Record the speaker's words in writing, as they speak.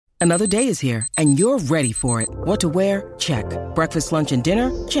Another day is here, and you're ready for it. What to wear? Check. Breakfast, lunch, and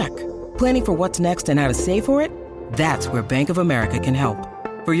dinner? Check. Planning for what's next and how to save for it? That's where Bank of America can help.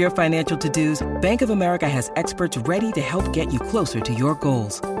 For your financial to-dos, Bank of America has experts ready to help get you closer to your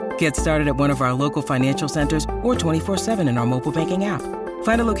goals. Get started at one of our local financial centers or 24/7 in our mobile banking app.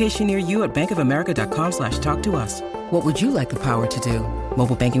 Find a location near you at bankofamerica.com/talktous. What would you like the power to do?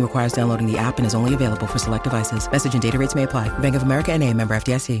 Mobile banking requires downloading the app and is only available for select devices. Message and data rates may apply. Bank of America N.A., member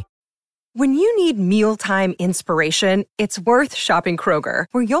FDIC. When you need mealtime inspiration, it's worth shopping Kroger,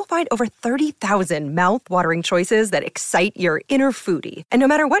 where you'll find over 30,000 mouth-watering choices that excite your inner foodie. And no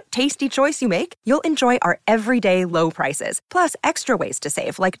matter what tasty choice you make, you'll enjoy our everyday low prices, plus extra ways to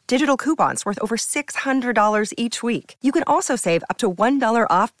save, like digital coupons worth over $600 each week. You can also save up to $1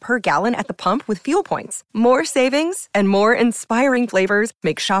 off per gallon at the pump with fuel points. More savings and more inspiring flavors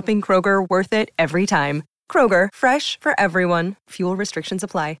make shopping Kroger worth it every time. Kroger, fresh for everyone. Fuel restrictions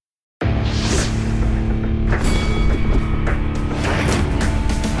apply.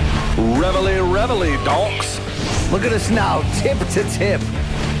 Reveille, reveille, donks. Look at us now, tip to tip.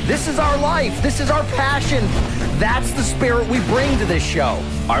 This is our life. This is our passion. That's the spirit we bring to this show.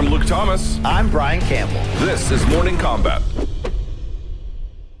 I'm Luke Thomas. I'm Brian Campbell. This is Morning Combat.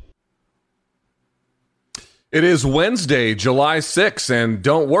 It is Wednesday, July 6th, and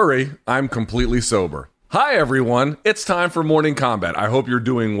don't worry, I'm completely sober. Hi, everyone. It's time for Morning Combat. I hope you're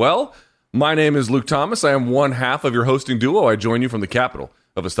doing well. My name is Luke Thomas. I am one half of your hosting duo. I join you from the capital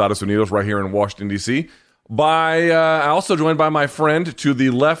of Estados Unidos right here in Washington, D.C. I also joined by my friend to the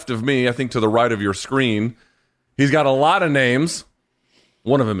left of me, I think to the right of your screen. He's got a lot of names.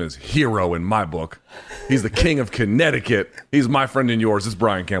 One of them is Hero in my book. He's the king of Connecticut. He's my friend and yours. It's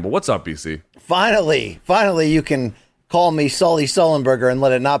Brian Campbell. What's up, BC? Finally, you can call me Sully Sullenberger and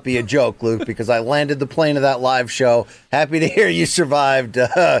let it not be a joke, Luke, because I landed the plane of that live show. Happy to hear you survived.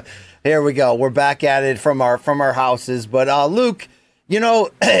 Here we go. We're back at it from our houses. But Luke, you know,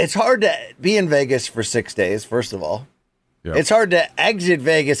 it's hard to be in Vegas for 6 days, first of all. Yep. It's hard to exit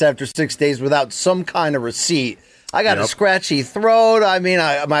Vegas after 6 days without some kind of receipt. I got a scratchy throat. I mean,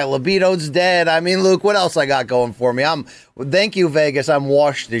 my libido's dead. I mean, Luke, what else I got going for me? Thank you, Vegas. I'm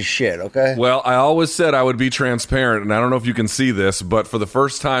washed as shit, okay? Well, I always said I would be transparent, and I don't know if you can see this, but for the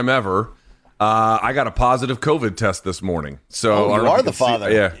first time ever, I got a positive COVID test this morning. So you are the father.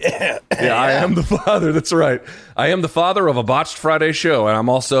 Yeah, I am the father. That's right. I am the father of a botched Friday show, and I'm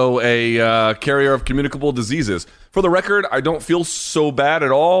also a carrier of communicable diseases. For the record, I don't feel so bad at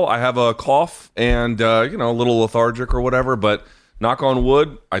all. I have a cough and a little lethargic or whatever, but knock on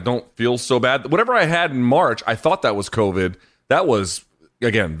wood, I don't feel so bad. Whatever I had in March, I thought that was COVID. That was,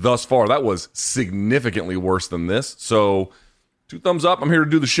 again, thus far, that was significantly worse than this. So 2 thumbs up. I'm here to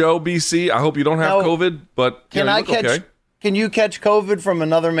do the show, BC. I hope you don't have COVID, but can you catch COVID from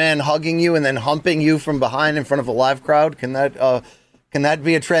another man hugging you and then humping you from behind in front of a live crowd? Can that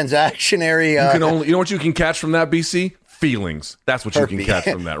be a transactionary? You know what you can catch from that, BC? Feelings. That's what herpes. You can catch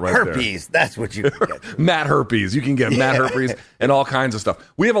from that right herpes. there. Herpes. That's what you can catch. Matt herpes. You can get Matt herpes and all kinds of stuff.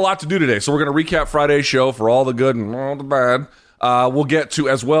 We have a lot to do today, so we're going to recap Friday's show for all the good and all the bad. We'll get to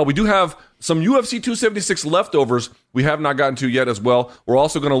as well. We do have some UFC 276 leftovers we have not gotten to yet as well. We're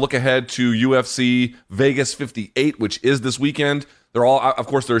also going to look ahead to UFC Vegas 58, which is this weekend. They're all, of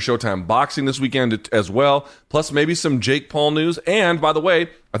course, there's Showtime boxing this weekend as well, plus maybe some Jake Paul news. And by the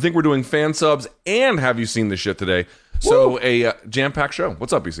way, I think we're doing fan subs and Have You Seen This Shit today. So a jam-packed show.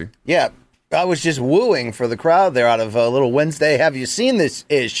 What's up, BC? Yeah, I was just wooing for the crowd there out of a little Wednesday Have You Seen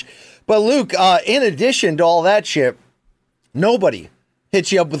This-ish. But Luke, in addition to all that shit, nobody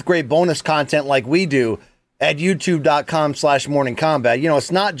hits you up with great bonus content like we do at youtube.com/morningcombat. You know,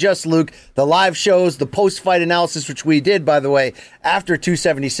 it's not just, Luke, the live shows, the post-fight analysis, which we did, by the way, after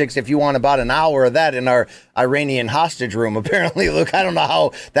 276, if you want about an hour of that in our Iranian hostage room. Apparently, Luke, I don't know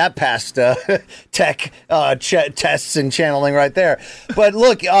how that passed tech tests and channeling right there. But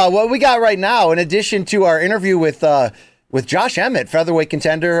look, what we got right now, in addition to our interview with Josh Emmett, featherweight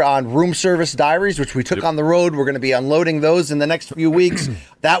contender on Room Service Diaries, which we took on the road. We're going to be unloading those in the next few weeks.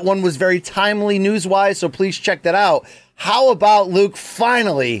 That one was very timely news-wise, so please check that out. How about, Luke,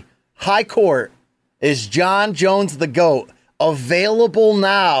 finally, High Court is John Jones the GOAT available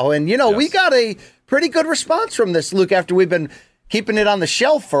now? And, yes. We got a pretty good response from this, Luke, after we've been keeping it on the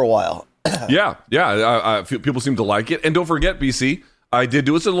shelf for a while. Yeah. People seem to like it. And don't forget, BC, I did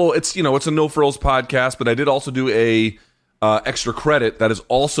do, it's a No Frills podcast, but I did also do a extra credit that is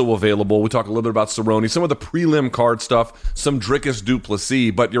also available. We talk a little bit about Cerrone, some of the prelim card stuff, some Dricus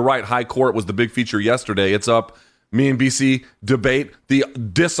Duplessis, but you're right, High Court was the big feature yesterday. It's up. Me and BC debate the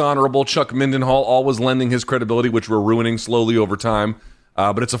dishonorable Chuck Mindenhall, always lending his credibility, which we're ruining slowly over time.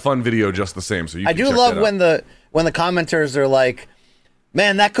 But it's a fun video just the same. So you I can do check love that out. when the commenters are like,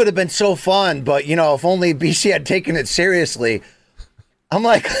 man, that could have been so fun, but if only BC had taken it seriously. I'm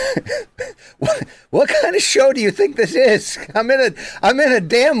like, what kind of show do you think this is? I'm in a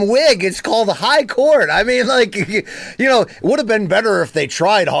damn wig. It's called the High Court. I mean, it would have been better if they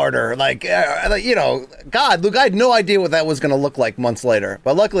tried harder. God, Luke, I had no idea what that was going to look like months later.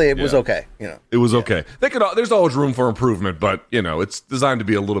 But luckily, it was okay. It was okay. There's always room for improvement, but it's designed to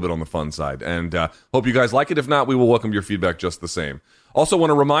be a little bit on the fun side. And hope you guys like it. If not, we will welcome your feedback just the same. Also want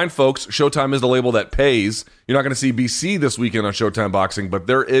to remind folks, Showtime is the label that pays. You're not going to see BC this weekend on Showtime Boxing, but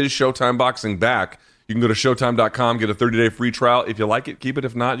there is Showtime Boxing back. You can go to Showtime.com, get a 30-day free trial. If you like it, keep it.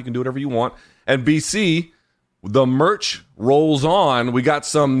 If not, you can do whatever you want. And BC, the merch rolls on. We got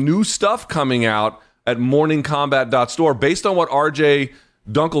some new stuff coming out at morningcombat.store. Based on what RJ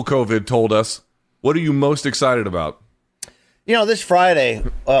Dunkelkovid told us, what are you most excited about? This Friday,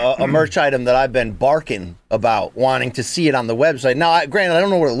 a merch item that I've been barking about, wanting to see it on the website. Now, granted, I don't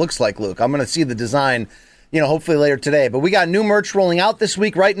know what it looks like, Luke. I'm going to see the design, hopefully later today. But we got new merch rolling out this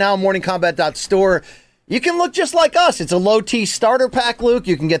week right now, morningcombat.store. You can look just like us. It's a low-T starter pack, Luke.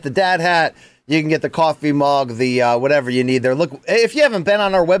 You can get the dad hat. You can get the coffee mug, the whatever you need there. Look, if you haven't been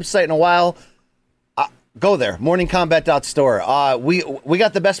on our website in a while, go there, morningcombat.store. We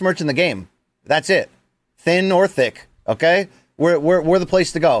got the best merch in the game. That's it. Thin or thick, okay? We're the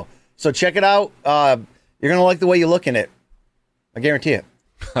place to go. So check it out. You're going to like the way you look in it. I guarantee it.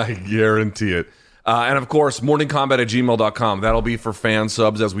 I guarantee it. And of course, morningcombat@gmail.com. That'll be for fan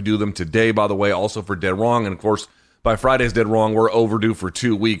subs as we do them today, by the way, also for Dead Wrong. And of course, by Friday's Dead Wrong, we're overdue for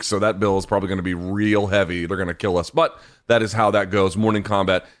 2 weeks. So that bill is probably going to be real heavy. They're going to kill us. But that is how that goes.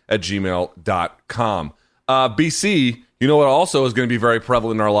 morningcombat@gmail.com. BC, you know what also is going to be very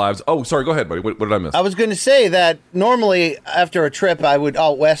prevalent in our lives? Oh, sorry, go ahead, buddy. What did I miss? I was going to say that normally after a trip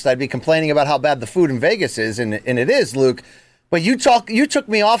out west, I'd be complaining about how bad the food in Vegas is, and it is, Luke. But you took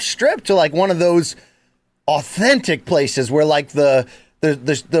me off strip to like one of those authentic places where like the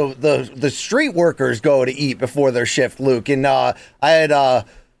street workers go to eat before their shift, Luke. And I had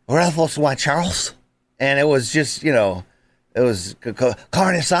Ralphos Juan Charles, and it was just it was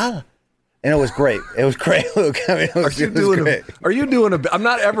carne asada. And it was great. It was great, Luke. I mean, it was great. Are you doing a bit? I'm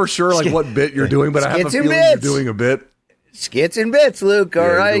not ever sure what bit you're doing, but I have a feeling you're doing a bit. Skits and bits, Luke.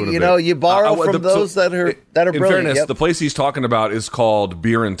 All right, you borrow from those that are brilliant. In fairness, the place he's talking about is called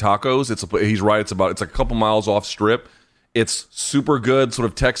Beer and Tacos. He's right. It's like a couple miles off Strip. It's super good, sort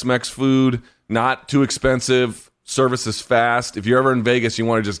of Tex-Mex food, not too expensive. Service is fast. If you're ever in Vegas, you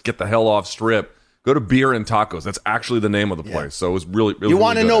want to just get the hell off Strip. Go to Beer and Tacos. That's actually the name of the place. Yeah. So it was really you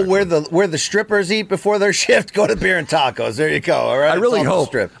want to know where the strippers eat before their shift? Go to Beer and Tacos. There you go. All right. I really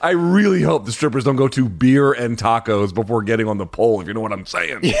hope the strippers don't go to Beer and Tacos before getting on the pole. If you know what I'm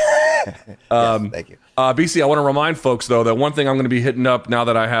saying. Yeah. Yes, thank you. BC, I want to remind folks though that one thing I'm going to be hitting up now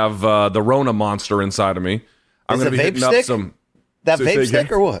that I have the Rona monster inside of me. I'm going to be hitting up some vape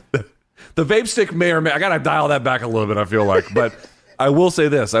stick or what? The vape stick may or may. I got to dial that back a little bit. I feel like, but. I will say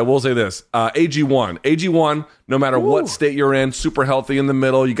this. AG1, no matter what state you're in, super healthy in the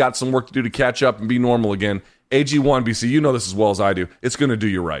middle. You got some work to do to catch up and be normal again. AG1, BC, you know this as well as I do. It's going to do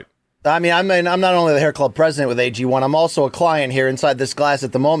you right. I mean, I'm not only the hair club president with AG1, I'm also a client here inside this glass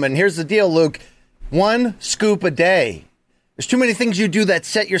at the moment. And here's the deal, Luke. 1 scoop a day. There's too many things you do that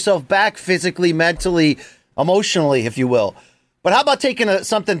set yourself back physically, mentally, emotionally, if you will. But how about taking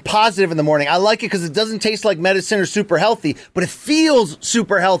something positive in the morning? I like it because it doesn't taste like medicine or super healthy, but it feels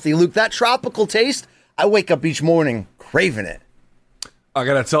super healthy. Luke, that tropical taste, I wake up each morning craving it. I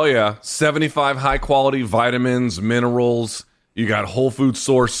got to tell you, 75 high-quality vitamins, minerals. You got whole food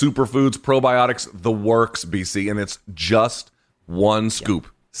source, superfoods, probiotics, the works, BC, and it's just 1 scoop. Yeah.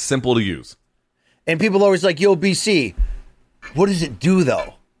 Simple to use. And people are always like, yo, BC, what does it do,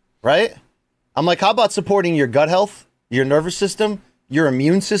 though? Right? I'm like, how about supporting your gut health? Your nervous system, your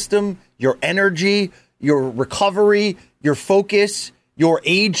immune system, your energy, your recovery, your focus, your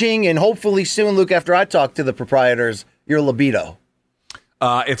aging, and hopefully soon, Luke, after I talk to the proprietors, your libido.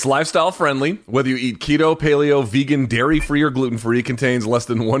 It's lifestyle friendly. Whether you eat keto, paleo, vegan, dairy-free, or gluten-free, it contains less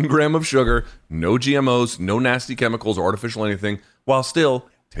than 1 gram of sugar, no GMOs, no nasty chemicals or artificial anything, while still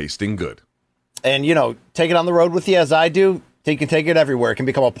tasting good. And, take it on the road with you as I do. You can take it everywhere. It can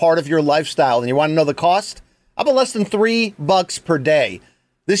become a part of your lifestyle. And you want to know the cost? How about less than $3 per day?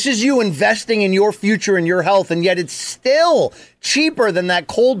 This is you investing in your future and your health, and yet it's still cheaper than that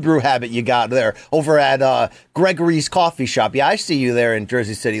cold brew habit you got there over at Gregory's Coffee Shop. Yeah, I see you there in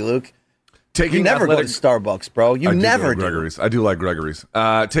Jersey City, Luke. You never go to Starbucks, bro. You never do. Gregory's. I do like Gregory's.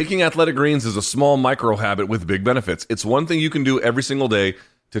 Taking Athletic Greens is a small micro habit with big benefits. It's one thing you can do every single day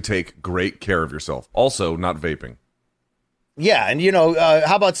to take great care of yourself. Also, not vaping. Yeah, and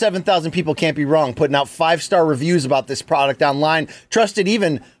how about 7,000 people can't be wrong, putting out 5-star reviews about this product online, trusted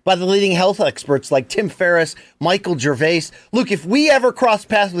even by the leading health experts like Tim Ferriss, Michael Gervais. Luke, if we ever cross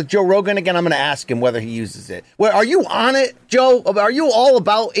paths with Joe Rogan again, I'm going to ask him whether he uses it. Well, are you on it, Joe? Are you all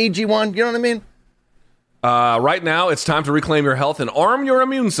about AG1? You know what I mean? Right now, it's time to reclaim your health and arm your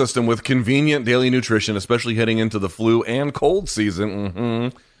immune system with convenient daily nutrition, especially heading into the flu and cold season.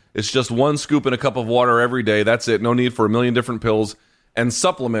 Mm-hmm. It's just 1 scoop in a cup of water every day. That's it. No need for a million different pills and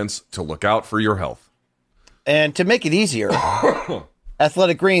supplements to look out for your health. And to make it easier,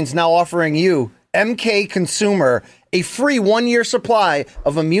 Athletic Greens now offering you, MK consumer, a free 1-year supply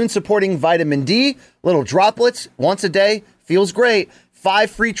of immune-supporting vitamin D, little droplets, once a day. Feels great.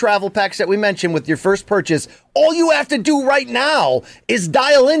 5 free travel packs that we mentioned with your first purchase. All you have to do right now is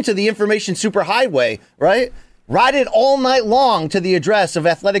dial into the information superhighway, right? Ride it all night long to the address of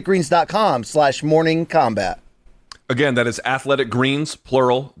athleticgreens.com/morningcombat. Again, that is athleticgreens,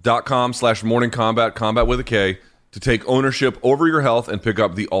 plural.com/morningcombat, combat with a K, to take ownership over your health and pick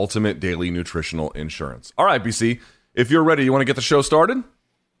up the ultimate daily nutritional insurance. All right, BC, if you're ready, you want to get the show started?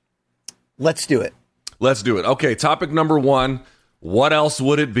 Let's do it. Let's do it. Okay, topic number 1. What else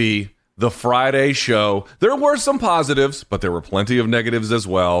would it be? The Friday show. There were some positives, but there were plenty of negatives as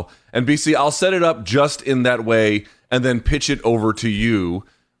well. And BC, I'll set it up just in that way and then pitch it over to you,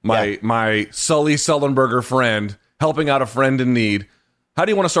 my Sully Sullenberger friend, helping out a friend in need. How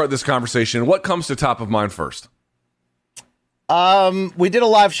do you want to start this conversation? What comes to top of mind first? We did a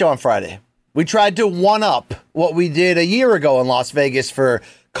live show on Friday. We tried to one-up what we did a year ago in Las Vegas for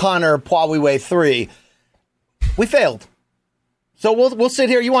Conor Poirier 3. We failed. So we'll sit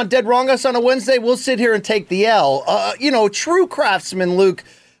here. You want Dead Wrong Us on a Wednesday? We'll sit here and take the L. True craftsman Luke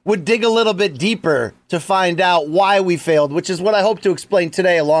would dig a little bit deeper to find out why we failed, which is what I hope to explain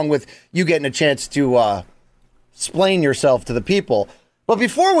today, along with you getting a chance to explain yourself to the people. But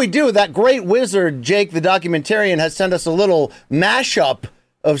before we do, that great wizard, Jake the documentarian, has sent us a little mashup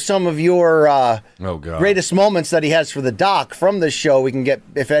of some of your greatest moments that he has for the doc from this show. We can get,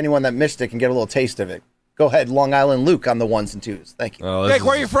 if anyone that missed it can get a little taste of it. Go ahead, Long Island Luke on the 1s and 2s. Thank you. Jake,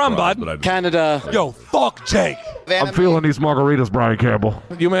 where are you from, bud? Canada. Yo, fuck Jake. I'm feeling these margaritas, Brian Campbell.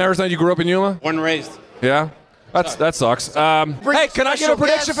 Yuma, Arizona, you grew up in Yuma? Born and raised. Yeah? That sucks. Hey, can I give a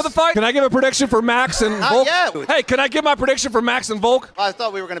prediction for the fight? Can I give a prediction for Max and Volk? Yeah. Hey, can I give my prediction for Max and Volk? I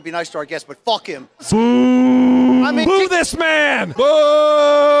thought we were going to be nice to our guests, but fuck him. Boo! I mean, Boo this man!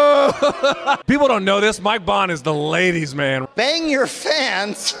 Boo! People don't know this. Mike Bond is the ladies' man. bang your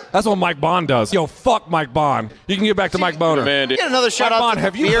fans. That's what Mike Bond does. Yo, fuck Mike Bond. You can get back to Mike Boner. Get another shout out to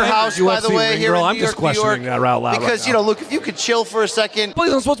the Beer House, by the way, here in I'm New just York, New York. questioning that out loud. Because, right now. Look, if you could chill for a second.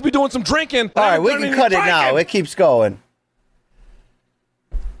 Please, I'm supposed to be doing some drinking. All right, we can cut it now. It keeps going.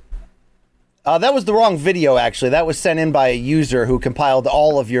 That was the wrong video, actually. That was sent in by a user who compiled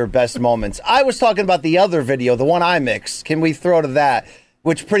all of your best moments. I was talking about the other video, the one I mixed. Can we throw to that,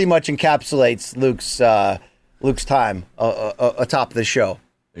 which pretty much encapsulates Luke's time atop the show?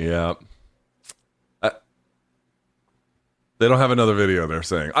 Yeah. They don't have another video, they're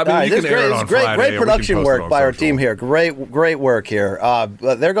saying. I mean, right, you can air it on Friday. Great production work by our team here. Great work here.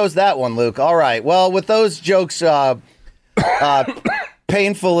 There goes that one, Luke. All right. Well, with those jokes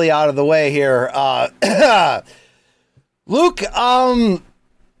painfully out of the way here, Luke, it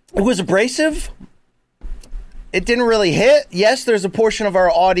was abrasive. It didn't really hit. Yes, there's a portion of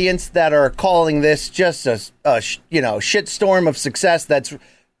our audience that are calling this just a shitstorm of success that's,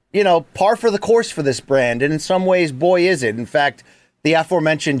 par for the course for this brand. And in some ways, boy, is it. In fact, the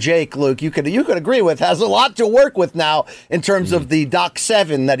aforementioned Jake, Luke, you could agree with, has a lot to work with now in terms of the Doc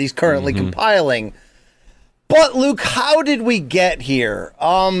 7 that he's currently compiling. But, Luke, how did we get here?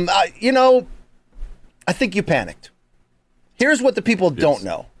 I think you panicked. Here's what the people don't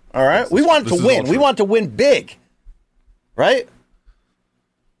know, all right? We wanted to win. We want to win big, right?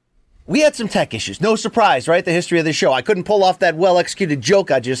 We had some tech issues. No surprise, right? The history of the show. I couldn't pull off that well-executed joke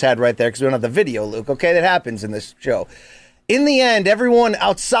I just had right there because we don't have the video, Luke. Okay, that happens in this show. In the end, everyone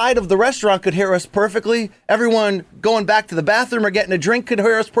outside of the restaurant could hear us perfectly. Everyone going back to the bathroom or getting a drink could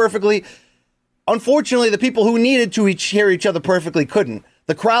hear us perfectly. Unfortunately, the people who needed to hear each other perfectly couldn't.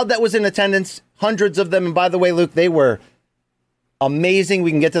 The crowd that was in attendance, hundreds of them, and by the way, Luke, they were amazing.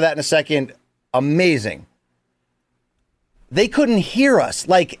 We can get to that in a second. Amazing. They couldn't hear us,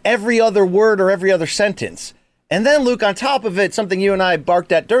 like every other word or every other sentence. And then, Luke, on top of it, something you and I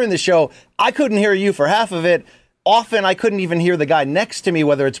barked at during the show, I couldn't hear you for half of it. often I couldn't even hear the guy next to me,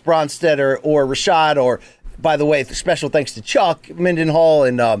 whether it's Bronstedt or Rashad, or, by the way, special thanks to Chuck Mindenhall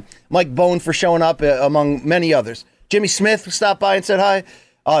and Mike Bone for showing up, among many others. Jimmy Smith stopped by and said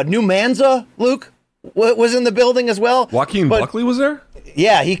hi. New Manza, Luke, was in the building as well. Joaquin Buckley was there?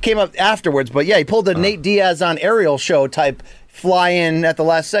 Yeah, he came up afterwards, but yeah, he pulled a Nate Diaz on Ariel show type fly in at the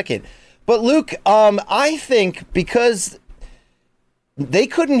last second. But Luke, I think because they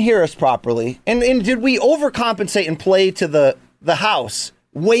couldn't hear us properly, and did we overcompensate and play to the house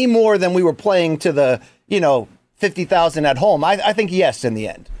way more than we were playing to the 50,000 at home? I think yes in the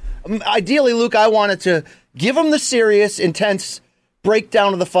end. Ideally, Luke, I wanted to give them the serious, intense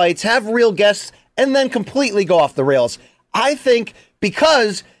breakdown of the fights, have real guests, and then completely go off the rails. I think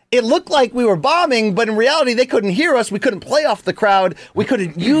because it looked like we were bombing, but in reality, they couldn't hear us. We couldn't play off the crowd. We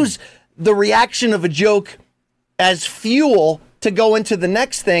couldn't use the reaction of a joke as fuel to go into the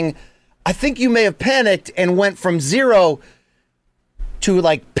next thing. I think you may have panicked and went from 0 to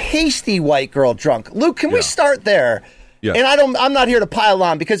like pasty white girl drunk. Luke, can we start there? Yeah. And I'm not here to pile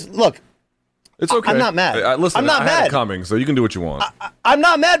on because look, it's okay. I'm not mad. Listen, I'm not I mad. had it coming, so you can do what you want. I'm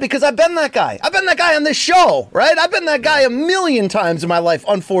not mad because I've been that guy. I've been that guy on this show, right? I've been that guy a million times in my life,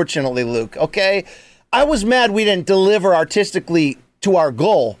 unfortunately, Luke, okay? I was mad we didn't deliver artistically to our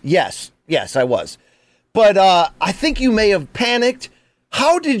goal. Yes, I was. But I think you may have panicked.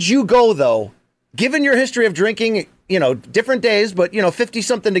 How did you go, though? Given your history of drinking, different days, but,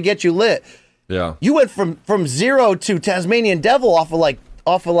 50-something to get you lit. Yeah. You went from 0 to Tasmanian Devil off of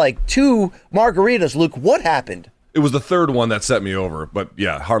like 2 margaritas. Luke, what happened? It was the third one that set me over, but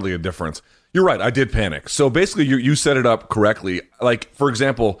yeah, hardly a difference. You're right, I did panic. So basically, you set it up correctly. Like, for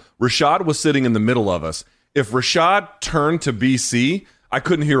example, Rashad was sitting in the middle of us. If Rashad turned to BC, I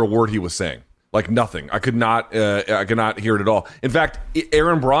couldn't hear a word he was saying. Like nothing. I could not hear it at all. In fact,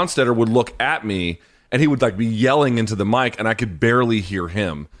 Aaron Bronstetter would look at me and he would like be yelling into the mic and I could barely hear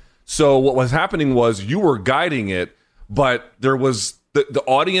him. So what was happening was you were guiding it, but there was the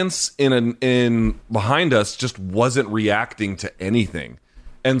audience in behind us just wasn't reacting to anything.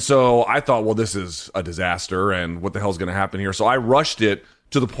 And so I thought, well, this is a disaster and what the hell's going to happen here? So I rushed it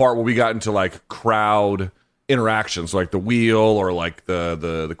to the part where we got into like crowd interactions, like the wheel or like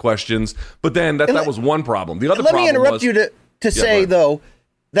the questions. But then that was one problem. The other problem was... Let me interrupt you to say, though,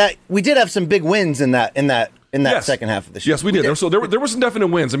 that we did have some big wins in that yes. second half of the show. Yes, we did. So there were some definite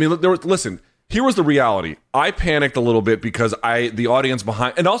wins. I mean, listen, here was the reality. I panicked a little bit because the audience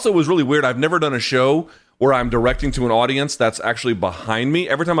behind... And also it was really weird. I've never done a show where I'm directing to an audience that's actually behind me.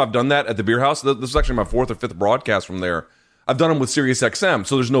 Every time I've done that at the Beer House, this is actually my 4th or 5th broadcast from there, I've done them with SiriusXM,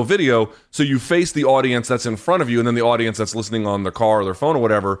 so there's no video, so you face the audience that's in front of you, and then the audience that's listening on their car or their phone or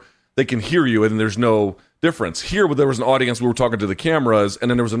whatever, they can hear you, and there's no difference. Here, there was an audience, we were talking to the cameras, and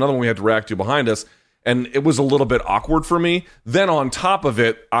then there was another one we had to react to behind us, and it was a little bit awkward for me. Then on top of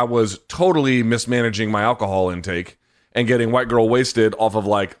it, I was totally mismanaging my alcohol intake and getting white girl wasted off of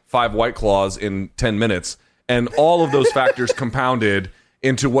like 5 White Claws in 10 minutes, and all of those factors compounded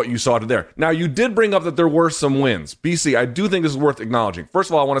into what you saw there. Now, you did bring up that there were some wins. BC, I do think this is worth acknowledging.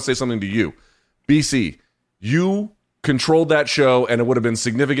 First of all, I want to say something to you. BC, you controlled that show, and it would have been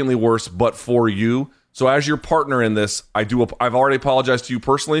significantly worse but for you. So as your partner in this, I've already apologized to you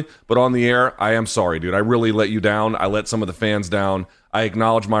personally, but on the air, I am sorry, dude. I really let you down. I let some of the fans down. I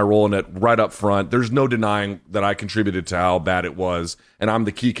acknowledge my role in it right up front. There's no denying that I contributed to how bad it was, and I'm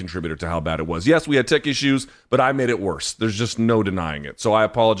the key contributor to how bad it was. Yes, we had tech issues, but I made it worse. There's just no denying it. So I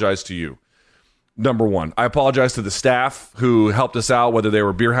apologize to you. Number one, I apologize to the staff who helped us out, whether they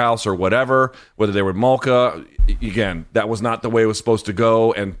were Beer House or whatever, whether they were Malka. Again, that was not the way it was supposed to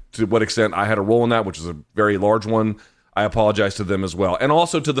go, and to what extent I had a role in that, which is a very large one, I apologize to them as well. And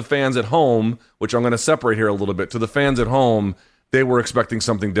also to the fans at home, which I'm going to separate here a little bit. To the fans at home, they were expecting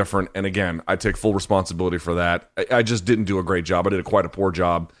something different, and again, I take full responsibility for that. I just didn't do a great job. I did quite a poor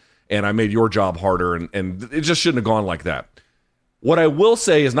job, and I made your job harder, and it just shouldn't have gone like that. What I will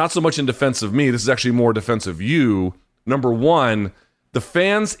say is not so much in defense of me. This is actually more defense of you. Number one, the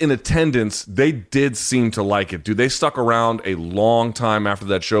fans in attendance, they did seem to like it. Dude, they stuck around a long time after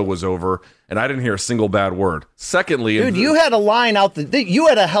that show was over, and I didn't hear a single bad word. Secondly... Dude, you had a line out you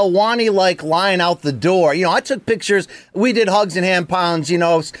had a Helwani-like line out the door. I took pictures. We did hugs and hand pounds.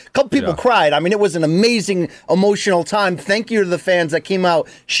 A couple people cried. I mean, it was an amazing, emotional time. Thank you to the fans that came out,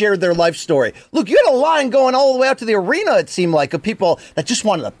 shared their life story. Look, you had a line going all the way out to the arena, it seemed like, of people that just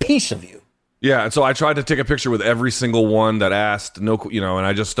wanted a piece of you. Yeah, and so I tried to take a picture with every single one that asked, and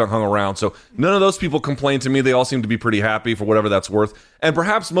I just hung around. So none of those people complained to me. They all seemed to be pretty happy for whatever that's worth. And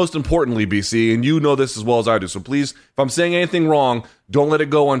perhaps most importantly, BC, and you know this as well as I do, so please, if I'm saying anything wrong, don't let it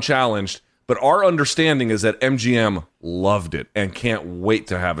go unchallenged. But our understanding is that MGM loved it and can't wait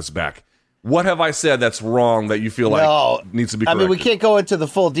to have us back. What have I said that's wrong that you feel like needs to be corrected? I mean, we can't go into the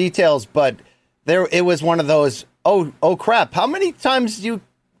full details, but it was one of those, oh crap, how many times do you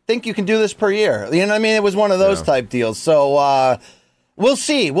think you can do this per year? You know what I mean? It was one of those type deals. So we'll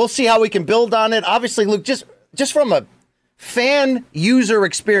see. We'll see how we can build on it. Obviously, Luke, just from a fan user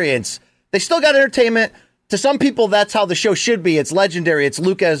experience, they still got entertainment. To some people, that's how the show should be. It's legendary. It's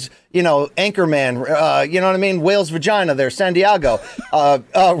Luke as, anchorman, you know what I mean? Whale's vagina there, San Diego.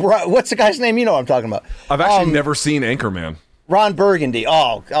 What's the guy's name? You know what I'm talking about. I've actually never seen Anchorman. Ron Burgundy.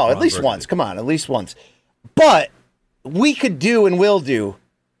 At least once. Come on, at least once. But we could do and will do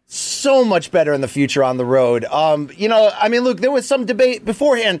so much better in the future on the road. Luke, there was some debate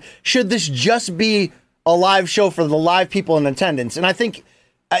beforehand. Should this just be a live show for the live people in attendance? And I think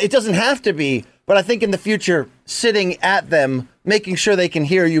it doesn't have to be. But I think in the future, sitting at them, making sure they can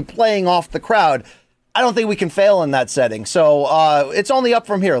hear you, playing off the crowd, I don't think we can fail in that setting. So it's only up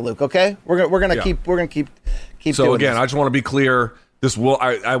from here, Luke. Okay, we're gonna keep So doing again, this. I just want to be clear.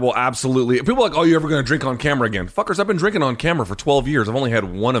 I will absolutely. People are like, oh, you ever going to drink on camera again? Fuckers, I've been drinking on camera for 12 years. I've only had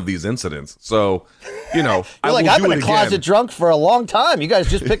one of these incidents. So, I've been a closet drunk for a long time. You guys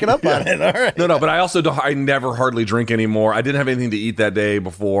just picking up on it. All right. No, but I never hardly drink anymore. I didn't have anything to eat that day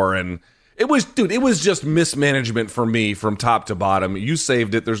before, and it was just mismanagement for me from top to bottom. You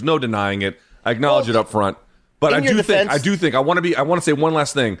saved it. There's no denying it. I acknowledge it up front. But I do think I want to say one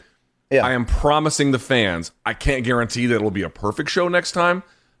last thing. Yeah. I am promising the fans, I can't guarantee that it'll be a perfect show next time,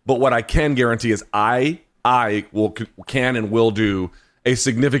 but what I can guarantee is I can and will do a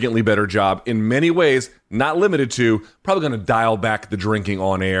significantly better job in many ways, not limited to, probably going to dial back the drinking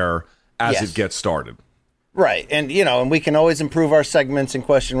on air as it gets started. Right. And, and we can always improve our segments and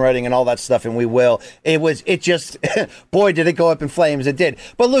question writing and all that stuff, and we will. It just, boy, did it go up in flames. It did.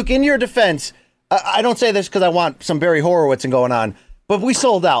 But, Luke, in your defense, I don't say this because I want some Barry Horowitz going on, but we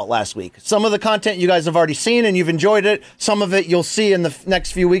sold out last week. Some of the content you guys have already seen and you've enjoyed it. Some of it you'll see in the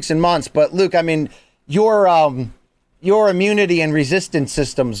next few weeks and months. But, Luke, I mean, your immunity and resistance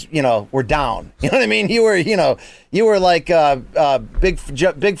systems, were down. You know what I mean? You were like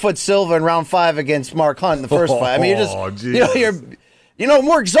Bigfoot Silva in round 5 against Mark Hunt in the first fight. I mean, you're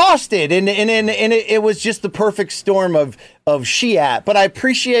more exhausted, and it was just the perfect storm of Shiat. But I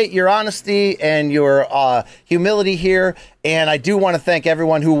appreciate your honesty and your humility here, and I do want to thank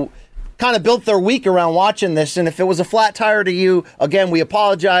everyone who kind of built their week around watching this. And if it was a flat tire to you, again, we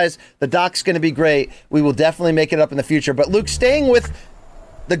apologize. The doc's going to be great. We will definitely make it up in the future. But Luke, staying with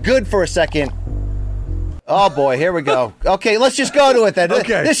the good for a second. Oh, boy, here we go. Okay, let's just go to it then.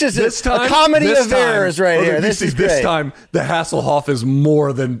 Okay, this is a comedy of errors right here. This is great. This time, the Hasselhoff is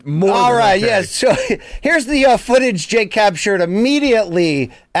more than All right, okay. Yes. So here's the footage Jake captured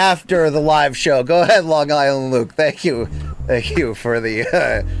immediately after the live show. Go ahead, Long Island Luke. Thank you for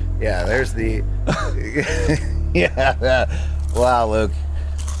the... there's the... Wow, Luke.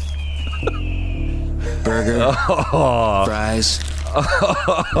 Burger, fries...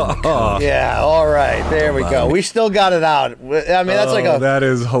 Yeah, all right. There we go. We still got it out. I mean, that's that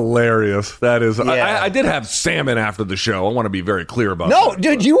is hilarious. That is. Yeah. I did have salmon after the show. I want to be very clear about that. No,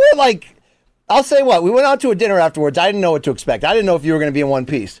 dude, you were like, I'll say what. We went out to a dinner afterwards. I didn't know what to expect. I didn't know if you were going to be in one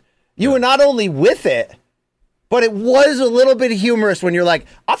piece. You were not only with it, but it was a little bit humorous when you're like,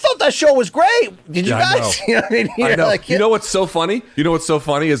 I thought that show was great. Did you guys? I know. You know what I mean? I know. You know what's so funny?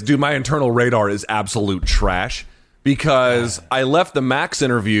 Is, dude, my internal radar is absolute trash. Because I left the Max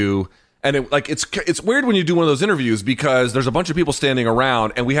interview, and it's weird when you do one of those interviews because there's a bunch of people standing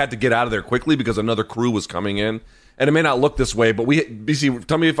around, and we had to get out of there quickly because another crew was coming in. And it may not look this way, but BC,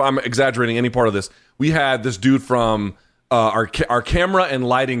 tell me if I'm exaggerating any part of this. We had this dude from our camera and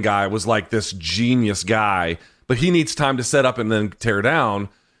lighting guy was like this genius guy, but he needs time to set up and then tear down.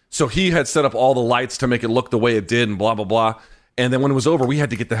 So he had set up all the lights to make it look the way it did, and blah blah blah. And then when it was over, we had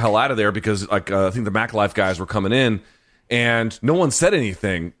to get the hell out of there because I think the Mac Life guys were coming in, and no one said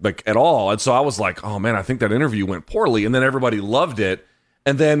anything at all. And so I was like, oh man, I think that interview went poorly. And then everybody loved it.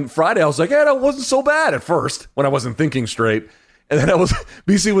 And then Friday I was like, yeah, that wasn't so bad at first when I wasn't thinking straight. And then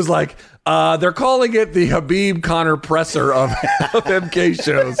BC was like, they're calling it the Habib Connor presser of MK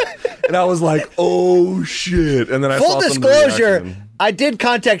shows. And I was like, oh shit. And then I saw some disclosure. I did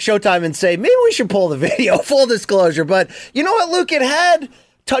contact Showtime and say, maybe we should pull the video, full disclosure. But you know what, Luke? It had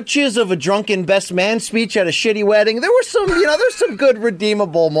touches of a drunken best man speech at a shitty wedding. There were some, there's some good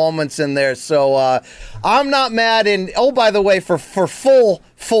redeemable moments in there. So I'm not mad. And, oh, by the way, for full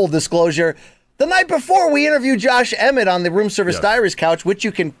disclosure, the night before we interviewed Josh Emmett on the Room Service Diaries couch, which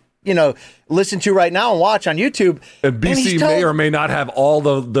you can listen to right now and watch on YouTube. And BC may or may not have all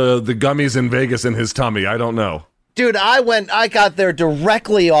the gummies in Vegas in his tummy. I don't know. Dude, I got there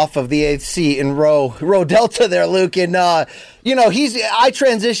directly off of the 8th seat in row Delta there, Luke. And, I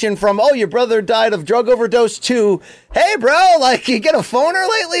transitioned from, your brother died of drug overdose to, hey, bro, like, you get a phoner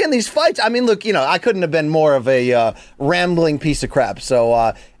lately in these fights? I mean, look, I couldn't have been more of a rambling piece of crap.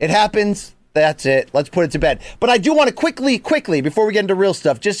 So it happens. That's it. Let's put it to bed. But I do want to quickly, before we get into real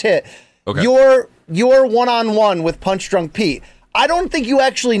stuff, just hit your one-on-one with Punch Drunk Pete. I don't think you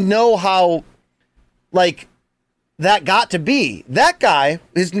actually know how, like, that got to be. That guy,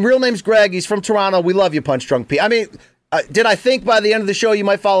 his real name's Greg. He's from Toronto. We love you, Punch Drunk Pete. I mean, did I think by the end of the show you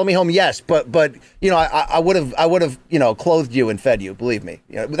might follow me home? Yes, but I would have clothed you and fed you. Believe me.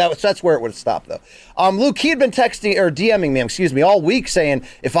 That's where it would have stopped though. Luke, he had been texting or DMing me, all week saying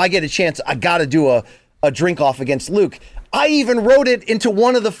if I get a chance, I got to do a drink off against Luke. I even wrote it into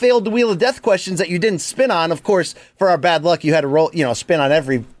one of the failed Wheel of Death questions that you didn't spin on. Of course, for our bad luck, you had to spin on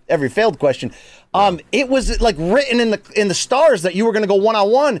every failed question. It was like written in the stars that you were going to go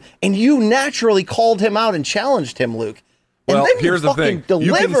one-on-one, and you naturally called him out and challenged him, Luke. And well, then here's the thing.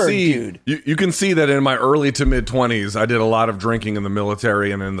 Dude. You can see that in my early to mid-20s, I did a lot of drinking in the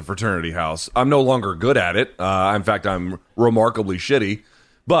military and in the fraternity house. I'm no longer good at it. In fact, I'm remarkably shitty.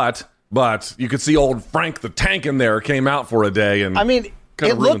 But you could see old Frank the Tank in there came out for a day. And I mean,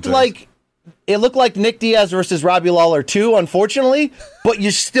 it looked like Nick Diaz versus Robbie Lawler 2, unfortunately, but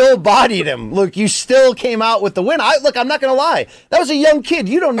you still bodied him. Look, you still came out with the win. I'm not going to lie. That was a young kid.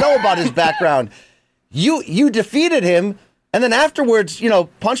 You don't know about his background. You defeated him, and then afterwards,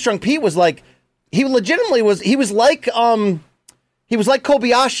 Punch Drunk Pete was like, he was like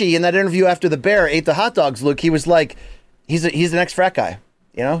Kobayashi in that interview after the bear ate the hot dogs, Luke. He was like, he's an ex-frat guy.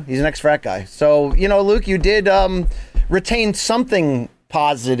 He's an ex-frat guy. So, Luke, you did retain something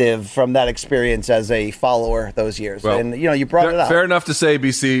positive from that experience as a follower those years. Well, and, you brought it up. Fair enough to say,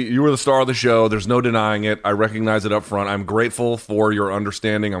 BC, you were the star of the show. There's no denying it. I recognize it up front. I'm grateful for your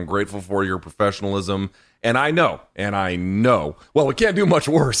understanding. I'm grateful for your professionalism. And I know, well, we can't do much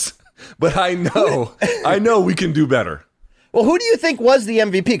worse, but I know we can do better. Well, who do you think was the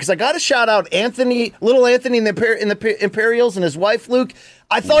MVP? Because I got to shout out little Anthony in the Imperials and his wife, Luke.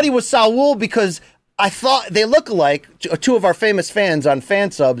 I thought he was Saul because I thought they look alike, two of our famous fans on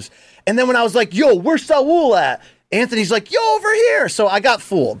fan subs. And then when I was like, yo, where's Saul at? Anthony's like, yo, over here. So I got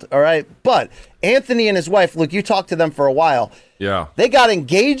fooled, all right? But Anthony and his wife, Luke, you talked to them for a while. Yeah. They got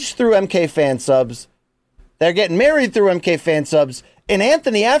engaged through MK fan subs. They're getting married through MK fan subs. And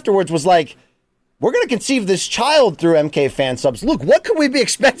Anthony afterwards was like, we're going to conceive this child through MK fan subs. Luke, what could we be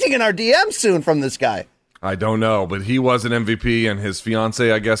expecting in our DM soon from this guy? I don't know, but he was an MVP, and his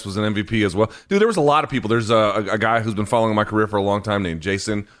fiance, I guess, was an MVP as well. Dude, there was a lot of people. There's a guy who's been following my career for a long time named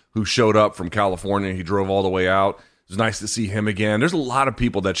Jason, who showed up from California. He drove all the way out. It was nice to see him again. There's a lot of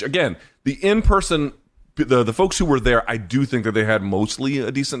people that, again, the in-person, the folks who were there, I do think that they had mostly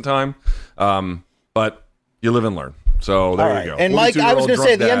a decent time, but you live and learn. So there you go. And Mike, I was going to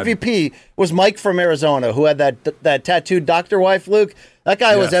say the MVP was Mike from Arizona, who had that tattooed doctor wife, Luke. That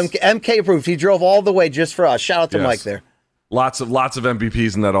guy was MK approved. He drove all the way just for us. Shout out to Mike there. Lots of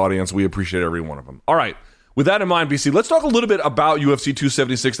MVPs in that audience. We appreciate every one of them. All right. With that in mind, BC, let's talk a little bit about UFC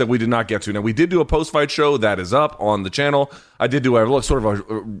 276 that we did not get to. Now, we did do a post-fight show that is up on the channel. I did do a sort of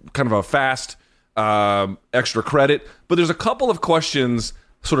a kind of a fast extra credit, but there's a couple of questions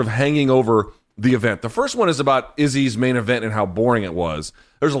sort of hanging over the event. The first one is about Izzy's main event and how boring it was.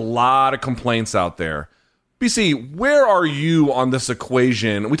 There's a lot of complaints out there. BC, where are you on this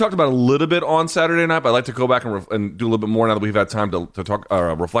equation? We talked about it a little bit on Saturday night, but I'd like to go back and do a little bit more now that we've had time to talk,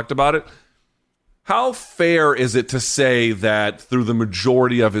 reflect about it. How fair is it to say that through the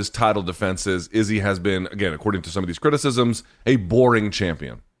majority of his title defenses, Izzy has been, again, according to some of these criticisms, a boring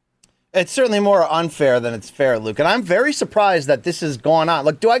champion? It's certainly more unfair than it's fair, Luke. And I'm very surprised that this has gone on.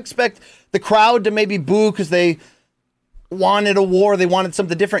 Like, do I expect the crowd to maybe boo because they wanted a war, they wanted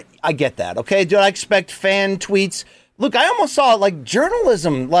something different? I get that, okay? Do I expect fan tweets? Look, I almost saw, like,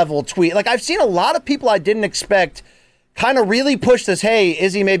 journalism level tweet. Like, I've seen a lot of people I didn't expect kind of really push this, hey,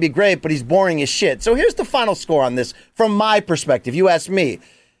 Izzy may be great, but he's boring as shit. So here's the final score on this from my perspective. You asked me.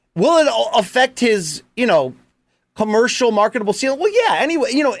 Will it affect his, commercial marketable ceiling? Well, yeah.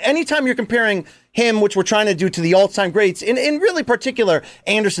 Anyway, anytime you're comparing him, which we're trying to do, to the all-time greats, in really particular,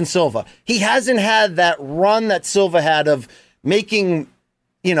 Anderson Silva, he hasn't had that run that Silva had of making,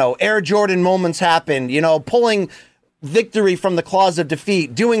 Air Jordan moments happen, pulling victory from the claws of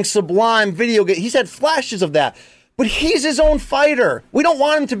defeat, doing sublime video games. He's had flashes of that, but he's his own fighter. We don't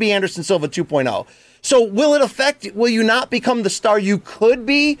want him to be Anderson Silva 2.0. So will you not become the star you could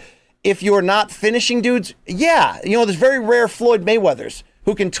be if you're not finishing dudes? Yeah. There's very rare Floyd Mayweathers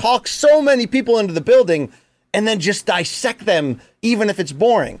who can talk so many people into the building and then just dissect them, even if it's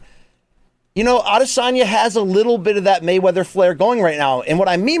boring. Adesanya has a little bit of that Mayweather flair going right now. And what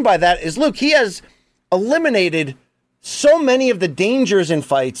I mean by that is, Luke, he has eliminated so many of the dangers in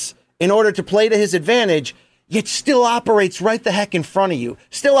fights in order to play to his advantage, yet still operates right the heck in front of you.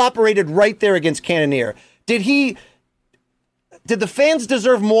 Still operated right there against Cannonier. Did the fans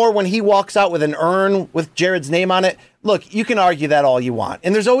deserve more when he walks out with an urn with Jared's name on it? Look, you can argue that all you want.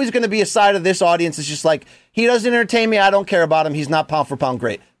 And there's always going to be a side of this audience that's just like, he doesn't entertain me, I don't care about him, he's not pound for pound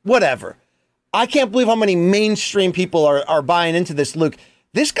great. Whatever. I can't believe how many mainstream people are buying into this, Luke.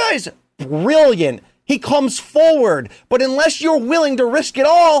 This guy's brilliant. He comes forward, but unless you're willing to risk it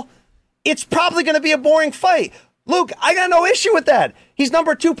all, it's probably going to be a boring fight. Luke, I got no issue with that. He's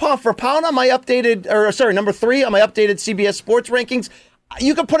number 2 pound for pound on my number 3 on my updated CBS Sports rankings.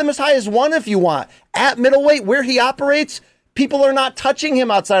 You can put him as high as 1 if you want. At middleweight, where he operates, people are not touching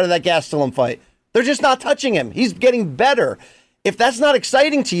him outside of that Gastelum fight. They're just not touching him. He's getting better. If that's not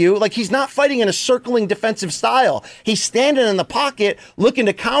exciting to you, like, he's not fighting in a circling defensive style. He's standing in the pocket, looking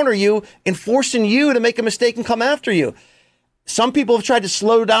to counter you and forcing you to make a mistake and come after you. Some people have tried to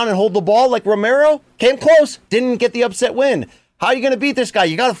slow down and hold the ball, like Romero. Came close, didn't get the upset win. How are you going to beat this guy?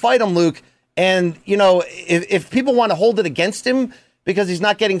 You got to fight him, Luke. And, if people want to hold it against him because he's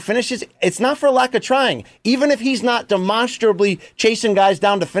not getting finishes, it's not for lack of trying. Even if he's not demonstrably chasing guys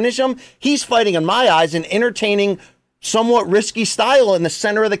down to finish them, he's fighting, in my eyes, an entertaining, somewhat risky style in the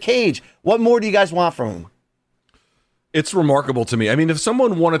center of the cage. What more do you guys want from him? It's remarkable to me. I mean, if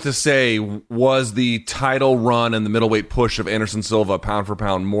someone wanted to say, was the title run and the middleweight push of Anderson Silva pound for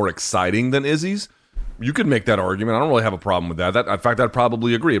pound more exciting than Izzy's, you could make that argument. I don't really have a problem with that. In fact, I'd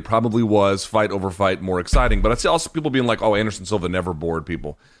probably agree. It probably was fight over fight more exciting. But I see also people being like, oh, Anderson Silva never bored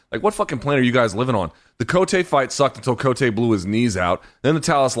people. Like, what fucking planet are you guys living on? The Cote fight sucked until Cote blew his knees out. Then the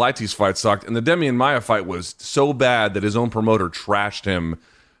Talis Laitis fight sucked. And the Demian Maia fight was so bad that his own promoter trashed him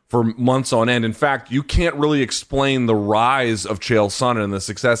for months on end. In fact, you can't really explain the rise of Chael Sonnen and the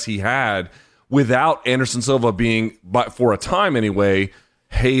success he had without Anderson Silva being, but for a time anyway,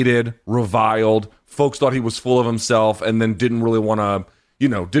 hated, reviled. Folks thought he was full of himself and then didn't really want to,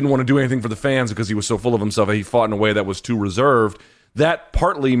 didn't want to do anything for the fans because he was so full of himself. He fought in a way that was too reserved. That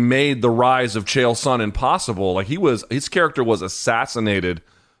partly made the rise of Chael Sonnen possible. Like, his character was assassinated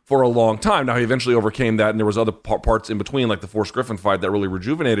for a long time. Now, he eventually overcame that, and there was other parts in between, like the Forrest Griffin fight, that really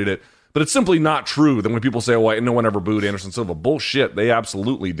rejuvenated it. But it's simply not true that when people say, well, no one ever booed Anderson Silva. Bullshit. They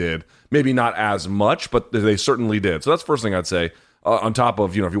absolutely did. Maybe not as much, but they certainly did. So that's the first thing I'd say, on top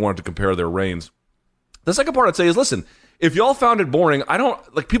of, if you wanted to compare their reigns. The second part I'd say is, listen, if y'all found it boring,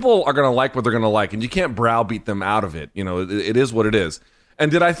 people are going to like what they're going to like, and you can't browbeat them out of it. It is what it is. And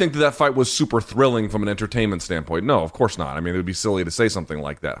did I think that fight was super thrilling from an entertainment standpoint? No, of course not. I mean, it would be silly to say something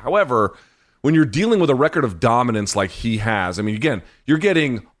like that. However, when you're dealing with a record of dominance like he has, I mean, again, you're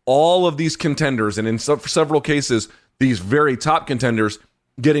getting all of these contenders, and in several cases, these very top contenders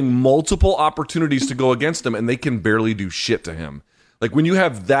getting multiple opportunities to go against him, and they can barely do shit to him. Like, when you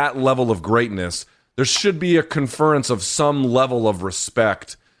have that level of greatness, there should be a conference of some level of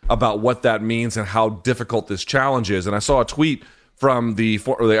respect about what that means and how difficult this challenge is. And I saw a tweet from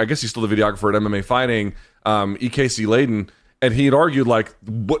I guess he's still the videographer at MMA Fighting, EKC Layden, and he had argued, like,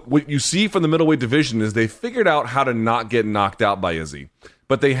 what you see from the middleweight division is they figured out how to not get knocked out by Izzy,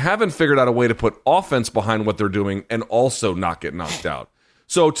 but they haven't figured out a way to put offense behind what they're doing and also not get knocked out.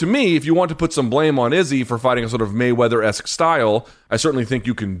 So to me, if you want to put some blame on Izzy for fighting a sort of Mayweather-esque style, I certainly think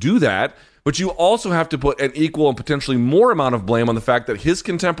you can do that, but you also have to put an equal and potentially more amount of blame on the fact that his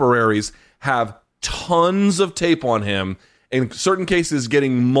contemporaries have tons of tape on him, in certain cases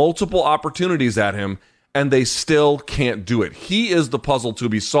getting multiple opportunities at him, and they still can't do it. He is the puzzle to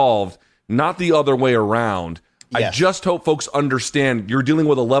be solved, not the other way around. Yes. I just hope folks understand you're dealing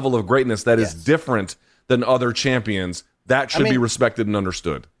with a level of greatness that is different than other champions. That should be respected and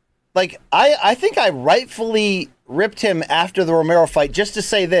understood. Like, I think I rightfully ripped him after the Romero fight just to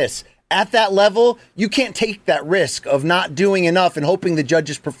say this. At that level, you can't take that risk of not doing enough and hoping the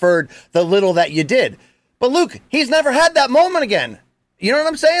judges preferred the little that you did. But Luke, he's never had that moment again. You know what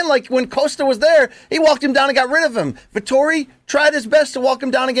I'm saying? Like, when Costa was there, he walked him down and got rid of him. Vettori tried his best to walk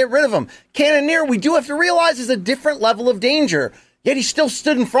him down and get rid of him. Cannonier, we do have to realize, is a different level of danger. Yet he still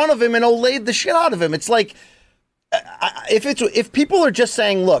stood in front of him and olayed the shit out of him. It's like, if people are just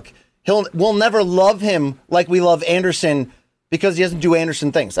saying, look, we'll never love him like we love Anderson because he doesn't do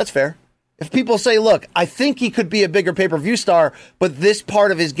Anderson things, that's fair. If people say, look, I think he could be a bigger pay-per-view star, but this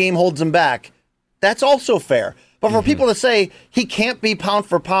part of his game holds him back, That's also fair. But for people to say he can't be pound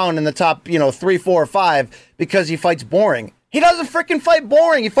for pound in the top, 3, 4, or 5 because he fights boring. He doesn't freaking fight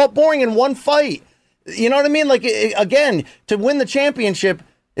boring. He fought boring in one fight. You know what I mean? Like, again, to win the championship,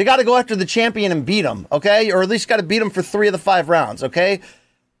 you got to go after the champion and beat him, okay? Or at least got to beat him for 3 of the 5 rounds, okay?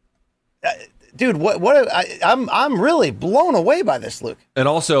 Dude, I'm really blown away by this, Luke. And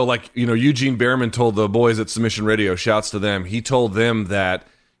also, Eugene Behrman told the boys at Submission Radio, shouts to them. He told them that,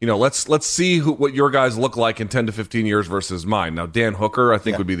 let's see what your guys look like in 10 to 15 years versus mine. Now, Dan Hooker, I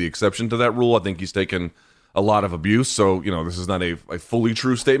think, would be the exception to that rule. I think he's taken a lot of abuse, so, this is not a fully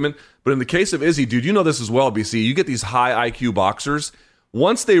true statement. But in the case of Izzy, dude, you know this as well, BC. You get these high IQ boxers.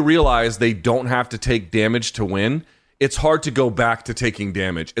 Once they realize they don't have to take damage to win, it's hard to go back to taking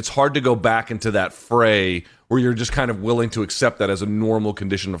damage. It's hard to go back into that fray where you're just kind of willing to accept that as a normal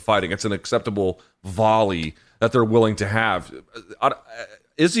condition of fighting. It's an acceptable volley that they're willing to have.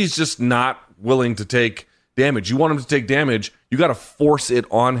 Izzy's just not willing to take damage. You want him to take damage, you got to force it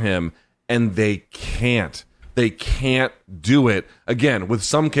on him, and they can't. They can't do it, again, with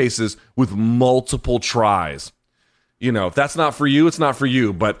some cases, with multiple tries. If that's not for you, it's not for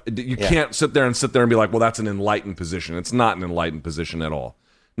you. But you can't sit there and be like, well, that's an enlightened position. It's not an enlightened position at all.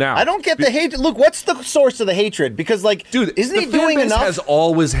 Now, I don't get the hate. Look, what's the source of the hatred? Because, dude, isn't he doing enough? Has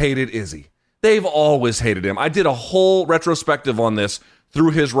always hated Izzy. They've always hated him. I did a whole retrospective on this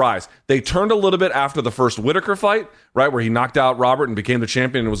through his rise. They turned a little bit after the first Whitaker fight, right, where he knocked out Robert and became the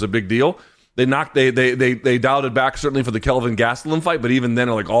champion and it was a big deal. They dialed it back, certainly for the Kelvin Gastelum fight, but even then,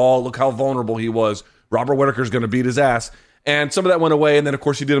 they're like, oh, look how vulnerable he was. Robert Whitaker's going to beat his ass. And some of that went away, and then, of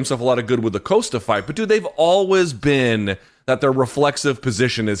course, he did himself a lot of good with the Costa fight. But, dude, they've always been that their reflexive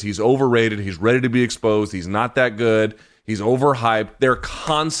position is he's overrated, he's ready to be exposed, he's not that good, he's overhyped. They're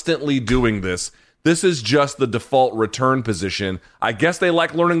constantly doing this. This is just the default return position. I guess they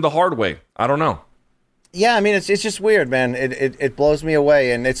like learning the hard way. I don't know. Yeah, I mean, it's just weird, man. It blows me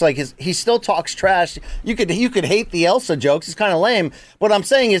away, and it's like he still talks trash. You could hate the Elsa jokes; it's kind of lame. What I'm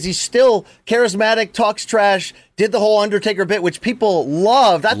saying is he's still charismatic, talks trash, did the whole Undertaker bit, which people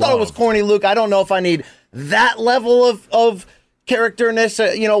loved. I thought it was corny, Luke. I don't know if I need that level of characterness,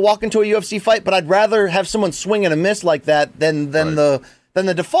 walk into a UFC fight, but I'd rather have someone swing and a miss like that than the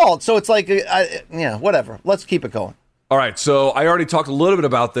default. So it's like, whatever. Let's keep it going. All right, so I already talked a little bit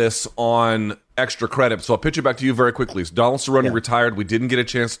about this on Extra Credit, so I'll pitch it back to you very quickly. So Donald Cerrone retired. We didn't get a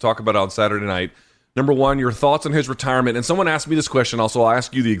chance to talk about it on Saturday night. Number one, your thoughts on his retirement. And someone asked me this question, also I'll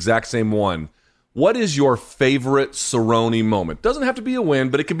ask you the exact same one. What is your favorite Cerrone moment? Doesn't have to be a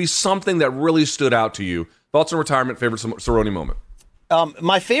win, but it could be something that really stood out to you. Thoughts on retirement, favorite Cerrone moment?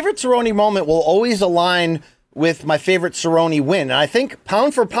 My favorite Cerrone moment will always align with my favorite Cerrone win. And I think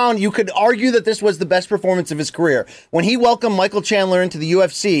pound for pound, you could argue that this was the best performance of his career. When he welcomed Michael Chandler into the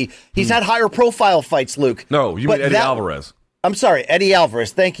UFC, he's had higher profile fights, Luke. No, you mean Eddie Alvarez. I'm sorry, Eddie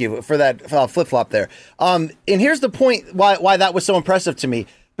Alvarez. Thank you for that flip-flop there. And here's the point why that was so impressive to me.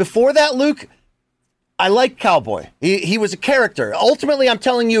 Before that, Luke, I liked Cowboy. He was a character. Ultimately, I'm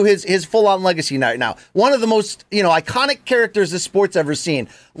telling you his full-on legacy right now. One of the most iconic characters this sport's ever seen.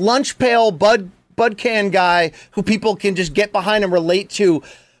 Lunch pail, Bud can guy who people can just get behind and relate to.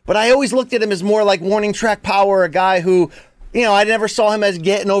 But I always looked at him as more like warning track power, a guy who, I never saw him as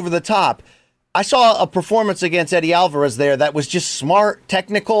getting over the top. I saw a performance against Eddie Alvarez there that was just smart,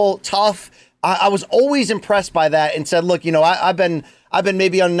 technical, tough. I was always impressed by that and said, look, I've been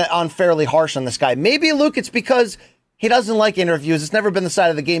maybe unfairly harsh on this guy. Maybe, Luke, it's because he doesn't like interviews. It's never been the side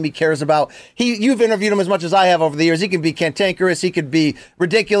of the game he cares about. You've interviewed him as much as I have over the years. He can be cantankerous. He could be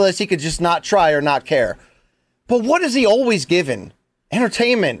ridiculous. He could just not try or not care. But what has he always given?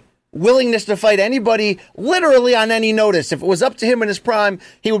 Entertainment, willingness to fight anybody, literally on any notice. If it was up to him in his prime,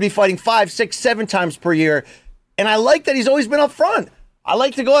 he would be fighting 5, 6, 7 times per year. And I like that he's always been up front. I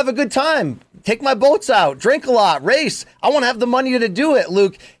like to go have a good time, take my boats out, drink a lot, race. I want to have the money to do it,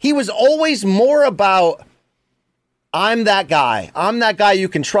 Luke. He was always more about, I'm that guy. I'm that guy you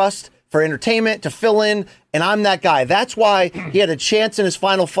can trust for entertainment, to fill in, and I'm that guy. That's why he had a chance in his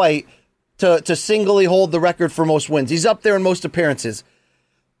final fight to singly hold the record for most wins. He's up there in most appearances.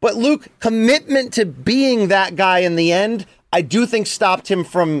 But Luke, commitment to being that guy in the end, I do think stopped him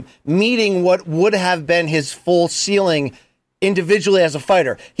from meeting what would have been his full ceiling individually as a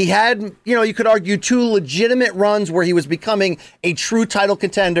fighter. He had, you could argue 2 legitimate runs where he was becoming a true title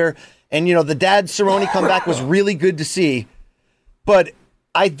contender. And, the dad Cerrone comeback was really good to see. But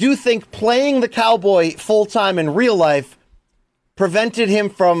I do think playing the Cowboy full-time in real life prevented him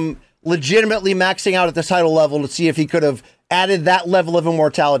from legitimately maxing out at the title level to see if he could have added that level of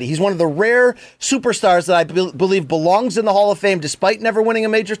immortality. He's one of the rare superstars that I believe belongs in the Hall of Fame despite never winning a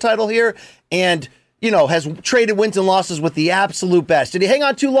major title here, and, has traded wins and losses with the absolute best. Did he hang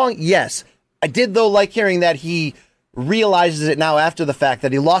on too long? Yes. I did, though, like hearing that he realizes it now after the fact,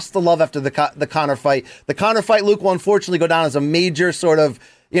 that he lost the love after the Conor fight. The Conor fight, Luke, will unfortunately go down as a major sort of,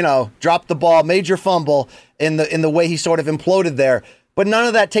 drop the ball, major fumble in the way he sort of imploded there. But none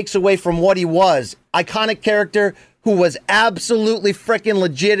of that takes away from what he was. Iconic character who was absolutely freaking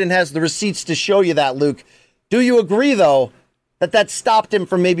legit and has the receipts to show you that, Luke. Do you agree, though, that stopped him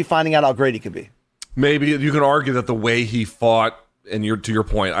from maybe finding out how great he could be? Maybe you can argue that the way he fought, and to your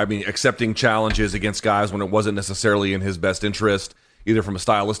point, I mean, accepting challenges against guys when it wasn't necessarily in his best interest, either from a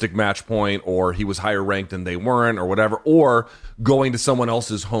stylistic match point or he was higher ranked and they weren't or whatever, or going to someone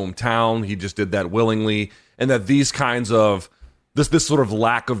else's hometown. He just did that willingly. And that these kinds of, this sort of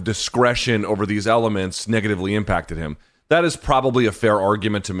lack of discretion over these elements negatively impacted him. That is probably a fair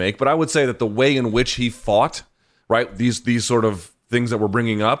argument to make, but I would say that the way in which he fought, right, these sort of things that we're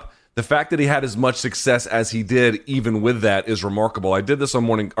bringing up, the fact that he had as much success as he did, even with that, is remarkable. I did this on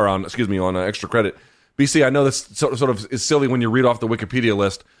Extra Credit. BC, I know this sort of is silly when you read off the Wikipedia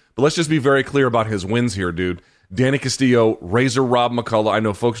list, but let's just be very clear about his wins here, dude. Danny Castillo, Razor Rob McCullough. I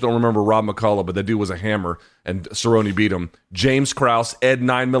know folks don't remember Rob McCullough, but that dude was a hammer, and Cerrone beat him. James Krause, Ed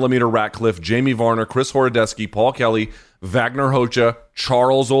 9mm Ratcliffe, Jamie Varner, Chris Horodesky, Paul Kelly, Wagner Hocha,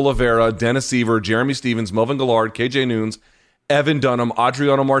 Charles Oliveira, Dennis Seaver, Jeremy Stevens, Melvin Gillard, KJ Nunes, Evan Dunham,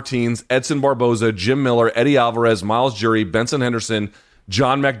 Adriano Martins, Edson Barboza, Jim Miller, Eddie Alvarez, Miles Jury, Benson Henderson,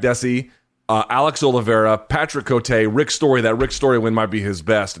 John McDessie, Alex Oliveira, Patrick Cote, Rick Story. That Rick Story win might be his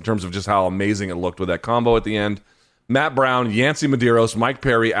best in terms of just how amazing it looked with that combo at the end. Matt Brown, Yancy Medeiros, Mike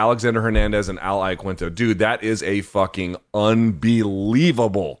Perry, Alexander Hernandez, and Al Iaquinta. Dude, that is a fucking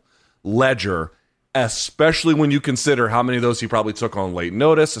unbelievable ledger, especially when you consider how many of those he probably took on late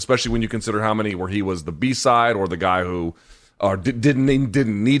notice, especially when you consider how many where he was the B-side or the guy who didn't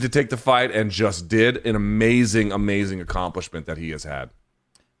need to take the fight and just did. An amazing, amazing accomplishment that he has had.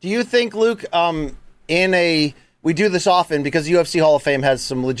 Do you think, Luke, we do this often because the UFC Hall of Fame has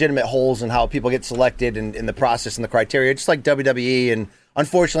some legitimate holes in how people get selected in the process and the criteria, just like WWE and,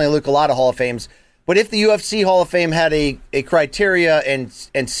 unfortunately, Luke, a lot of Hall of Fames. But if the UFC Hall of Fame had a criteria and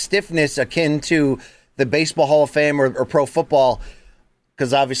stiffness akin to the Baseball Hall of Fame or pro football,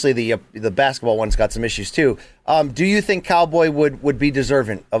 because obviously the basketball one's got some issues too, do you think Cowboy would be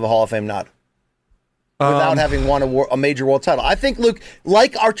deserving of a Hall of Fame nod? Without having won a major world title. I think, Luke,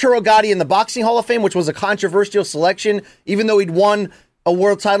 like Arturo Gatti in the Boxing Hall of Fame, which was a controversial selection, even though he'd won a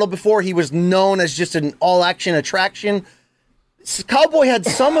world title before, he was known as just an all-action attraction. Cowboy had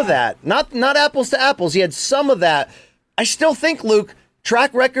some of that. Not apples to apples. He had some of that. I still think, Luke,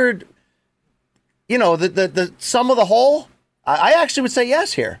 track record, the sum of the whole, I actually would say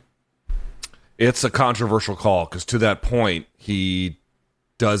yes here. It's a controversial call because to that point, he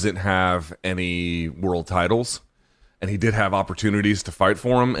doesn't have any world titles, and he did have opportunities to fight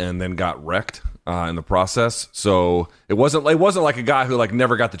for him and then got wrecked in the process. So it wasn't like a guy who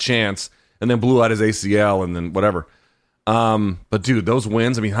never got the chance and then blew out his ACL and then whatever. But dude, those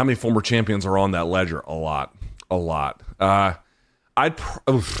wins, I mean, how many former champions are on that ledger? A lot.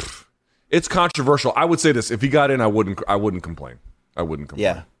 It's controversial. I would say this, if he got in, I wouldn't complain.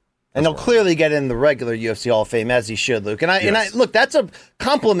 Yeah. And he'll clearly get in the regular UFC Hall of Fame, as he should, Luke. And I look, that's a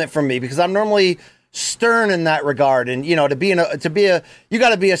compliment from me because I'm normally stern in that regard. And you got to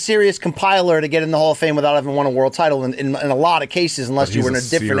be a serious compiler to get in the Hall of Fame without having won a world title in a lot of cases, unless you were in a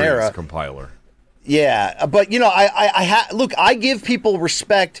different era. Compiler. Yeah, but I give people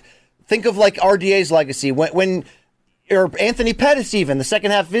respect. Think of like RDA's legacy when. Or Anthony Pettis, even the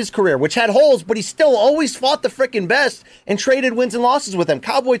second half of his career, which had holes, but he still always fought the freaking best and traded wins and losses with them.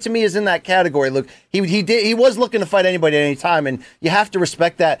 Cowboy to me is in that category. Look, he was looking to fight anybody at any time, and you have to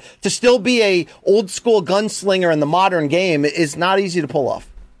respect that. To still be a old school gunslinger in the modern game is not easy to pull off.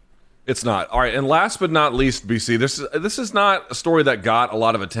 It's not. All right, and last but not least, BC, this is not a story that got a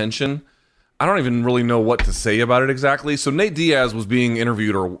lot of attention. I don't even really know what to say about it exactly. So Nate Diaz was being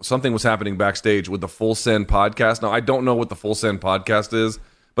interviewed, or something was happening backstage with the Full Send podcast. Now, I don't know what the Full Send podcast is,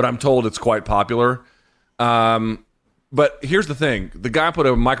 but I'm told it's quite popular. But here's the thing. The guy put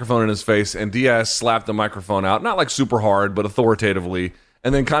a microphone in his face, and Diaz slapped the microphone out, not like super hard, but authoritatively,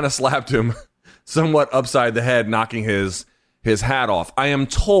 and then kind of slapped him somewhat upside the head, knocking his hat off. I am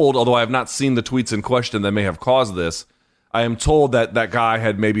told, although I have not seen the tweets in question that may have caused this, I am told that that guy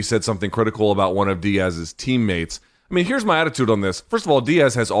had maybe said something critical about one of Diaz's teammates. I mean, here's my attitude on this. First of all,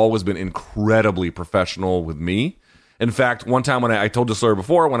 Diaz has always been incredibly professional with me, In fact, one time when I told this story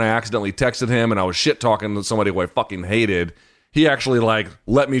before, when I accidentally texted him and I was shit-talking to somebody who I fucking hated, he actually, like,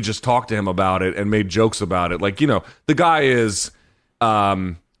 let me just talk to him about it and made jokes about it. Like, you know, the guy is,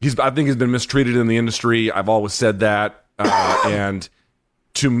 I think he's been mistreated in the industry. I've always said that. And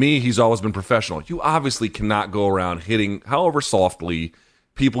to me, he's always been professional. You obviously cannot go around hitting, however softly,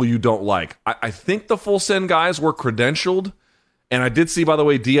 people you don't like. I think the Full Send guys were credentialed. And I did see, by the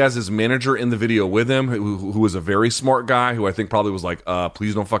way, Diaz's manager in the video with him, who was a very smart guy, who I think probably was like,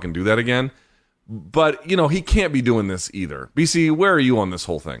 please don't fucking do that again. But, you know, he can't be doing this either. BC, where are you on this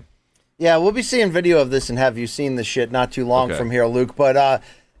whole thing? Yeah, we'll be seeing video of this and have you seen this shit not too long from here, Luke. But,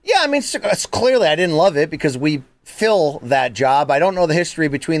 yeah, I mean, it's clearly I didn't love it because we fill that job. I don't know the history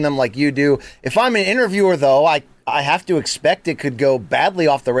between them like you do. If I'm an interviewer, though, I have to expect it could go badly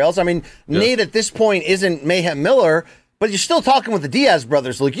off the rails. I mean, Nate at this point isn't Mayhem Miller, but you're still talking with the Diaz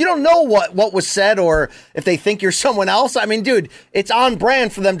brothers, Luke. You don't know what was said or if they think you're someone else. I mean, dude, it's on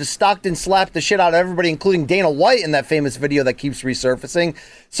brand for them to Stockton slap the shit out of everybody, including Dana White in that famous video that keeps resurfacing.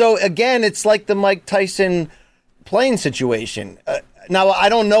 So, again, it's like the Mike Tyson plane situation. Now, I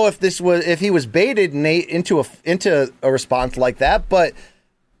don't know if he was baited, Nate, into a response like that, but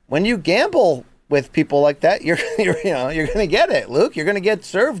when you gamble with people like that, you're going to get it, Luke. You're going to get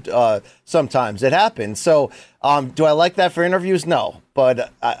served sometimes. It happens. So, do I like that for interviews? No,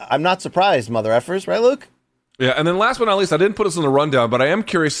 but I'm not surprised, mother effers, right, Luke? Yeah, and then last but not least, I didn't put this in the rundown, but I am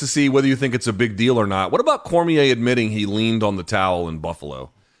curious to see whether you think it's a big deal or not. What about Cormier admitting he leaned on the towel in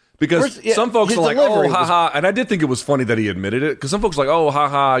Buffalo? Because some folks are like, oh, haha, and I did think it was funny that he admitted it, because some folks are like, oh,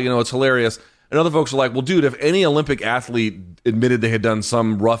 haha, you know, it's hilarious. And other folks are like, well, dude, if any Olympic athlete admitted they had done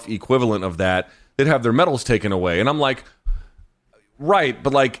some rough equivalent of that, they'd have their medals taken away. And I'm like, right,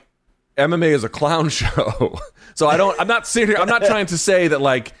 but like MMA is a clown show. So I'm not trying to say that,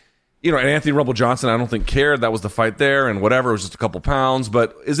 like, you know, and Anthony Rumble Johnson, I don't think cared. That was the fight there and whatever. It was just a couple pounds.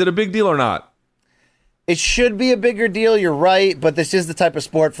 But is it a big deal or not? It should be a bigger deal, you're right, but this is the type of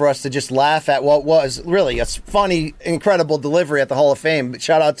sport for us to just laugh at what was really a funny, incredible delivery at the Hall of Fame.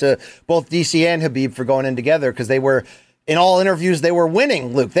 Shout out to both DC and Habib for going in together, because they were, in all interviews, they were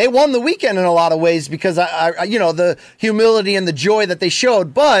winning, Luke. They won the weekend in a lot of ways because, I you know, the humility and the joy that they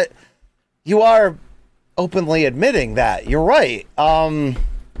showed, but you are openly admitting that. You're right. I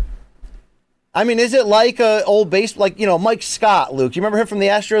mean, is it like a old base, like, you know, Mike Scott, Luke? You remember him from the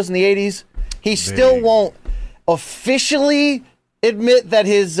Astros in the 80s? He still won't officially admit that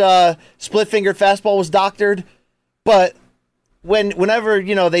his split-fingered fastball was doctored, but whenever,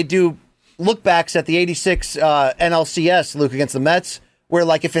 you know, they do look-backs at the 86 NLCS, Luke, against the Mets, where,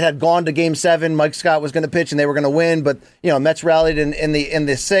 like, if it had gone to Game 7, Mike Scott was going to pitch and they were going to win, but, you know, Mets rallied in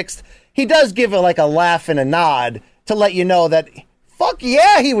the sixth, he does give it, like, a laugh and a nod to let you know that, fuck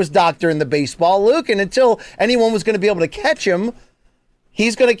yeah, he was doctoring the baseball, Luke, and until anyone was going to be able to catch him,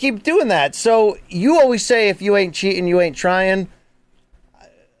 he's going to keep doing that. So you always say if you ain't cheating, you ain't trying.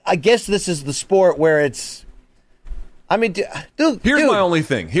 I guess this is the sport where it's... I mean, dude, here's my only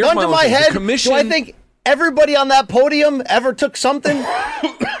thing. Gun to my head, do I think everybody on that podium ever took something?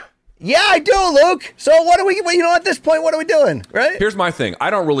 Yeah, I do, Luke. So you know, at this point, what are we doing, right? Here's my thing. I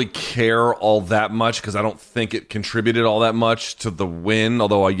don't really care all that much because I don't think it contributed all that much to the win,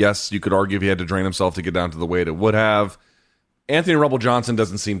 although yes, you could argue if he had to drain himself to get down to the weight, it would have. Anthony Rumble Johnson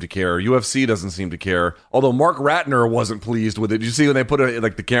doesn't seem to care. UFC doesn't seem to care. Although Mark Ratner wasn't pleased with it. Did you see when they put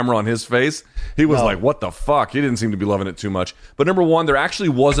the camera on his face? He was like, what the fuck? He didn't seem to be loving it too much. But number one, there actually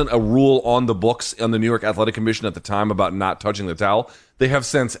wasn't a rule on the books on the New York Athletic Commission at the time about not touching the towel. They have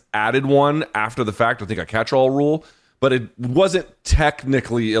since added one after the fact, I think a catch-all rule. But it wasn't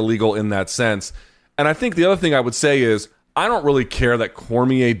technically illegal in that sense. And I think the other thing I would say is, I don't really care that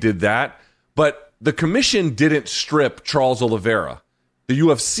Cormier did that, but the commission didn't strip Charles Oliveira. The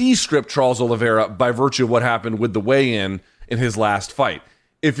UFC stripped Charles Oliveira by virtue of what happened with the weigh-in in his last fight.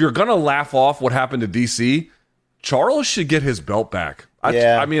 If you're going to laugh off what happened to DC, Charles should get his belt back.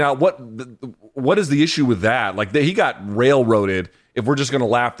 I mean, what is the issue with that? Like, he got railroaded if we're just going to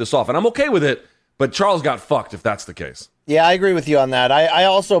laugh this off. And I'm okay with it, but Charles got fucked if that's the case. Yeah, I agree with you on that. I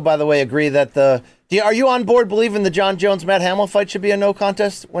also, by the way, agree that are you on board believing the John Jones-Matt Hamill fight should be a no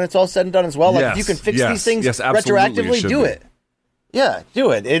contest when it's all said and done as well? Like, if you can fix these things retroactively, do it. Yeah,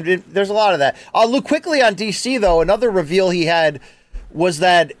 do it. There's a lot of that. Luke, quickly on DC, though, another reveal he had was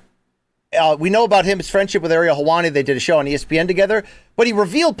that we know about his friendship with Ariel Helwani. They did a show on ESPN together, but he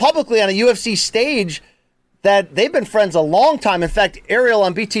revealed publicly on a UFC stage that they've been friends a long time. In fact, Ariel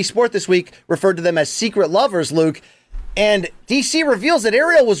on BT Sport this week referred to them as secret lovers, Luke. And DC reveals that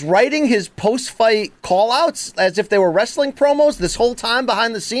Ariel was writing his post-fight call-outs as if they were wrestling promos this whole time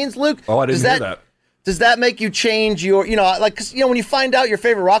behind the scenes, Luke. Oh, I didn't hear that. does that make you change your, like, 'cause, when you find out your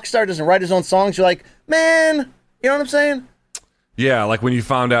favorite rock star doesn't write his own songs, you're like, man, you know what I'm saying? Yeah, like when you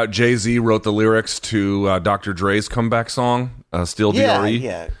found out Jay-Z wrote the lyrics to Dr. Dre's comeback song, Still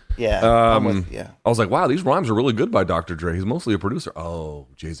DRE. Yeah. I was like, wow, these rhymes are really good by Dr. Dre. He's mostly a producer. Oh,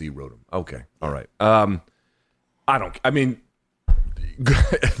 Jay-Z wrote them. Okay, all right.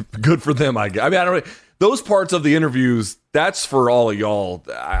 Good for them, I guess. I mean, I don't. Those parts of the interviews, that's for all of y'all.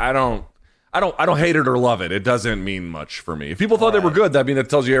 I don't hate it or love it. It doesn't mean much for me. If people thought they were good, that it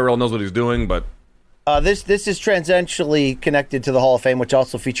tells you Ariel knows what he's doing. But this is tangentially connected to the Hall of Fame, which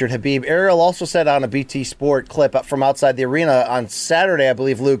also featured Habib. Ariel also said on a BT Sport clip from outside the arena on Saturday, I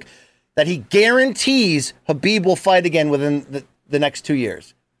believe, Luke, that he guarantees Habib will fight again within the next 2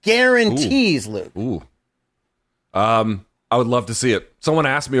 years. Guarantees, Luke. Ooh. I would love to see it. Someone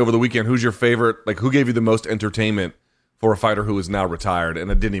asked me over the weekend, who's your favorite, like who gave you the most entertainment for a fighter who is now retired? And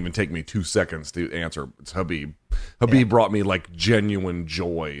it didn't even take me 2 seconds to answer. It's Habib. Habib brought me like genuine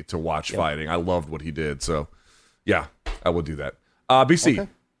joy to watch fighting. I loved what he did. So, yeah, I will do that. BC,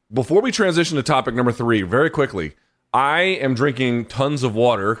 before we transition to topic number 3, very quickly, I am drinking tons of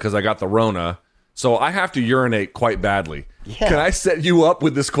water because I got the Rona, so I have to urinate quite badly. Yeah. Can I set you up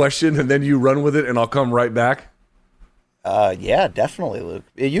with this question and then you run with it and I'll come right back? Yeah, definitely, Luke.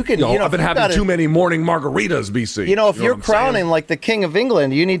 You can. I've been having too many morning margaritas, BC. If you're crowning like the King of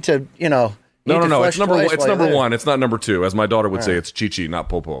England, you need to, No. It's number one. It's not number 2, as my daughter would say. It's Chi-Chi, not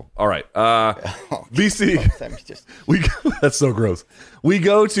Popo. All right, BC. That's so gross. We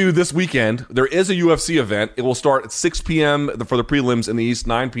go to this weekend. There is a UFC event. It will start at 6 p.m. for the prelims in the East,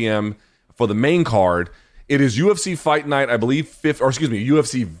 9 p.m. for the main card. It is UFC Fight Night, I believe,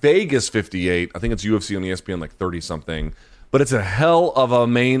 UFC Vegas 58. I think it's UFC on ESPN, like 30-something. But it's a hell of a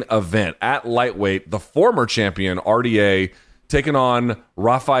main event. At lightweight, the former champion, RDA, taking on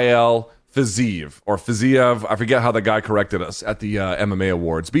Rafael Fiziev, or Fiziev. I forget how the guy corrected us at the MMA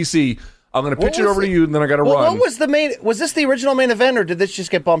Awards. BC, I'm going to pitch it over to you, and then I got to run. What was the main? Was this the original main event, or did this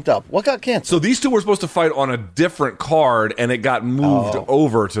just get bumped up? What got canceled? So these two were supposed to fight on a different card, and it got moved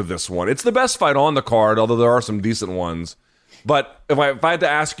over to this one. It's the best fight on the card, although there are some decent ones. But if I had to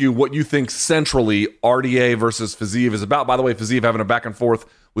ask you what you think centrally RDA versus Fiziev is about, by the way, Fiziev having a back and forth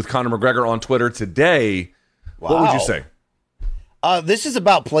with Conor McGregor on Twitter today, what would you say? This is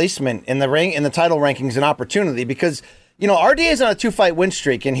about placement in the title rankings and opportunity because. RDA is on a 2-fight win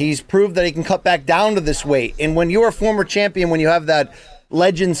streak, and he's proved that he can cut back down to this weight. And when you're a former champion, when you have that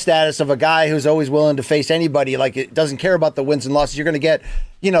legend status of a guy who's always willing to face anybody, like it doesn't care about the wins and losses, you're going to get,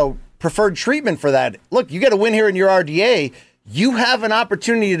 preferred treatment for that. Look, you get a win here in your RDA, you have an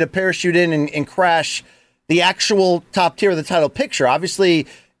opportunity to parachute in and crash the actual top tier of the title picture. Obviously,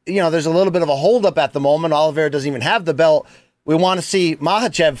 there's a little bit of a holdup at the moment. Oliveira doesn't even have the belt. We want to see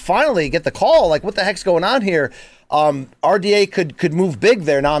Makhachev finally get the call. Like, what the heck's going on here? RDA could move big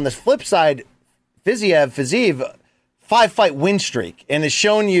there. Now, on the flip side, Fiziev, 5-fight win streak, and has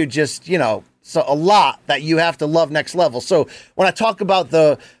shown you just, so a lot that you have to love next level. So when I talk about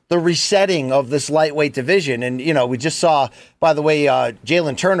the resetting of this lightweight division, and, we just saw, by the way,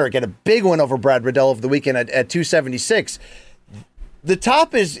 Jalen Turner get a big win over Brad Riddell over the weekend at 276. The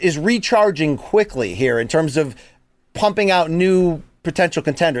top is recharging quickly here in terms of pumping out new potential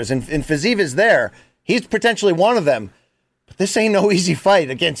contenders, and Fiziev is there. He's potentially one of them. But this ain't no easy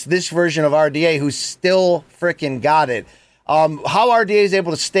fight against this version of RDA who's still freaking got it. How RDA is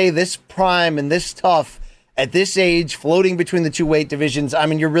able to stay this prime and this tough at this age, floating between the two weight divisions, I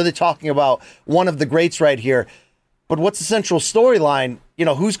mean, you're really talking about one of the greats right here. But what's the central storyline?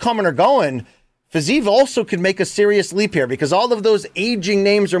 Who's coming or going? Fiziev also could make a serious leap here because all of those aging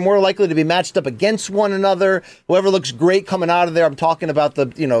names are more likely to be matched up against one another. Whoever looks great coming out of there, I'm talking about the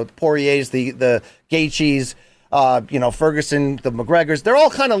Poiriers, the Gaethjes, Ferguson, the McGregors. They're all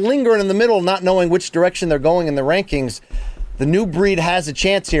kind of lingering in the middle, not knowing which direction they're going in the rankings. The new breed has a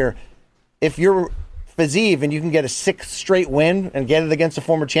chance here. If you're Fiziev and you can get a 6th straight win and get it against a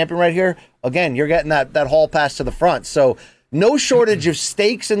former champion right here, again, you're getting that hall pass to the front. So no shortage of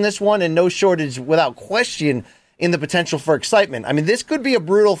stakes in this one, and no shortage, without question, in the potential for excitement. I mean, this could be a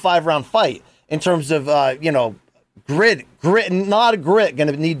brutal 5-round fight in terms of, grit, and a lot of grit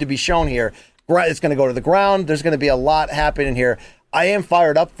going to need to be shown here. It's going to go to the ground. There's going to be a lot happening here. I am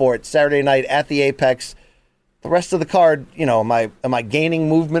fired up for it Saturday night at the Apex. The rest of the card, am I gaining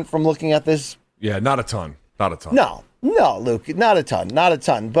movement from looking at this? Yeah, not a ton. No, Luke, not a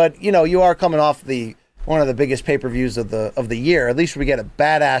ton. But, you are coming off one of the biggest pay-per-views of the year. At least we get a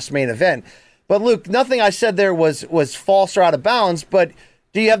badass main event. But Luke, nothing I said there was false or out of bounds, but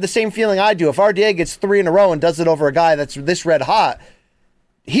do you have the same feeling I do? If RDA gets 3 in a row and does it over a guy that's this red hot,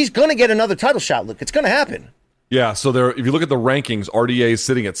 he's going to get another title shot, Luke. It's going to happen. Yeah, so there. If you look at the rankings, RDA is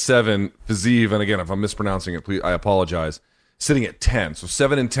sitting at 7, Fiziev, and again, if I'm mispronouncing it, please, I apologize, sitting at 10. So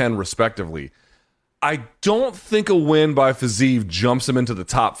 7 and 10 respectively. I don't think a win by Fiziev jumps him into the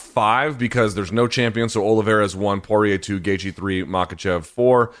top 5 because there's no champion. So Oliveira's 1, Poirier 2, Gaethje 3, Makhachev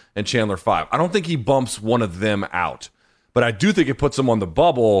 4, and Chandler 5. I don't think he bumps one of them out, but I do think it puts him on the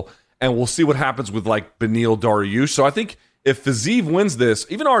bubble, and we'll see what happens with like Beneil Dariush. So I think if Fiziev wins this,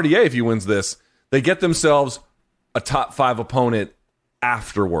 even RDA if he wins this, they get themselves a top 5 opponent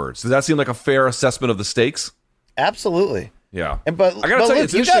afterwards. Does that seem like a fair assessment of the stakes? Absolutely. Yeah. But I gotta tell you,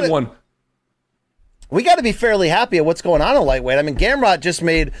 it's an interesting one. We got to be fairly happy at what's going on in lightweight. I mean, Gamrot just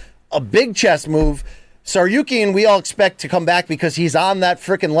made a big chess move. Saryukian, we all expect to come back because he's on that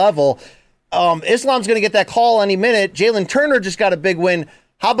freaking level. Islam's going to get that call any minute. Jalen Turner just got a big win.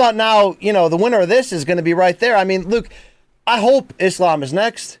 How about now, the winner of this is going to be right there. I mean, Luke, I hope Islam is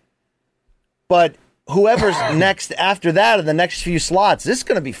next, but whoever's next after that in the next few slots, this is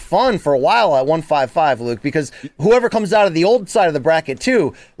going to be fun for a while at 155, Luke, because whoever comes out of the old side of the bracket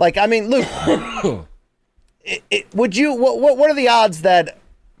too, like, I mean, Luke, what are the odds that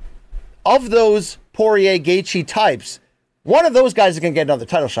of those Poirier Gaethje types, one of those guys is going to get another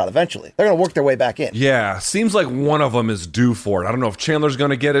title shot eventually? They're going to work their way back in. Yeah, seems like one of them is due for it. I don't know if Chandler's going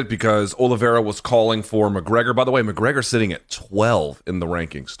to get it because Oliveira was calling for McGregor. By the way, McGregor's sitting at 12 in the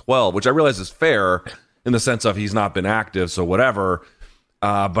rankings. 12, which I realize is fair in the sense of he's not been active, so whatever.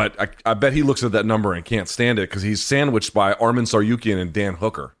 But I bet he looks at that number and can't stand it because he's sandwiched by Arman Saryukian and Dan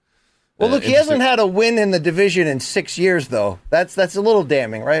Hooker. Well, look, he hasn't had a win in the division in 6 years, though. That's a little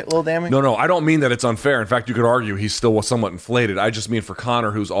damning, right? A little damning? No, I don't mean that it's unfair. In fact, you could argue he's still somewhat inflated. I just mean for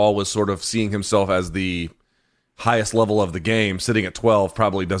Conor, who's always sort of seeing himself as the highest level of the game, sitting at 12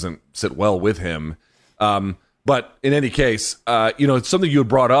 probably doesn't sit well with him. But in any case, something you had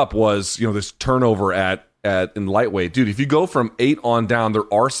brought up was, this turnover in lightweight. Dude, if you go from 8 on down,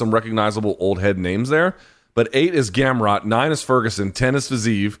 there are some recognizable old head names there. But 8 is Gamrot, 9 is Ferguson, 10 is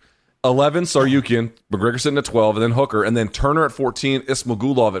Fiziev, 11, Saryukian, McGregor sitting at 12, and then Hooker, and then Turner at 14,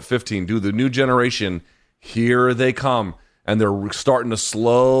 Ismagulov at 15. Dude, the new generation, here they come. And they're starting to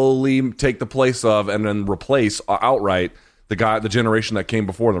slowly take the place of and then replace outright the generation that came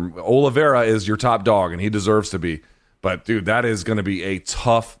before them. Oliveira is your top dog, and he deserves to be. But, dude, that is going to be a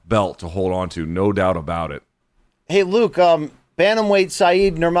tough belt to hold on to, no doubt about it. Hey, Luke, bantamweight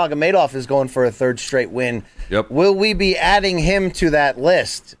Said Nurmagomedov is going for a 3rd straight win. Yep. Will we be adding him to that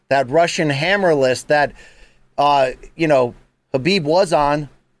list, that Russian hammer list that, Khabib was on,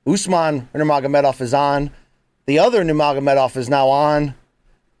 Usman Nurmagomedov is on, the other Nurmagomedov is now on,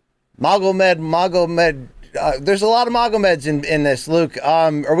 Magomed. There's a lot of Magomeds in this, Luke. Are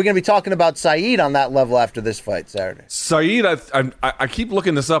we going to be talking about Said on that level after this fight Saturday? Said, I keep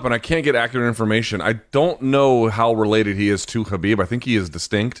looking this up, and I can't get accurate information. I don't know how related he is to Khabib. I think he is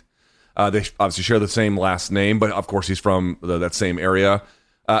distinct. They obviously share the same last name, but of course he's from that same area.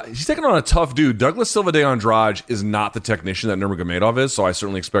 He's taking on a tough dude. Douglas Silva de Andrade is not the technician that Nurmagomedov is, so I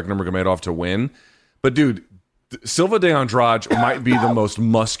certainly expect Nurmagomedov to win. But, dude, Silva de Andrade might be the most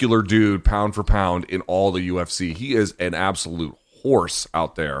muscular dude, pound for pound, in all the UFC. He is an absolute horse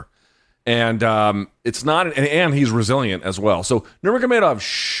out there. And it's not, and he's resilient as well. So Nurmagomedov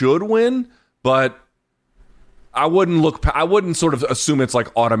should win, but I wouldn't sort of assume it's like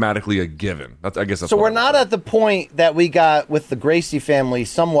automatically a given. I guess that's so. We're not at the point that we got with the Gracie family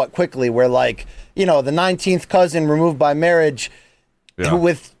somewhat quickly, where the 19th cousin removed by marriage, who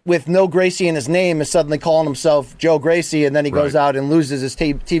with no Gracie in his name, is suddenly calling himself Joe Gracie, and then he goes out and loses his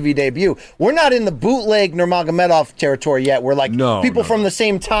TV debut. We're not in the bootleg Nurmagomedov territory yet. We're like people from the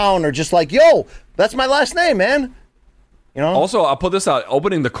same town are just like, yo, that's my last name, man. Also, I'll put this out.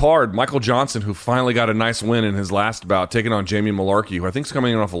 Opening the card, Michael Johnson, who finally got a nice win in his last bout, taking on Jamie Malarkey, who I think is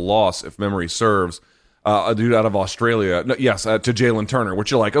coming in off a loss, if memory serves, a dude out of Australia. No, yes, to Jalen Turner, which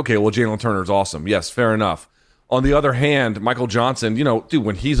you're like, okay, well, Jalen Turner's awesome. Yes, fair enough. On the other hand, Michael Johnson, dude,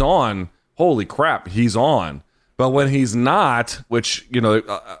 when he's on, holy crap, he's on. But when he's not, which,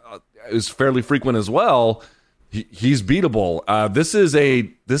 is fairly frequent as well, he's beatable.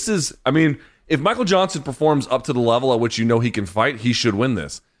 If Michael Johnson performs up to the level at which he can fight, he should win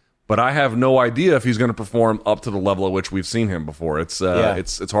this. But I have no idea if he's going to perform up to the level at which we've seen him before. It's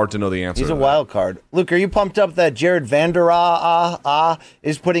hard to know the answer. He's a wild card. Luke, are you pumped up that Jared Vanderaa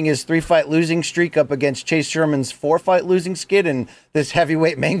is putting his 3-fight losing streak up against Chase Sherman's 4-fight losing skid, and this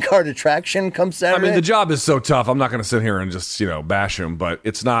heavyweight main card attraction comes Saturday? I mean, the job is so tough. I'm not going to sit here and just bash him, but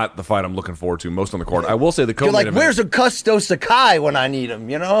it's not the fight I'm looking forward to most on the card. I will say the co-main event. Where's Augusto Sakai when I need him?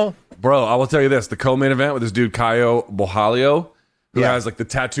 Bro, I will tell you this: the co-main event with this dude Caio Borralho. who has like the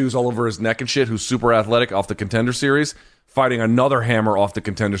tattoos all over his neck and shit, who's super athletic off the Contender Series, fighting another hammer off the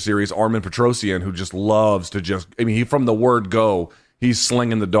Contender Series, Armin Petrosyan, who just loves to he from the word go, he's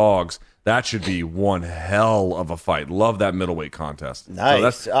slinging the dogs. That should be one hell of a fight. Love that middleweight contest.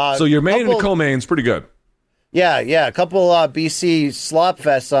 Nice. So your main and co-main's pretty good. Yeah. A couple BC slop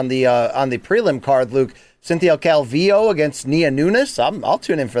fests on the prelim card, Luke. Cynthia Calvillo against Nia Nunes. I'll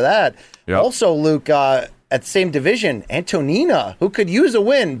tune in for that. Yep. Also, Luke, at the same division, Antonina, who could use a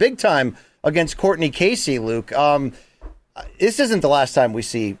win big time against Courtney Casey, Luke. This isn't the last time we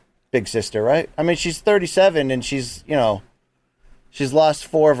see Big Sister, right? I mean, she's 37 and she's lost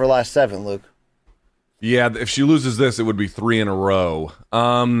 4 of her last 7, Luke. Yeah, if she loses this, it would be 3 in a row.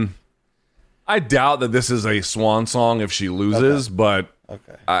 I doubt that this is a swan song if she loses, but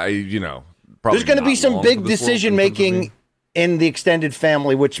probably there's going to be some big decision making in the extended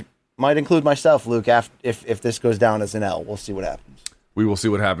family, which might include myself, Luke. If this goes down as an L, we'll see what happens. We will see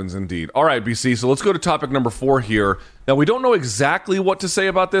what happens indeed. All right, BC. So let's go to topic number 4 here. Now we don't know exactly what to say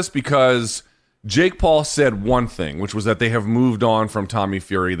about this because Jake Paul said one thing, which was that they have moved on from Tommy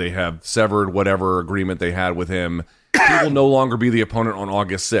Fury. They have severed whatever agreement they had with him. He will no longer be the opponent on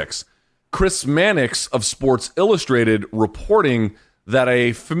August 6th. Chris Mannix of Sports Illustrated reporting that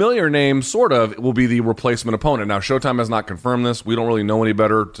a familiar name, sort of, will be the replacement opponent. Now, Showtime has not confirmed this. We don't really know any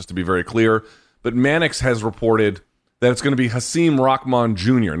better, just to be very clear. But Mannix has reported that it's going to be Hasim Rahman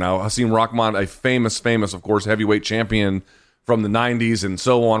Jr. Now, Hasim Rahman, a famous, of course, heavyweight champion from the 90s and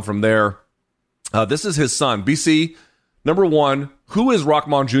so on from there. This is his son. BC, number 1, who is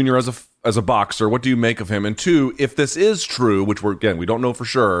Rahman Jr. as a boxer? What do you make of him? And 2, if this is true, which we don't know for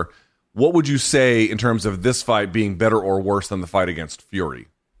sure, what would you say in terms of this fight being better or worse than the fight against Fury?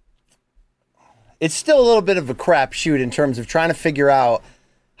 It's still a little bit of a crapshoot in terms of trying to figure out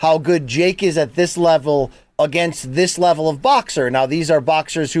how good Jake is at this level against this level of boxer. Now, these are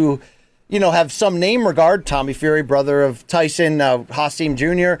boxers who, have some name regard. Tommy Fury, brother of Tyson, Hasim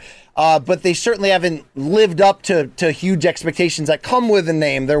Jr., but they certainly haven't lived up to huge expectations that come with a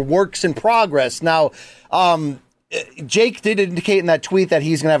name. They're works in progress. Now, Jake did indicate in that tweet that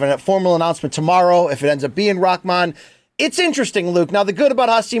he's going to have a formal announcement tomorrow if it ends up being Rahman. It's interesting, Luke. Now, the good about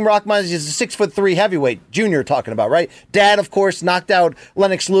Hasim Rahman is he's a 6'3" heavyweight, junior talking about, right? Dad, of course, knocked out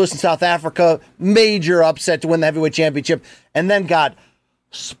Lennox Lewis in South Africa. Major upset to win the heavyweight championship. And then got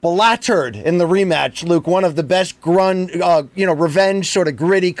splattered in the rematch, Luke. One of the best revenge, sort of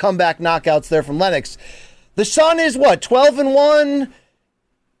gritty comeback knockouts there from Lennox. The son is, 12-1?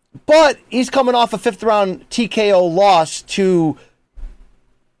 But he's coming off a 5th-round TKO loss to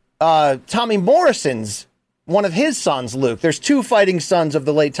Tommy Morrison's, one of his sons, Luke. There's 2 fighting sons of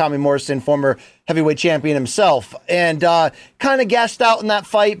the late Tommy Morrison, former heavyweight champion himself, and kind of gassed out in that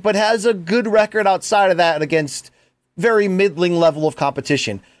fight, but has a good record outside of that against very middling level of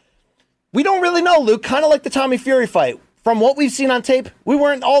competition. We don't really know, Luke, kind of like the Tommy Fury fight. From what we've seen on tape, we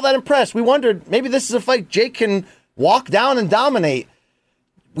weren't all that impressed. We wondered, maybe this is a fight Jake can walk down and dominate.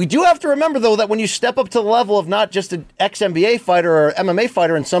 We do have to remember, though, that when you step up to the level of not just an ex-NBA fighter or MMA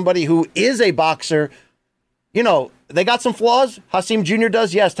fighter and somebody who is a boxer, they got some flaws. Hasim Jr.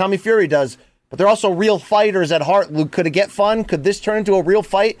 does, yes. Tommy Fury does. But they're also real fighters at heart, Luke. Could it get fun? Could this turn into a real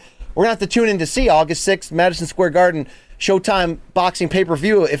fight? We're going to have to tune in to see August 6th, Madison Square Garden, Showtime boxing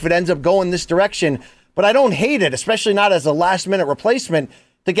pay-per-view if it ends up going this direction. But I don't hate it, especially not as a last-minute replacement,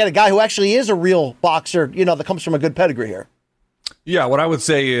 to get a guy who actually is a real boxer, that comes from a good pedigree here. Yeah, what I would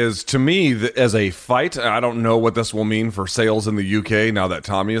say is, to me, as a fight, I don't know what this will mean for sales in the UK now that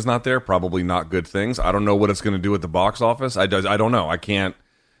Tommy is not there. Probably not good things. I don't know what it's going to do at the box office. I don't know. I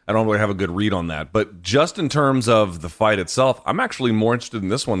don't really have a good read on that. But just in terms of the fight itself, I'm actually more interested in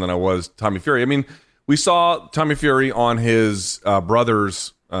this one than I was Tommy Fury. I mean, we saw Tommy Fury on his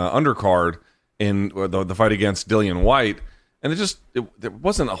brother's undercard in the fight against Dillian White, and there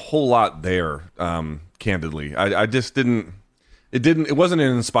wasn't a whole lot there, candidly. I just didn't... It wasn't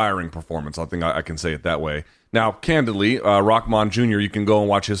an inspiring performance. I think I can say it that way. Now, candidly, Rahman Jr., you can go and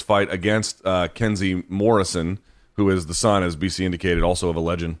watch his fight against Kenzie Morrison, who is the son, as BC indicated, also of a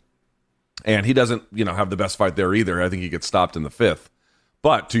legend. And he doesn't, have the best fight there either. I think he gets stopped in the 5th.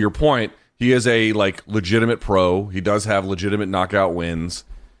 But to your point, he is a legitimate pro. He does have legitimate knockout wins.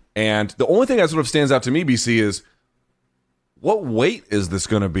 And the only thing that sort of stands out to me, BC, is what weight is this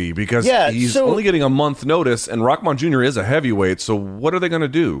going to be? Because he's only getting a month notice, and Rahman Jr. is a heavyweight, so what are they going to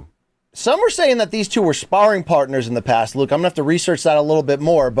do? Some are saying that these two were sparring partners in the past. Luke, I'm going to have to research that a little bit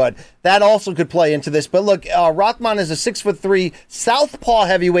more, but that also could play into this. But look, Rahman is a 6'3" southpaw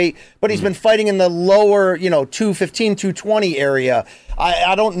heavyweight, but he's been fighting in the lower, 215, 220 area.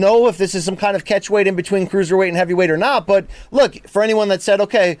 I don't know if this is some kind of catch weight in between cruiserweight and heavyweight or not, but look, for anyone that said,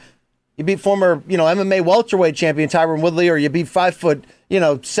 okay, you beat former, MMA welterweight champion Tyron Woodley, or you beat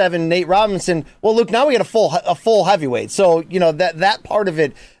 5'7" Nate Robinson. Well, Luke, now we get a full heavyweight. So, that part of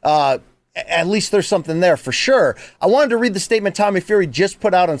it, at least there's something there for sure. I wanted to read the statement Tommy Fury just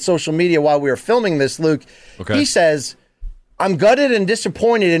put out on social media while we were filming this, Luke. Okay. He says, I'm gutted and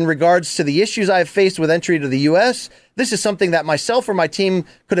disappointed in regards to the issues I have faced with entry to the U.S. This is something that myself or my team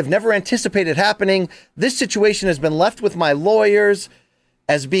could have never anticipated happening. This situation has been left with my lawyers,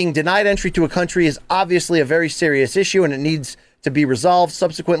 as being denied entry to a country is obviously a very serious issue and it needs to be resolved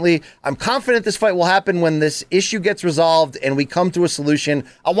subsequently. I'm confident this fight will happen when this issue gets resolved and we come to a solution.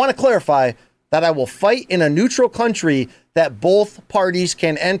 I want to clarify that I will fight in a neutral country that both parties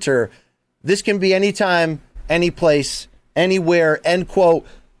can enter. This can be anytime, any place, anywhere, end quote,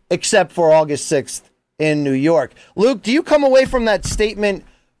 except for August 6th in New York. Luke, do you come away from that statement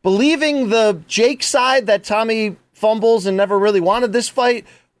believing the Jake side that Tommy fumbles and never really wanted this fight,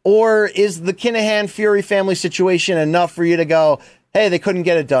 or is the Kinahan-Fury family situation enough for you to go, hey, they couldn't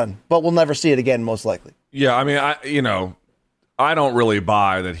get it done, but we'll never see it again, most likely? Yeah, I mean, I don't really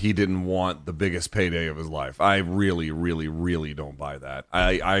buy that he didn't want the biggest payday of his life. I really, really, really don't buy that.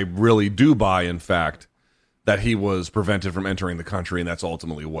 I really do buy, in fact, that he was prevented from entering the country, and that's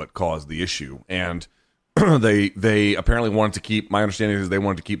ultimately what caused the issue. And they apparently wanted to keep, my understanding is they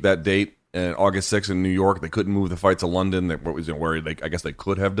wanted to keep that date August 6th in New York. They couldn't move the fight to London. They were worried. I guess they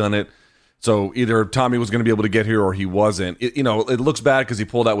could have done it. So either Tommy was going to be able to get here or he wasn't. It looks bad because he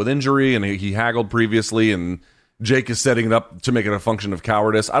pulled out with injury and he haggled previously, and Jake is setting it up to make it a function of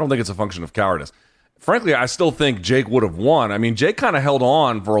cowardice. I don't think it's a function of cowardice. Frankly, I still think Jake would have won. I mean, Jake kind of held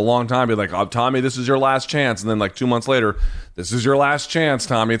on for a long time. Be like, oh, Tommy, this is your last chance. And then like 2 months later, this is your last chance,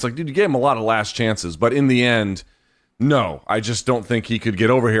 Tommy. It's like, dude, you gave him a lot of last chances. But in the end, no, I just don't think he could get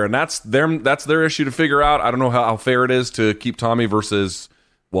over here. And that's their issue to figure out. I don't know how fair it is to keep Tommy versus,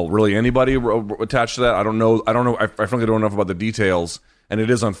 well, really anybody attached to that. I don't know. I frankly don't know enough about the details, and it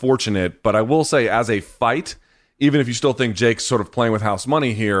is unfortunate. But I will say, as a fight, even if you still think Jake's sort of playing with house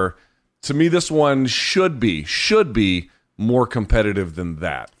money here, to me, this one should be more competitive than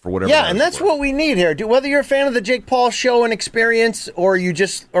that for whatever. Yeah, and that's what we need here. Whether you're a fan of the Jake Paul show and experience, or you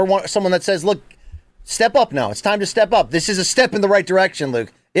just want someone that says, look, step up now. It's time to step up. This is a step in the right direction,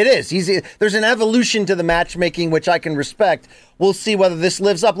 Luke. It is. There's an evolution to the matchmaking, which I can respect. We'll see whether this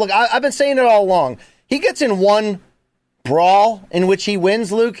lives up. Look, I've been saying it all along. He gets in one brawl in which he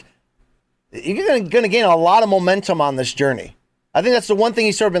wins, Luke, you're going to gain a lot of momentum on this journey. I think that's the one thing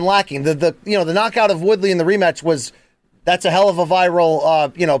he's sort of been lacking. The knockout of Woodley in the rematch that's a hell of a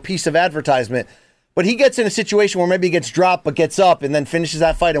viral piece of advertisement. But he gets in a situation where maybe he gets dropped but gets up and then finishes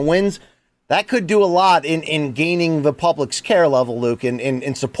that fight and wins. That could do a lot in gaining the public's care level, Luke,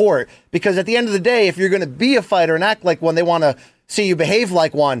 in support. Because at the end of the day, if you're going to be a fighter and act like one, they want to see you behave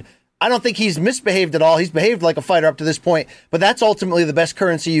like one. I don't think he's misbehaved at all. He's behaved like a fighter up to this point. But that's ultimately the best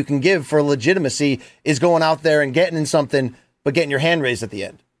currency you can give for legitimacy, is going out there and getting in something, but getting your hand raised at the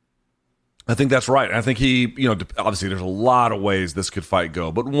end. I think that's right. I think he, obviously there's a lot of ways this could fight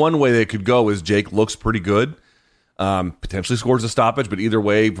go. But one way they could go is Jake looks pretty good. Potentially scores a stoppage, but either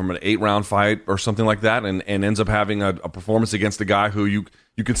way, from an 8-round fight or something like that, and ends up having a performance against a guy who you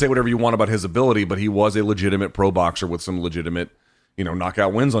can say whatever you want about his ability, but he was a legitimate pro boxer with some legitimate,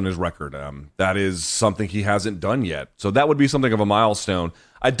 knockout wins on his record. That is something he hasn't done yet. So that would be something of a milestone.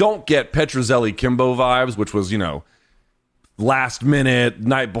 I don't get Petrozelli Kimbo vibes, which was, last minute,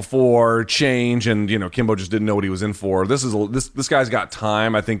 night before, change, and Kimbo just didn't know what he was in for. This guy's got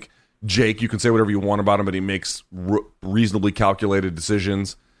time. I think Jake, you can say whatever you want about him, but he makes reasonably calculated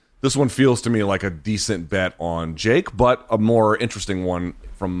decisions. This one feels to me like a decent bet on Jake, but a more interesting one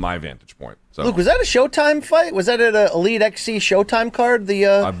from my vantage point. So, Luke, was that a Showtime fight? Was that at an Elite XC Showtime card?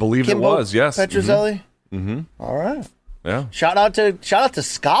 I believe Kimbo, it was. Yes, Petrozelli. Mm-hmm. All right. Yeah. Shout out to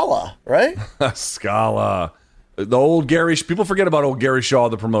Scala, right? Scala. The old Gary. People forget about old Gary Shaw,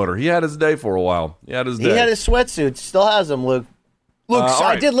 the promoter. He had his day for a while. He had his sweatsuit. Still has them, Luke. Luke, so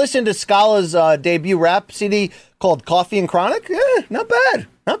right. I did listen to Scala's debut rap CD called Coffee and Chronic. Yeah, not bad.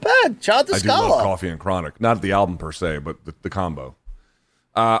 Not bad. Shout out to Scala. I do love Coffee and Chronic. Not the album per se, but the combo.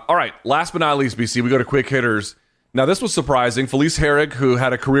 All right. Last but not least, BC, we go to quick hitters. Now, this was surprising. Felice Herrig, who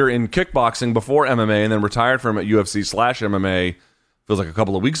had a career in kickboxing before MMA and then retired from UFC/MMA, feels like a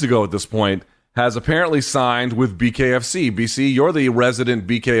couple of weeks ago at this point, has apparently signed with BKFC. BC, you're the resident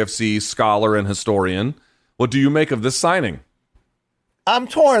BKFC scholar and historian. What do you make of this signing? I'm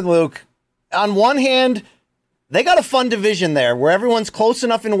torn, Luke. On one hand, they got a fun division there where everyone's close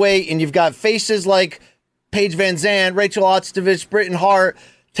enough in weight, and you've got faces like Paige Van Zandt, Rachel Ostovich, Britton Hart,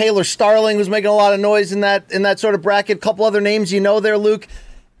 Taylor Starling, who's making a lot of noise in that sort of bracket. A couple other names you know there, Luke.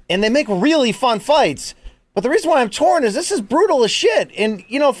 And they make really fun fights. But the reason why I'm torn is this is brutal as shit. And,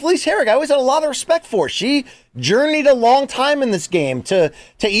 Felice Herrig, I always had a lot of respect for. She journeyed a long time in this game to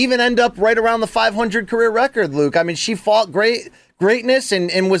even end up right around the 500 career record, Luke. I mean, she fought greatness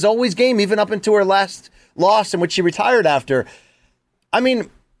and was always game, even up into her last loss in which she retired after. I mean,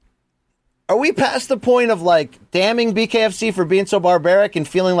 are we past the point of, damning BKFC for being so barbaric and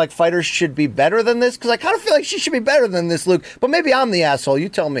feeling like fighters should be better than this? Because I kind of feel like she should be better than this, Luke. But maybe I'm the asshole. You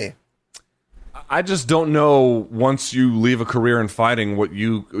tell me. I just don't know, once you leave a career in fighting,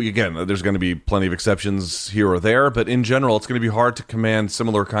 again, there's going to be plenty of exceptions here or there, but in general, it's going to be hard to command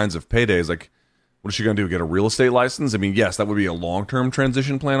similar kinds of paydays. Like, what is she going to do, get a real estate license? I mean, yes, that would be a long-term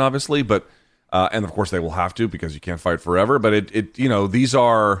transition plan, obviously, but, and of course they will have to because you can't fight forever, but these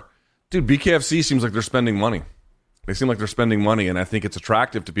are... Dude, BKFC seems like they're spending money. They seem like they're spending money, and I think it's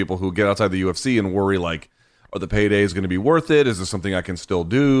attractive to people who get outside the UFC and worry, are the paydays going to be worth it? Is this something I can still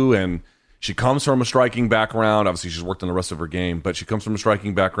do? And she comes from a striking background. Obviously, she's worked on the rest of her game, but she comes from a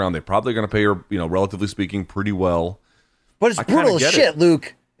striking background. They're probably going to pay her, relatively speaking, pretty well. But it's brutal as shit,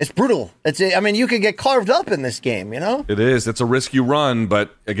 Luke. It's brutal. You could get carved up in this game, It is. It's a risk you run,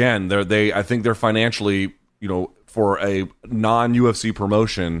 but again, I think they're financially, for a non-UFC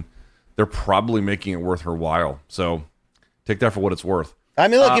promotion, they're probably making it worth her while. So take that for what it's worth. I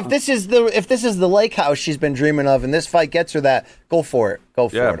mean, look, if this is the lake house she's been dreaming of and this fight gets her that, go for it. Go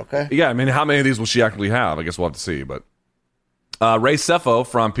for it, okay? Yeah, I mean, how many of these will she actually have? I guess we'll have to see. But Ray Sefo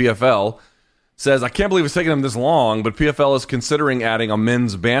from PFL says, I can't believe it's taken them this long, but PFL is considering adding a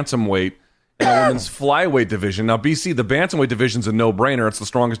men's bantamweight and a women's flyweight division. Now, BC, the bantamweight division's a no-brainer. It's the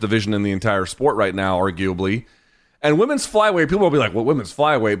strongest division in the entire sport right now, arguably. And women's flyweight, people will be like, well, women's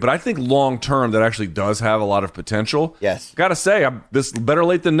flyweight, but I think long-term that actually does have a lot of potential. Yes. Got to say, this better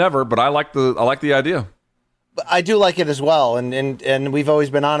late than never, but I like the idea. I do like it as well, and we've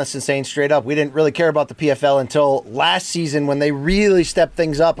always been honest and saying straight up, we didn't really care about the PFL until last season when they really stepped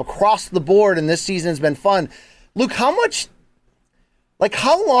things up across the board, and this season's been fun. Luke, how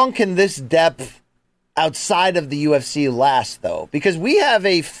long can this depth outside of the UFC last, though? Because we have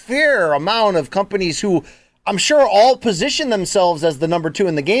a fair amount of companies who I'm sure all position themselves as the number 2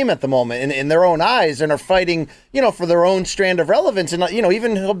 in the game at the moment in their own eyes and are fighting, for their own strand of relevance. And,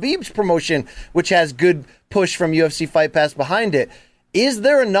 even Khabib's promotion, which has good push from UFC Fight Pass behind it. Is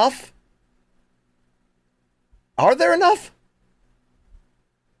there enough? Are there enough?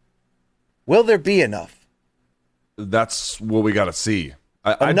 Will there be enough? That's what we got to see.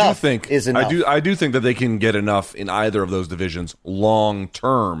 I do think that they can get enough in either of those divisions long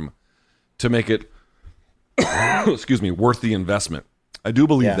term to make it excuse me, worth the investment. I do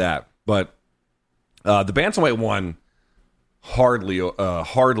believe that, but the bantamweight one hardly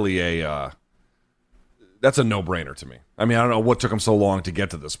a that's a no-brainer to me. I mean, I don't know what took them so long to get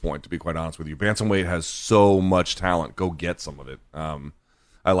to this point, to be quite honest with you. Bantamweight has so much talent. Go get some of it.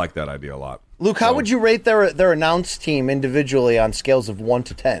 I like that idea a lot. Luke, how would you rate their announced team individually on scales of 1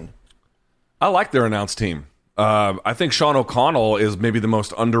 to 10? I like their announced team. I think Sean O'Connell is maybe the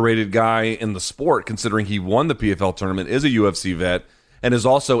most underrated guy in the sport, considering he won the PFL tournament, is a UFC vet, and is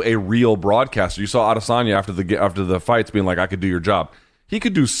also a real broadcaster. You saw Adesanya after the fights being like, I could do your job. He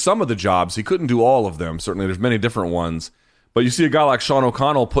could do some of the jobs. He couldn't do all of them. Certainly, there's many different ones. But you see a guy like Sean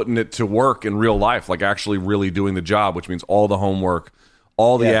O'Connell putting it to work in real life, like actually really doing the job, which means all the homework,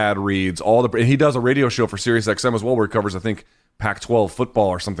 all the ad reads, and he does a radio show for SiriusXM as well, where he covers, I think, Pac-12 football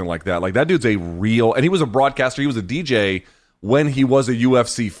or something like that. Like, that dude's a real... And he was a broadcaster. He was a DJ when he was a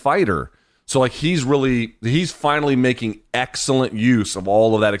UFC fighter. So, like, he's finally making excellent use of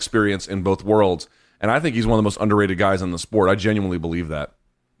all of that experience in both worlds. And I think he's one of the most underrated guys in the sport. I genuinely believe that.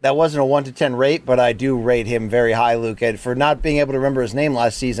 That wasn't a 1 to 10 rate, but I do rate him very high, Luke. And for not being able to remember his name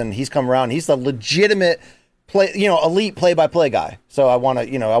last season, he's come around. He's the legitimate... elite play-by-play guy. So I want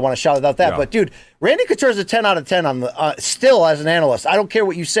to shout out that. Yeah. But dude, Randy Couture's a 10 out of 10 on the still as an analyst. I don't care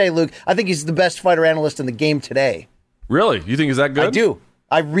what you say, Luke. I think he's the best fighter analyst in the game today. Really? You think he's that good? I do.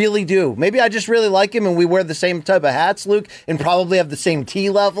 I really do. Maybe I just really like him, and we wear the same type of hats, Luke, and probably have the same T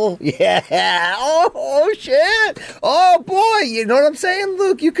level. Yeah. Oh shit. Oh boy. You know what I'm saying,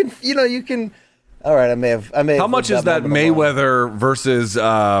 Luke? You can. All right. I may have. How much is that Mayweather versus?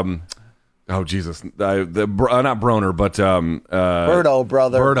 Oh Jesus! Not Broner, but Berto,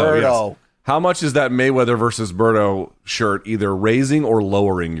 brother. Berto. How much is that Mayweather versus Berto shirt either raising or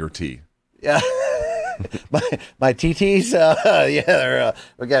lowering your T? Yeah. my TTs,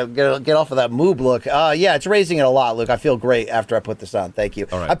 we gotta get off of that moob look. Yeah, it's raising it a lot, Luke. I feel great after I put this on. Thank you.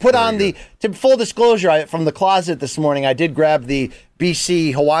 All right, I put on to full disclosure, from the closet this morning, I did grab the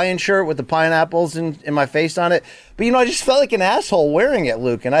BC Hawaiian shirt with the pineapples in my face on it. But, I just felt like an asshole wearing it,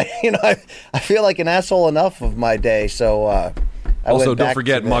 Luke. And I feel like an asshole enough of my day. So, also, don't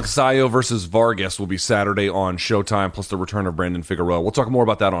forget, Magsayo versus Vargas will be Saturday on Showtime, plus the return of Brandon Figueroa. We'll talk more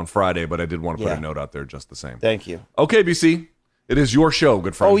about that on Friday, but I did want to put a note out there just the same. Thank you. Okay, BC, it is your show,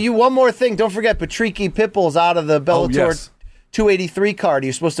 good friend. Oh, one more thing. Don't forget, Patricky Pitbull's out of the Bellator 283 card. He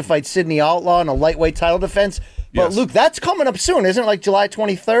was supposed to fight Sidney Outlaw in a lightweight title defense. But, Luke, that's coming up soon. Isn't it like July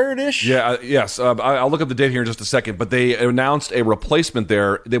 23rd-ish? Yeah, yes. I'll look up the date here in just a second. But they announced a replacement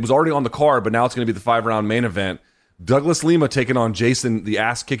there. It was already on the card, but now it's going to be the 5-round main event. Douglas Lima taking on Jason, the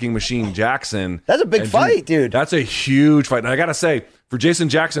ass-kicking machine, Jackson. That's a big fight, dude. That's a huge fight. And I got to say, for Jason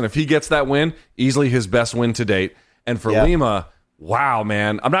Jackson, if he gets that win, easily his best win to date. And for Lima, wow,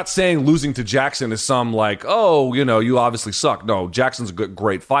 man. I'm not saying losing to Jackson is some like, oh, you obviously suck. No, Jackson's a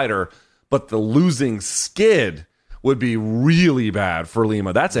great fighter. But the losing skid would be really bad for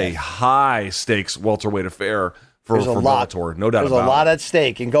Lima. That's a high-stakes welterweight affair for Bellator, no doubt about it. There's a lot at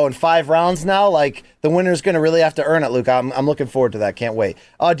stake. And going 5 rounds now, like, the winner's going to really have to earn it, Luke. I'm looking forward to that. Can't wait.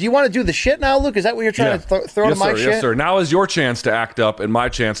 Do you want to do the shit now, Luke? Is that what you're trying to throw to my shit? Yes, sir. Now is your chance to act up and my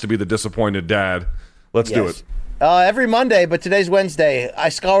chance to be the disappointed dad. Let's do it. Every Monday, but today's Wednesday, I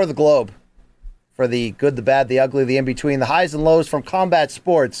scour the globe for the good, the bad, the ugly, the in-between, the highs and lows from combat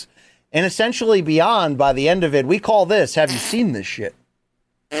sports, and essentially beyond. By the end of it, we call this, have you seen this shit?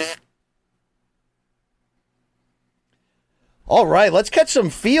 All right, let's catch some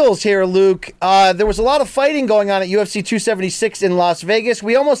feels here, Luke. There was a lot of fighting going on at UFC 276 in Las Vegas.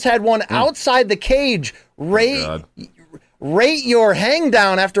 We almost had one outside the cage. Rate your hang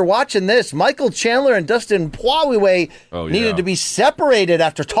down after watching this. Michael Chandler and Dustin Poirier needed to be separated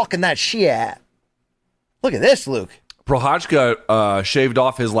after talking that shit. Look at this, Luke. Prochazka shaved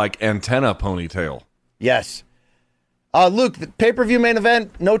off his antenna ponytail. Yes. Luke, the pay-per-view main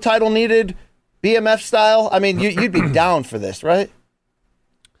event, no title needed. BMF style. I mean, you'd be down for this, right?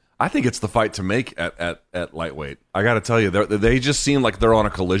 I think it's the fight to make at lightweight. I got to tell you, they just seem like they're on a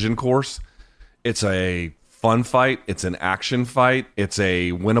collision course. It's a fun fight. It's an action fight. It's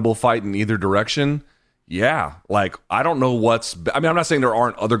a winnable fight in either direction. Yeah, I don't know I'm not saying there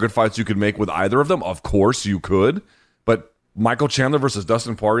aren't other good fights you could make with either of them. Of course you could. But Michael Chandler versus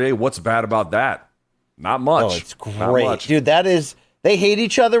Dustin Poirier, what's bad about that? Not much. Oh, it's great. Dude, they hate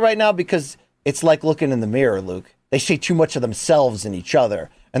each other right now because it's like looking in the mirror, Luke. They see too much of themselves in each other.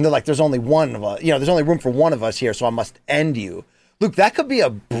 And they're like, there's only one of us. There's only room for one of us here, so I must end you. Luke, that could be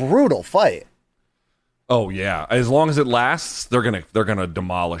a brutal fight. Oh, yeah. As long as it lasts, they're gonna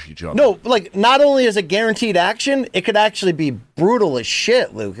demolish each other. No, not only is it guaranteed action, it could actually be brutal as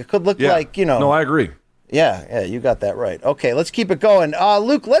shit, Luke. It could look like, No, I agree. Yeah, you got that right. Okay, let's keep it going.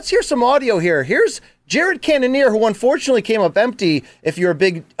 Luke, let's hear some audio here. Here's Jared Cannonier, who unfortunately came up empty if you're a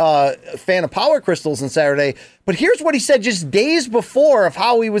big fan of Power Crystals on Saturday. But here's what he said just days before of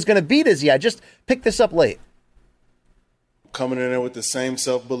how he was going to beat Izzy. I just picked this up late. Coming in there with the same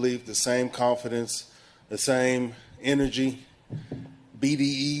self-belief, the same confidence, the same energy,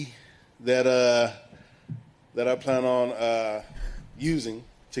 BDE that I plan on using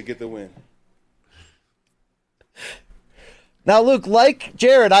to get the win. Now, Luke, like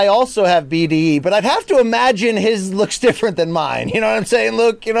Jared, I also have BDE, but I'd have to imagine his looks different than mine. You know what I'm saying,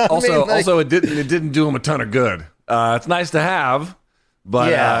 Luke? You know what I mean? Also, it didn't do him a ton of good. It's nice to have,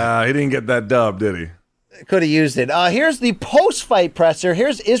 but he didn't get that dub, did he? Could have used it. Here's the post-fight presser.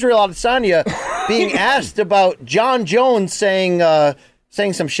 Here's Israel Adesanya being asked about John Jones saying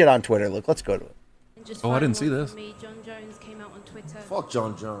some shit on Twitter. Luke, let's go to it. I didn't see this. Fuck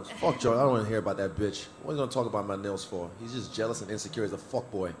John Jones. Fuck John. I don't want to hear about that bitch. What are you going to talk about my nails for? He's just jealous and insecure as a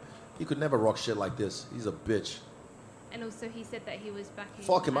fuckboy. He could never rock shit like this. He's a bitch. And also he said that he was backing...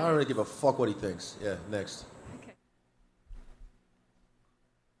 Fuck him. I don't really give a fuck what he thinks. Yeah, next. Okay.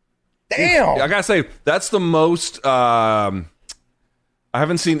 Damn! I gotta say, that's the most... I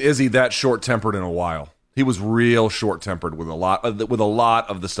haven't seen Izzy that short-tempered in a while. He was real short-tempered with a lot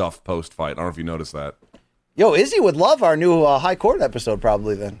of the stuff post-fight. I don't know if you noticed that. Yo, Izzy would love our new High Court episode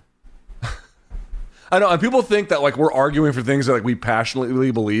probably then. I know, and people think that we're arguing for things that we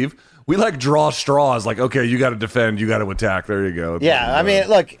passionately believe. We draw straws. Okay, you got to defend, you got to attack. There you go. Yeah, I mean,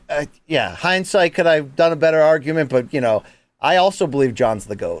 look, hindsight could I have done a better argument, but I also believe John's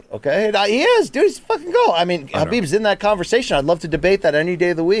the GOAT, okay? He is, dude. He's fucking GOAT. I mean, Habib's in that conversation. I'd love to debate that any day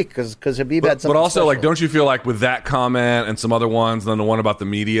of the week because Habib had something But also, special. like, don't you feel like with that comment and some other ones, then the one about the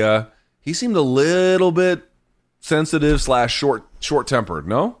media, he seemed a little bit sensitive / short-tempered,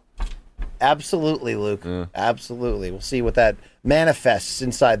 no? Absolutely, Luke. Yeah. Absolutely. We'll see what that manifests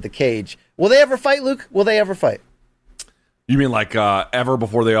inside the cage. Will they ever fight, Luke? Will they ever fight? You mean like ever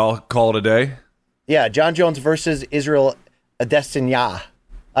before they all call it a day? Yeah, John Jones versus Israel Adesanya.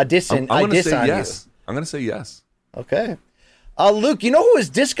 I'm going to say yes. I'm going to say yes. Okay. Luke, you know who was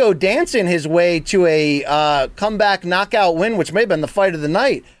disco dancing his way to a comeback knockout win, which may have been the fight of the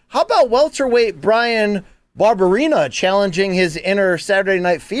night? How about welterweight Brian Barberina challenging his inner Saturday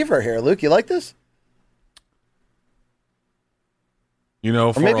Night Fever here? Luke, you like this? You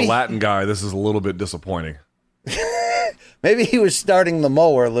know, for a Latin guy, this is a little bit disappointing. Maybe he was starting the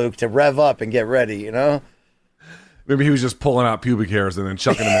mower, Luke, to rev up and get ready, you know? Maybe he was just pulling out pubic hairs and then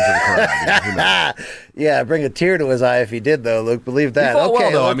chucking them into the crowd. Yeah, bring a tear to his eye if he did, though, Luke. Believe that. He fought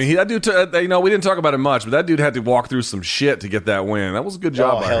well, though. I mean, that dude, we didn't talk about it much, but that dude had to walk through some shit to get that win. That was a good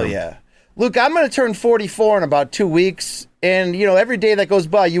job by him. Hell yeah. Luke, I'm going to turn 44 in about 2 weeks. And, you know, every day that goes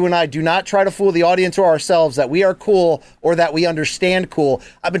by, you and I do not try to fool the audience or ourselves that we are cool or that we understand cool.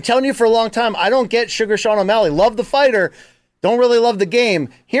 I've been telling you for a long time, I don't get Sugar Sean O'Malley. Love the fighter. Don't really love the game.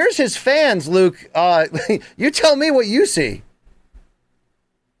 Here's his fans, Luke. You tell me what you see.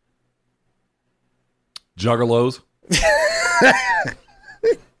 Juggalos.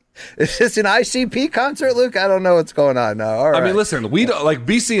 Is this an ICP concert, Luke? I don't know what's going on now. All right. I mean, listen, we don't, like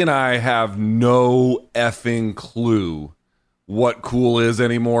BC and I have no effing clue what cool is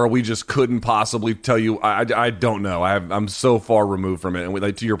anymore. We just couldn't possibly tell you. I don't know. I'm so far removed from it. And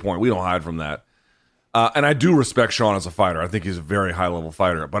like, to your point, we don't hide from that. And I do respect Sean as a fighter. I think he's a very high-level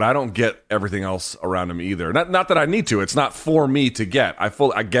fighter. But I don't get everything else around him either. Not that I need to. It's not for me to get.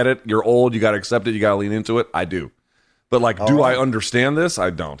 I get it. You're old. You got to accept it. You got to lean into it. I do. But, like, I understand this?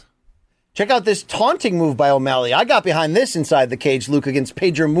 I don't. Check out this taunting move by O'Malley. I got behind this inside the cage, Luke, against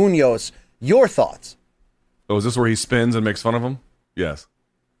Pedro Munoz. Your thoughts? Oh, is this where he spins and makes fun of him? Yes.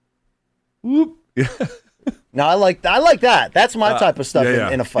 Whoop. Yeah. No, I like that. That's my type of stuff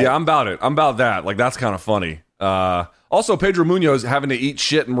in a fight. Yeah, I'm about it. I'm about that. Like, that's kind of funny. Also, Pedro Munoz having to eat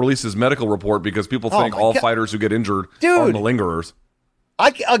shit and release his medical report because people think all fighters who get injured are malingerers.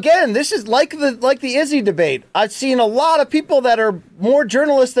 Again, this is like the Izzy debate. I've seen a lot of people that are more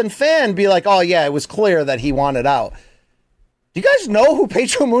journalists than fan be like, "Oh yeah, it was clear that he wanted out." Do you guys know who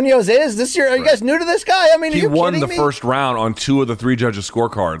Pedro Munoz is this year? Are you guys new to this guy? I mean, he won the first round on 2 of the 3 judges'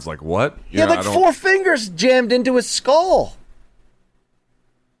 scorecards. Like what? He had like 4 fingers jammed into his skull.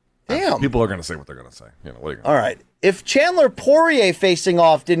 Damn. People are going to say what they're going to say. You know, what are you gonna All right. If Chandler Poirier facing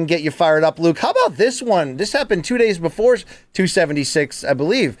off didn't get you fired up, Luke, how about this one? This happened 2 days before 276, I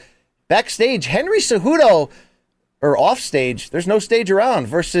believe. Backstage, Henry Cejudo, or offstage, there's no stage around,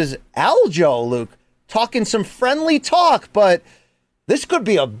 versus Aljo, Luke. Talking some friendly talk, but this could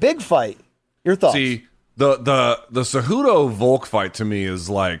be a big fight. Your thoughts? See, the Cejudo Volk fight to me is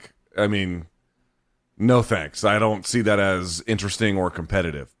like, I mean, no thanks. I don't see that as interesting or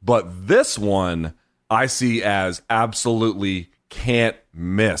competitive. But this one I see as absolutely can't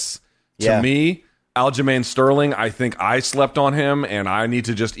miss. Yeah. To me, Aljamain Sterling, I think I slept on him, and I need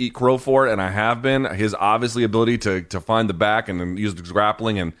to just eat crow for it, and I have been. His obviously ability to find the back and then use the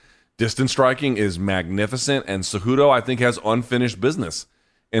grappling and distance striking is magnificent, and Cejudo, I think, has unfinished business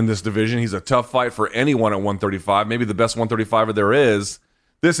in this division. He's a tough fight for anyone at 135, maybe the best 135er there is.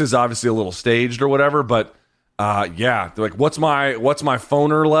 This is obviously a little staged or whatever, but yeah, like what's my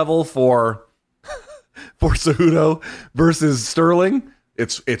phoner level for Cejudo versus Sterling?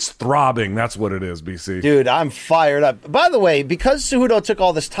 It's throbbing. That's what it is, BC. Dude, I'm fired up. By the way, because Cejudo took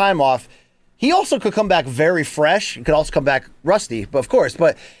all this time off, he also could come back very fresh. He could also come back rusty, but of course,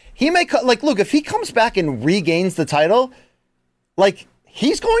 but he may, like, look, if he comes back and regains the title, like,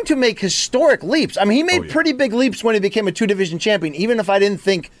 he's going to make historic leaps. I mean, he made pretty big leaps when he became a 2-division champion, even if I didn't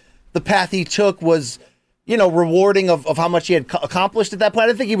think the path he took was, you know, rewarding of how much he had accomplished at that point. I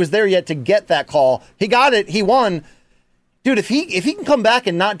didn't think he was there yet to get that call. He got it. He won. Dude, if he can come back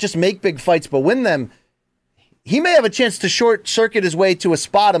and not just make big fights but win them, he may have a chance to short circuit his way to a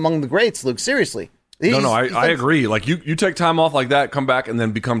spot among the greats, Luke. Seriously. I agree. Like, you take time off like that, come back, and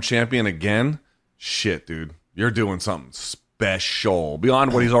then become champion again. Shit, dude. You're doing something special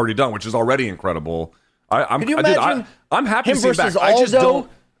beyond what he's already done, which is already incredible. I'm happy to see him back.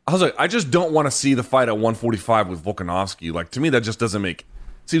 I just don't want to see the fight at 145 with Volkanovski. Like, to me, that just doesn't make...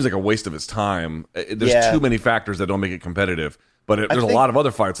 Seems like a waste of his time. There's too many factors that don't make it competitive. But there's a lot of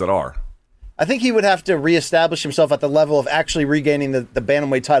other fights that are. I think he would have to reestablish himself at the level of actually regaining the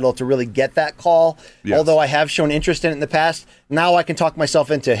bantamweight title to really get that call. Yes. Although I have shown interest in it in the past, now I can talk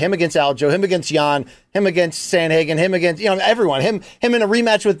myself into him against Aljo, him against Jan, him against Sandhagen, him against everyone. Him in a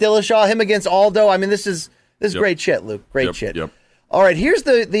rematch with Dillashaw, him against Aldo. I mean, this is great shit, Luke. Great shit. Yep. All right, here's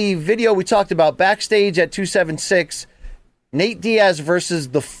the video we talked about backstage at 276. Nate Diaz versus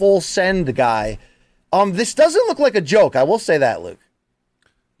the Full Send guy. This doesn't look like a joke. I will say that, Luke.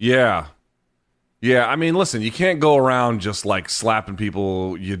 Yeah. Yeah, I mean, listen, you can't go around just like slapping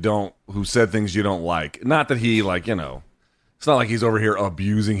people who said things you don't like. Not that he it's not like he's over here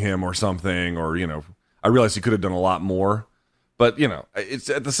abusing him or something, or I realize he could have done a lot more, but it's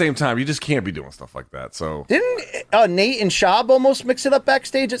at the same time you just can't be doing stuff like that. So didn't Nate and Schaub almost mix it up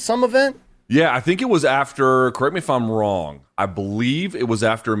backstage at some event? Yeah, I think it was after. Correct me if I'm wrong. I believe it was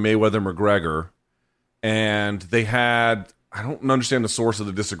after Mayweather McGregor, and they had. I don't understand the source of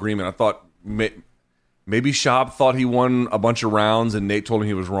the disagreement. I thought. Maybe Schaub thought he won a bunch of rounds and Nate told him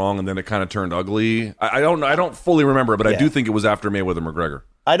he was wrong, and then it kind of turned ugly. I don't fully remember, but I do think it was after Mayweather McGregor.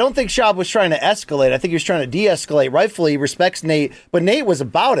 I don't think Schaub was trying to escalate. I think he was trying to de-escalate. Rightfully, he respects Nate, but Nate was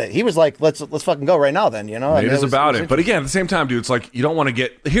about it. He was like, let's fucking go right now then, Nate is about it. But again, at the same time, dude, it's like you don't want to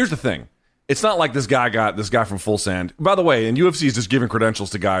get... Here's the thing. It's not like this guy from Full Send. By the way, and UFC is just giving credentials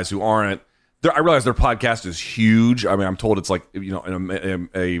to guys who aren't... I realize their podcast is huge. I mean, I'm told it's like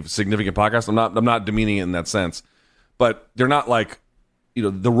a significant podcast. I'm not demeaning it in that sense, but they're not like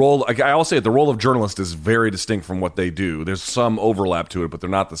the role. Like I always say, the role of journalist is very distinct from what they do. There's some overlap to it, but they're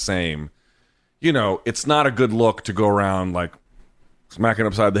not the same. It's not a good look to go around like smacking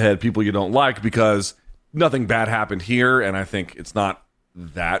upside the head people you don't like because nothing bad happened here, and I think it's not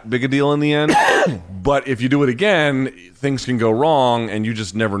that big a deal in the end. But if you do it again, things can go wrong and you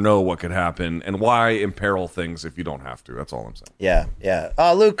just never know what could happen, and why imperil things if you don't have to. That's all I'm saying.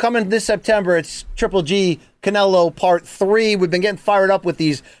 Yeah. Luke, coming this September, it's Triple G Canelo Part 3. We've been getting fired up with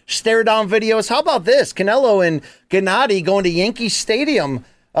these stare down videos. How about this? Canelo and Gennady going to Yankee Stadium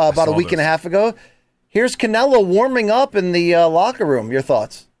about a week and a half ago. Here's Canelo warming up in the locker room. Your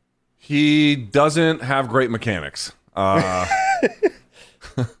thoughts? He doesn't have great mechanics.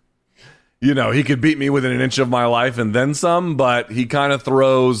 He could beat me within an inch of my life and then some, but he kind of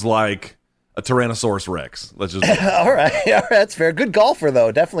throws like a Tyrannosaurus Rex. Let's just all right, that's fair. Good golfer,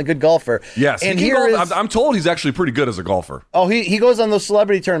 though. Definitely good golfer. Yes, and I'm told he's actually pretty good as a golfer. Oh, he goes on those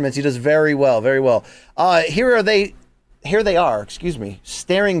celebrity tournaments. He does very well, very well. Here they are,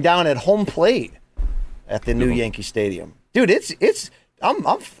 staring down at home plate at the new Yankee Stadium. Dude,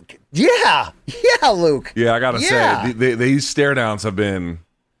 yeah, Luke. Yeah, I gotta say, these stare downs have been...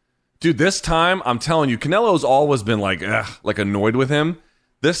 Dude, this time, I'm telling you, Canelo's always been like annoyed with him.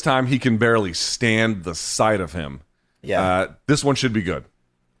 This time, he can barely stand the sight of him. Yeah. This one should be good.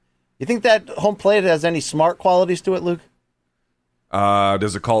 You think that home plate has any smart qualities to it, Luke?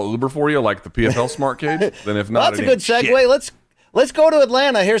 Does it call Uber for you, like the PFL smart cage? Then if not, that's a good segue. Shit. Let's go to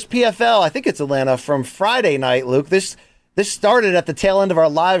Atlanta. Here's PFL. I think it's Atlanta from Friday night, Luke. This started at the tail end of our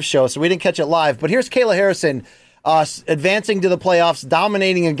live show, so we didn't catch it live. But here's Kayla Harrison advancing to the playoffs,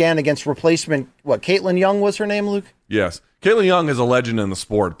 dominating again against replacement. Caitlin Young was her name, Luke? Yes. Caitlin Young is a legend in the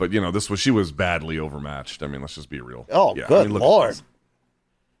sport, but she was badly overmatched. I mean, let's just be real. Oh, yeah, good Lord.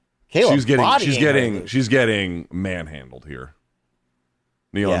 She's getting manhandled here.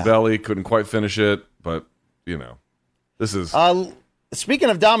 Knee on belly, couldn't quite finish it, but this is speaking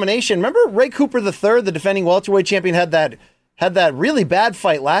of domination, remember Ray Cooper III, the defending welterweight champion, had that really bad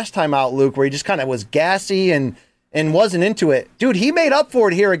fight last time out, Luke, where he just kind of was gassy and wasn't into it. Dude, he made up for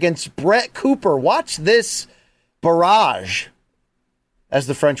it here against Brett Cooper. Watch this barrage, as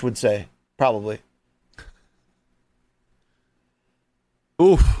the French would say, probably.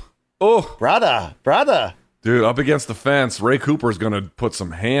 Oof. Oh. Brada. Dude, up against the fence, Ray Cooper's going to put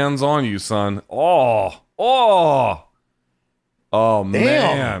some hands on you, son. Oh,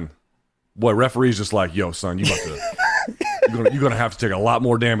 man. Boy, referee's just like, yo, son, you're gonna have to take a lot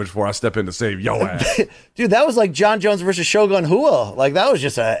more damage before I step in to save yo ass. Dude, that was like John Jones versus Shogun Rua. Like, that was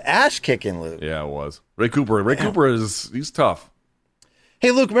just an ass kicking, Luke. Yeah, it was. Ray Cooper he's tough.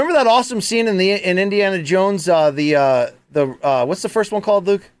 Hey, Luke, remember that awesome scene in Indiana Jones? What's the first one called,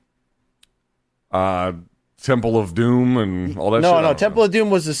 Luke? Temple of Doom and all that shit? No, Temple of Doom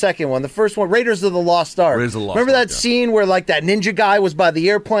was the second one. The first one, Raiders of the Lost Ark. Remember that scene where like that ninja guy was by the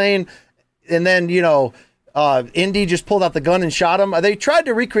airplane and then, Indy just pulled out the gun and shot him? They tried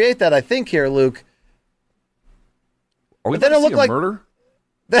to recreate that, I think, here, Luke. Are we going to see a murder?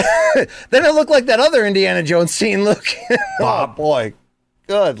 Then it looked like that other Indiana Jones scene, Luke. Oh, boy.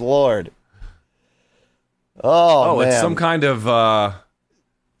 Good Lord. Oh, man. It's some kind of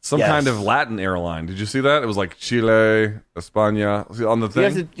some kind of Latin airline. Did you see that? It was like Chile, España on the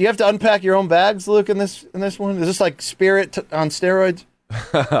thing. Do you have to unpack your own bags, Luke, in this one? Is this like Spirit on steroids?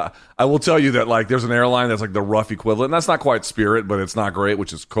 I will tell you that like there's an airline that's like the rough equivalent. That's not quite Spirit, but it's not great,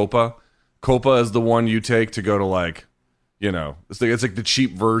 which is Copa. Copa is the one you take to go to like, it's like the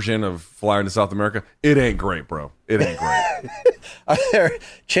cheap version of flying to South America. It ain't great, bro. It ain't great. Are there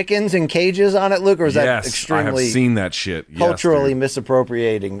chickens and cages on it, Luke, or is that extremely I have seen that shit. Culturally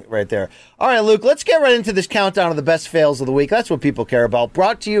misappropriating right there. All right, Luke, let's get right into this countdown of the best fails of the week. That's what people care about.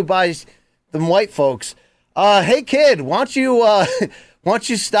 Brought to you by the white folks. Hey, kid, why don't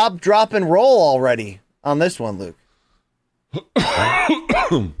you stop, drop, and roll already on this one, Luke?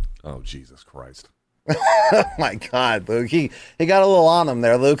 Oh, Jesus Christ. Oh, my God, Luke. He got a little on him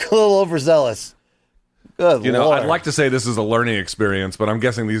there, Luke. A little overzealous. Good Lord. I'd like to say this is a learning experience, but I'm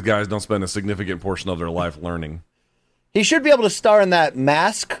guessing these guys don't spend a significant portion of their life learning. He should be able to star in that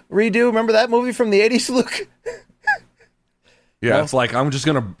Mask redo. Remember that movie from the 80s, Luke? Yeah, It's like I'm just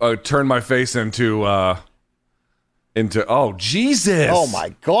going to turn my face into oh, Jesus. Oh,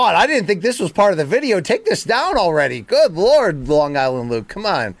 my God. I didn't think this was part of the video. Take this down already. Good Lord, Long Island Luke. Come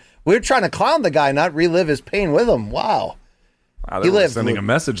on. We're trying to clown the guy, not relive his pain with him. Wow. Wow, they're sending a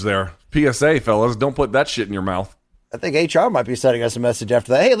message there. PSA, fellas, don't put that shit in your mouth. I think HR might be sending us a message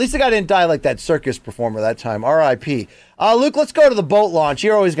after that. Hey, at least the guy didn't die like that circus performer that time. R.I.P. Luke, let's go to the boat launch.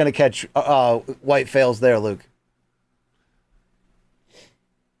 You're always going to catch white fails there, Luke.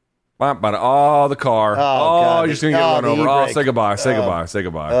 Oh, the car. God, you're just going to get run over. Oh, say goodbye. Say goodbye. Say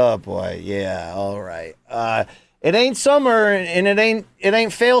goodbye. Oh, boy. Yeah. All right. It ain't summer, and it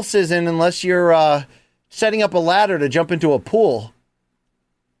ain't fail season unless you're setting up a ladder to jump into a pool.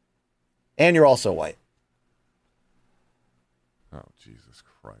 And you're also white. Oh, Jesus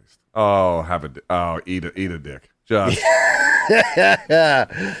Christ. Oh, eat a dick. Just.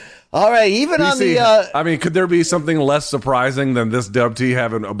 All right, even on the... I mean, could there be something less surprising than this Dub T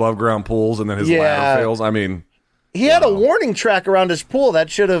having above-ground pools and then his ladder fails? I mean... He had a warning track around his pool that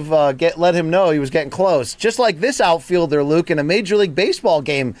should have let him know he was getting close. Just like this outfielder, Luke, in a Major League Baseball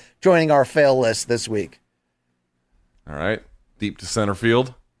game joining our fail list this week. All right. Deep to center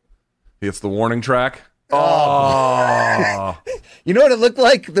field. He hits the warning track. Oh. You know what it looked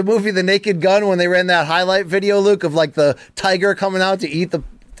like? The movie The Naked Gun when they ran that highlight video, Luke, of like the tiger coming out to eat the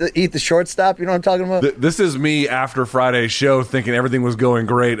shortstop. You know what I'm talking about? This is me after Friday's show thinking everything was going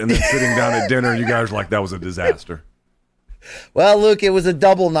great, and then sitting down at dinner, you guys were like, that was a disaster. Well, Luke, it was a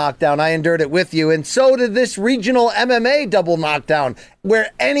double knockdown. I endured it with you, and so did this regional MMA double knockdown,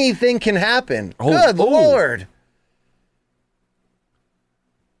 where anything can happen. Good Lord.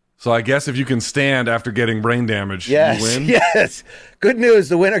 So I guess if you can stand after getting brain damage, you win? Yes. Good news.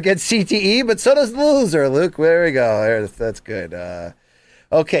 The winner gets CTE, but so does the loser, Luke. There we go. That's good.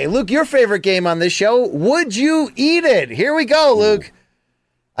 Okay, Luke, your favorite game on this show, Would You Eat It? Here we go, Luke.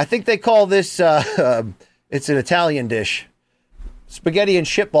 I think they call this, it's an Italian dish. Spaghetti and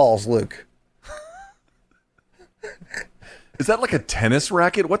shitballs, Luke. Is that like a tennis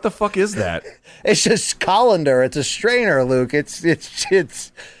racket? What the fuck is that? It's just colander. It's a strainer, Luke.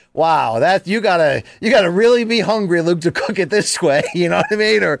 It's wow. That you gotta really be hungry, Luke, to cook it this way. You know what I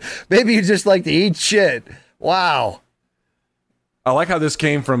mean? Or maybe you just like to eat shit. Wow. I like how this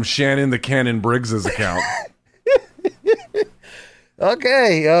came from Shannon the Cannon Briggs's account.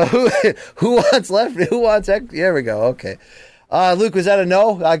 Okay. Who wants left? Who wants? There we go. Okay. Luke, was that a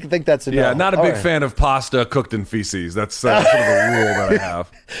no? I think that's a no. Yeah, not a big fan of pasta cooked in feces. That's sort of a rule that I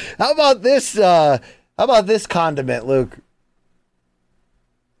have. How about this? How about this condiment, Luke?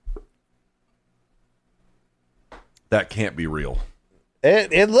 That can't be real.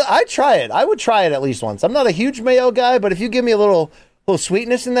 I'd try it. I would try it at least once. I'm not a huge mayo guy, but if you give me a little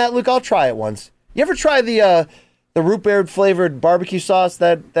sweetness in that, Luke, I'll try it once. You ever try the root beer flavored barbecue sauce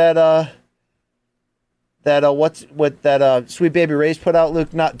that Sweet Baby Ray's put out, Luke?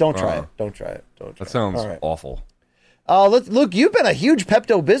 Don't try it. Don't try it. That sounds awful. Luke, you've been a huge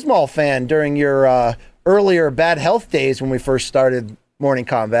Pepto-Bismol fan during your earlier bad health days when we first started Morning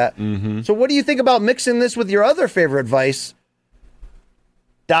Combat. Mm-hmm. So what do you think about mixing this with your other favorite vice,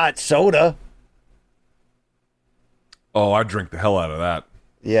 soda? Oh, I'd drink the hell out of that.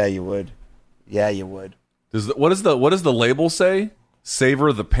 Yeah, you would. Yeah, you would. What does the label say?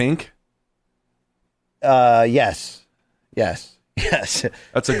 Savor the pink? Yes. That's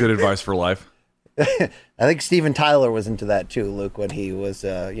a good advice for life. I think Steven Tyler was into that too, Luke, when he was,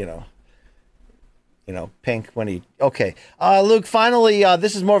 pink when he... Okay. Luke, finally,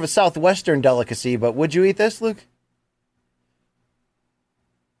 this is more of a Southwestern delicacy, but would you eat this, Luke?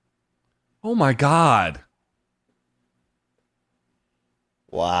 Oh, my God.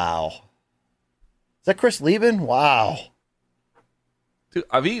 Wow. Is that Chris Lieben? Wow. Dude,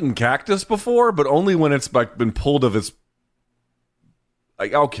 I've eaten cactus before, but only when it's like been pulled of its.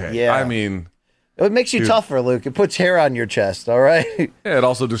 Like, okay, Yeah. I mean, It makes you tougher, Luke. It puts hair on your chest, all right? yeah, it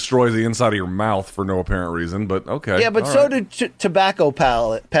also destroys the inside of your mouth for no apparent reason, but okay. Yeah, but all so right. do tobacco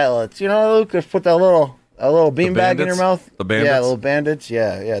pellets. You know, Luke, just put that little beanbag in your mouth. The bandits? Yeah, little bandits.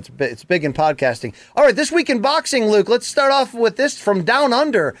 Yeah, it's big in podcasting. All right, this week in boxing, Luke, let's start off with this from Down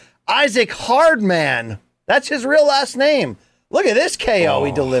Under. Isaac Hardman. That's his real last name. Look at this KO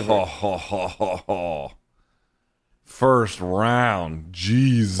he delivered. First round.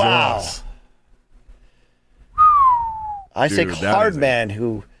 Jesus. Wow. Isaac Dude, Hardman,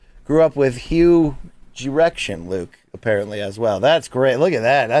 who grew up with Hugh Direction, Luke, apparently as well. That's great. Look at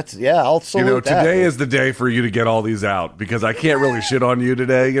that. I'll salute that. Today is the day for you to get all these out because I can't really shit on you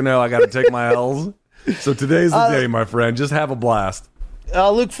today. I got to take my L's. So today's the day, my friend. Just have a blast.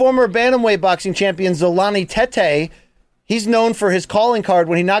 Luke, former bantamweight boxing champion Zolani Tete, he's known for his calling card.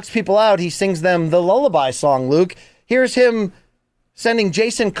 When he knocks people out, he sings them the lullaby song, Luke. Here's him sending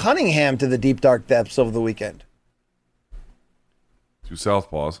Jason Cunningham to the deep, dark depths over the weekend. Two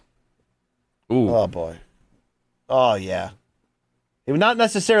southpaws. Ooh. Oh, boy. Oh, yeah. He was not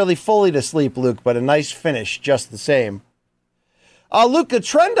necessarily fully to sleep, Luke, but a nice finish just the same. Luke, the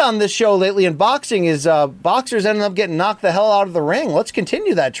trend on this show lately in boxing is boxers ending up getting knocked the hell out of the ring. Let's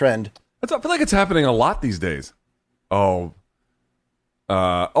continue that trend. I feel like it's happening a lot these days. Oh.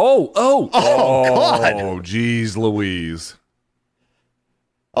 God. Oh, geez, Louise.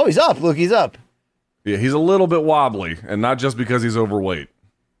 Oh, he's up, Luke. He's up. Yeah, he's a little bit wobbly, and not just because he's overweight.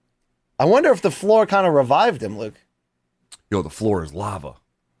 I wonder if the floor kind of revived him, Luke. Yo, the floor is lava.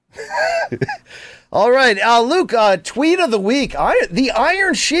 All right, Luke, tweet of the week. The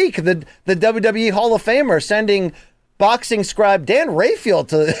Iron Sheik, the WWE Hall of Famer, sending boxing scribe Dan Rayfield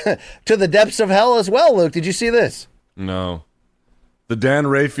to the depths of hell as well, Luke. Did you see this? No. The Dan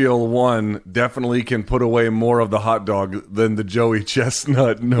Rayfield one definitely can put away more of the hot dog than the Joey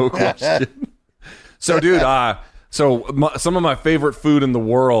Chestnut, no question. So, dude, some of my favorite food in the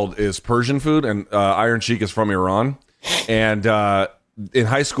world is Persian food, and Iron Sheik is from Iran. And in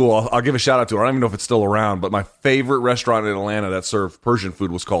high school, I'll give a shout out to her. I don't even know if it's still around, but my favorite restaurant in Atlanta that served Persian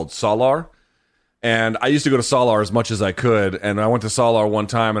food was called Salar. And I used to go to Salar as much as I could. And I went to Salar one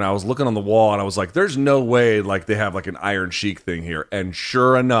time, and I was looking on the wall, and I was like, there's no way like they have like an Iron Sheik thing here. And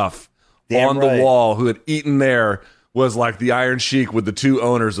sure enough, the wall who had eaten there was like the Iron Sheik with the two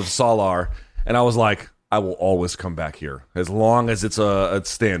owners of Salar. And I was like, I will always come back here. As long as it's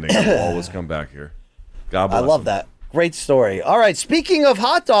standing, I will always come back here. God bless I love him. that. Great story. All right, speaking of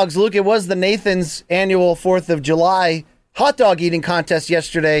hot dogs, Luke, it was the Nathan's annual 4th of July hot dog eating contest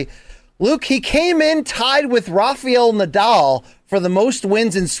yesterday. Luke, he came in tied with Rafael Nadal for the most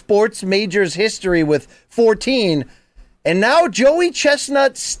wins in sports majors history with 14. And now Joey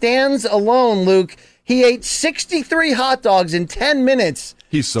Chestnut stands alone, Luke. He ate 63 hot dogs in 10 minutes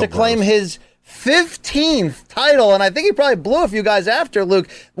to claim his 15th title. And I think he probably blew a few guys after, Luke.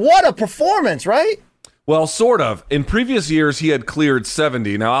 What a performance, right? Well, sort of. In previous years, he had cleared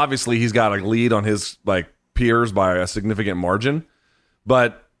 70. Now, obviously, he's got a lead on his peers by a significant margin.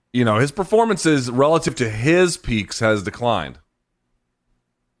 But, his performances relative to his peaks has declined.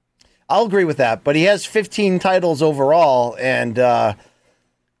 I'll agree with that. But he has 15 titles overall. And,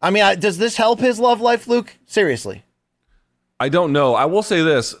 does this help his love life, Luke? Seriously. I don't know. I will say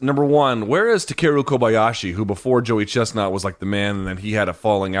this. Number one, where is Takeru Kobayashi, who before Joey Chestnut was like the man, and then he had a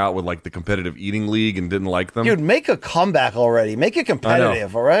falling out with like the competitive eating league and didn't like them? Dude, make a comeback already. Make it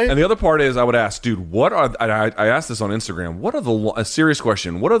competitive, all right? And the other part is I would ask, dude, I asked this on Instagram, a serious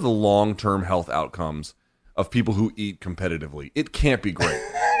question, what are the long-term health outcomes of people who eat competitively? It can't be great.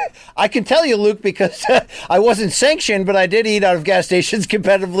 I can tell you, Luke, because I wasn't sanctioned, but I did eat out of gas stations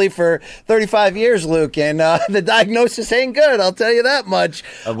competitively for 35 years, Luke, and the diagnosis ain't good, I'll tell you that much.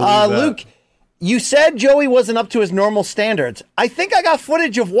 Luke, you said Joey wasn't up to his normal standards. I think I got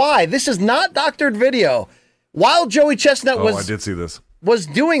footage of why. This is not doctored video. While Joey Chestnut I did see this. Was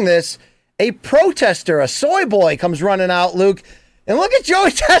doing this, a protester, a soy boy, comes running out, Luke, and look at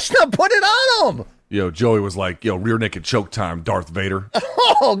Joey Chestnut put it on him. Joey was like, rear naked choke time, Darth Vader.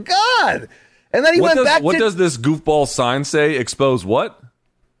 Oh, God. And then he went back to... What does this goofball sign say? Expose what?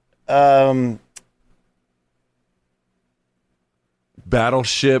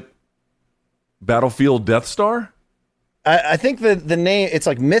 Battlefield Death Star? I think the name, it's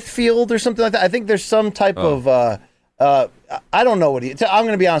like Mythfield or something like that. I think there's some type of... I don't know what I'm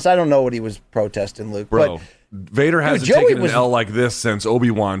going to be honest, I don't know what he was protesting, Luke. Bro. But, Vader hasn't taken an L like this since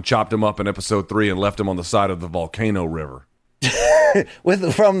Obi-Wan chopped him up in episode 3 and left him on the side of the volcano river.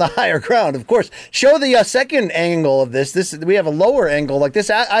 from the higher ground, of course. Show the second angle of this. We have a lower angle like this.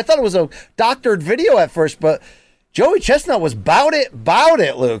 I thought it was a doctored video at first, but Joey Chestnut was bout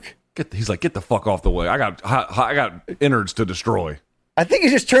it, Luke. He's like, get the fuck off the way. I got innards to destroy. I think he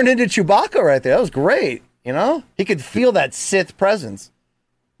just turned into Chewbacca right there. That was great. You know, he could feel that Sith presence.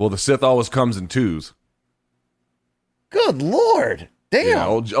 Well, the Sith always comes in twos. Good Lord. Damn.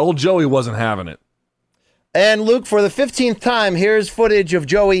 Yeah, old Joey wasn't having it. And Luke, for the 15th time, here's footage of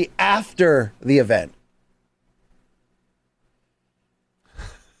Joey after the event.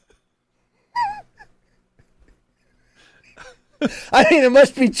 I mean, it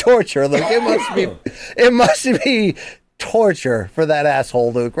must be torture, Luke. It must be torture for that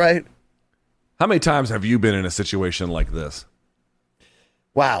asshole, Luke, right? How many times have you been in a situation like this?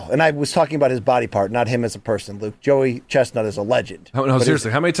 Wow. And I was talking about his body part, not him as a person, Luke. Joey Chestnut is a legend. No,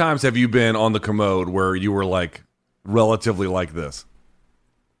 seriously, how many times have you been on the commode where you were like relatively like this?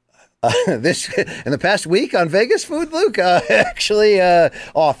 This in the past week on Vegas Food, Luke? Actually,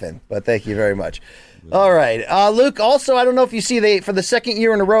 often, but thank you very much. All right. Luke, also, I don't know if you see, for the second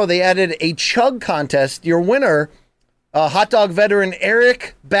year in a row, they added a chug contest. Your winner, hot dog veteran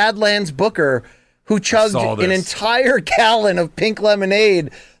Eric Badlands Booker, who chugged an entire gallon of pink lemonade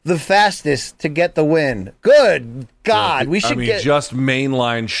the fastest to get the win. Good God. Just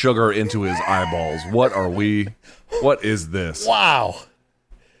mainline sugar into his eyeballs. What is this? Wow.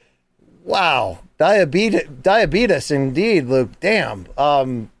 Diabetes indeed, Luke. Damn.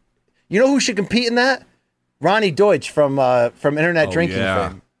 You know who should compete in that? Ronnie Deutsch from Internet Drinking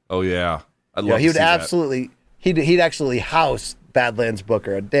fame. Oh yeah, I'd love to see that. He'd actually house Badlands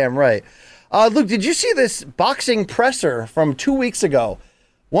Booker. Damn right. Luke, did you see this boxing presser from 2 weeks ago?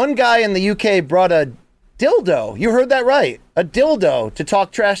 One guy in the UK brought a dildo. You heard that right. A dildo to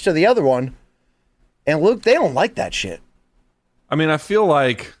talk trash to the other one. And Luke, they don't like that shit. I mean, I feel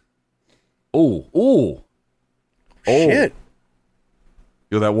like, oh, shit.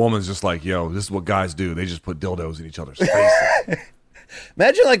 Yo, that woman's just like, yo, this is what guys do. They just put dildos in each other's faces.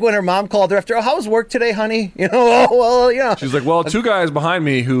 Imagine like when her mom called her after, how was work today, honey? You know, She's like, well, two guys behind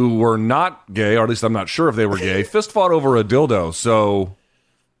me who were not gay, or at least I'm not sure if they were gay, fist fought over a dildo. So,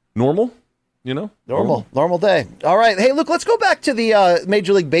 normal, you know? Normal day. All right. Hey, look, let's go back to the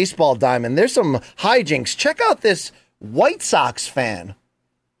Major League Baseball diamond. There's some hijinks. Check out this White Sox fan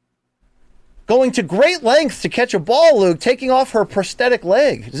going to great lengths to catch a ball, Luke, taking off her prosthetic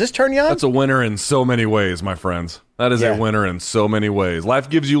leg. Does this turn you on? That's a winner in so many ways, my friends. That is a winner in so many ways. Life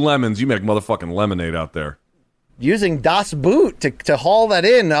gives you lemons. You make motherfucking lemonade out there. Using Das Boot to haul that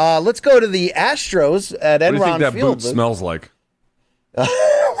in. Let's go to the Astros at Enron Field. What do you think that boot smells like?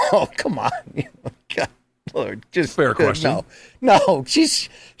 Oh, come on. God, Lord, just fair question. No, she's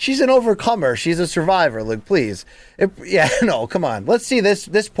an overcomer. She's a survivor, Luke, please. Come on. Let's see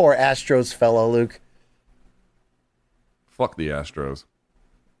this poor Astros fellow, Luke. Fuck the Astros.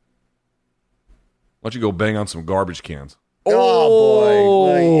 Why don't you go bang on some garbage cans? Oh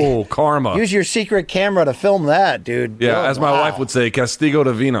boy. Karma. Use your secret camera to film that, dude. Yeah, as my wife would say, castigo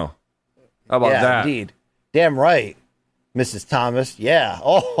de vino. How about that? Indeed. Damn right, Mrs. Thomas. Yeah.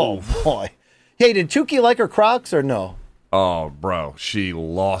 Oh, boy. Hey, did Tukey like her Crocs or no? Oh, bro, she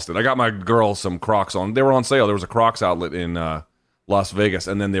lost it. I got my girl some Crocs on. They were on sale. There was a Crocs outlet in Las Vegas,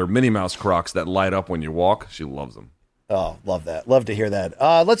 and then they're Minnie Mouse Crocs that light up when you walk. She loves them. Oh, love that. Love to hear that.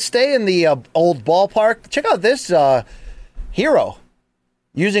 Let's stay in the old ballpark. Check out this hero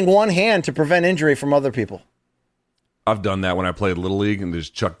using one hand to prevent injury from other people. I've done that when I played Little League and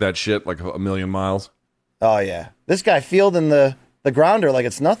just chucked that shit like a million miles. Oh, yeah. This guy fielding the grounder like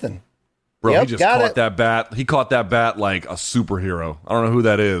it's nothing. Bro, he just caught that bat. He caught that bat like a superhero. I don't know who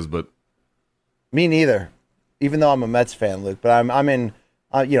that is, but... Me neither. Even though I'm a Mets fan, Luke. But I'm in...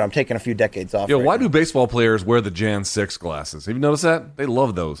 I'm taking a few decades off. Why do baseball players wear the Jan 6 glasses? Have you noticed that? They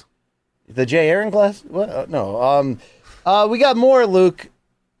love those. The J. Aaron glass? What? No. We got more, Luke.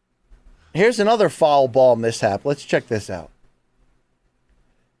 Here's another foul ball mishap. Let's check this out.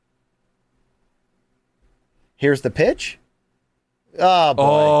 Here's the pitch. Oh,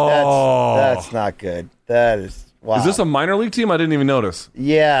 boy. That's not good. That is... Wow. Is this a minor league team? I didn't even notice.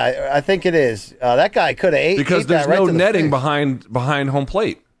 Yeah, I think it is. That guy could have ate because there's no netting behind home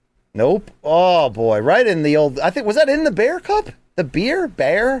plate. Nope. Oh boy, right in the old. I think was that in the Bear Cup? The beer.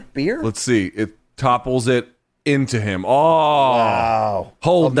 Let's see. It topples it into him. Oh wow!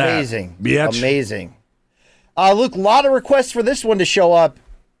 Hold amazing. That, bitch. Amazing. Luke, a lot of requests for this one to show up.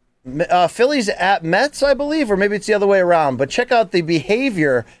 Phillies at Mets, I believe, or maybe it's the other way around. But check out the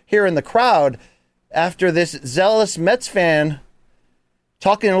behavior here in the crowd. After this zealous Mets fan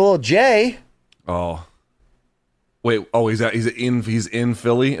talking a little Jay. Oh. Wait, he's in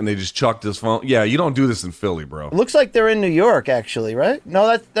Philly, and they just chucked his phone. Yeah, you don't do this in Philly, bro. It looks like they're in New York, actually, right?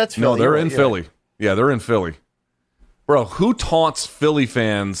 No, that's Philly. No, they're in Philly. Yeah, they're in Philly. Bro, who taunts Philly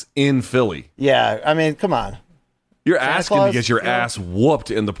fans in Philly? Yeah, I mean, come on. You're Santa asking Claus, to get your ass whooped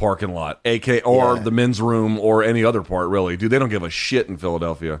in the parking lot, or the men's room, or any other part, really. Dude, they don't give a shit in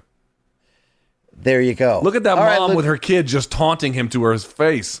Philadelphia. There you go. Look at that mom with her kid just taunting him to his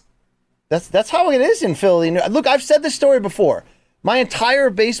face. That's how it is in Philly. Look, I've said this story before. My entire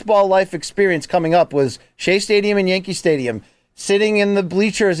baseball life experience coming up was Shea Stadium and Yankee Stadium, sitting in the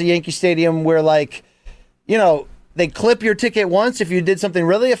bleachers at Yankee Stadium where, like, you know, they clip your ticket once if you did something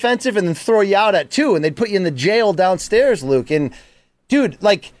really offensive and then throw you out at 2, and they'd put you in the jail downstairs, Luke. And, dude,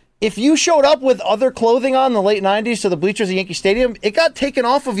 like, if you showed up with other clothing on in the late 90s to the bleachers at Yankee Stadium, it got taken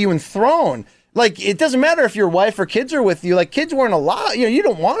off of you and thrown. Like, it doesn't matter if your wife or kids are with you. Like, kids weren't allowed. You know, you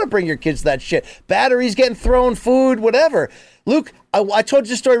don't want to bring your kids to that shit. Batteries getting thrown, food, whatever. Luke, I told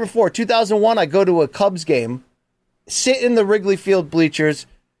you this story before. 2001, I go to a Cubs game, sit in the Wrigley Field bleachers,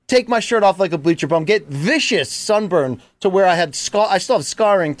 take my shirt off like a bleacher bum, get vicious sunburn to where I still have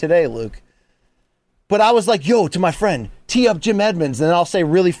scarring today, Luke. But I was like, yo, to my friend, tee up Jim Edmonds, and then I'll say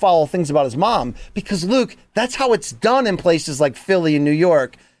really foul things about his mom. Because, Luke, that's how it's done in places like Philly and New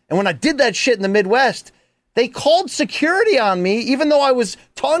York. And when I did that shit in the Midwest, they called security on me, even though I was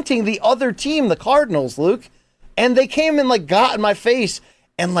taunting the other team, the Cardinals, Luke. And they came and, like, got in my face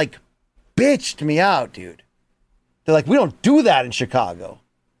and, like, bitched me out, dude. They're like, we don't do that in Chicago.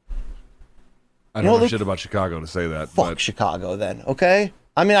 I don't know shit about Chicago to say that. Fuck Chicago, then, okay?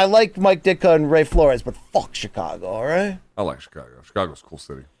 I mean, I like Mike Ditka and Ray Flores, but fuck Chicago, all right? I like Chicago. Chicago's a cool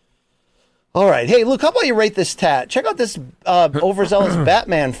city. All right. Hey, look, how about you rate this tat? Check out this overzealous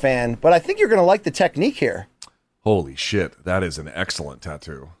Batman fan, but I think you're going to like the technique here. Holy shit. That is an excellent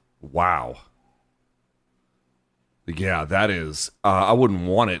tattoo. Wow. Yeah, that is. I wouldn't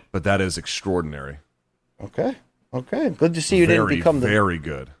want it, but that is extraordinary. Okay. Good to see you didn't become very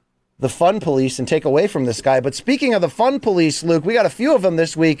good. The fun police and take away from this guy. But speaking of the fun police, Luke, we got a few of them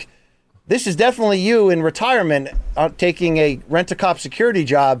this week. This is definitely you in retirement taking a rent-a-cop security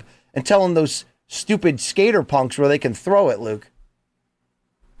job and telling those stupid skater punks where they can throw it, Luke.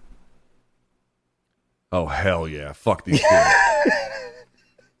 Oh, hell yeah. Fuck these kids.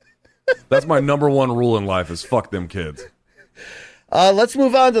 That's my number one rule in life is fuck them kids. Let's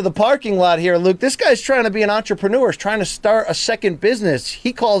move on to the parking lot here, Luke. This guy's trying to be an entrepreneur. He's trying to start a second business.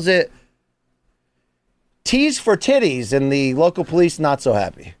 He calls it Tees for Titties, and the local police not so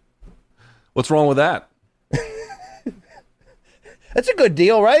happy. What's wrong with that? That's a good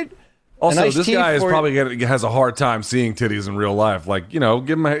deal, right? Also, nice this guy is probably has a hard time seeing titties in real life. Like, you know,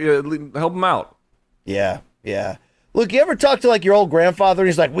 help him out. Yeah. Look, you ever talk to, like, your old grandfather, and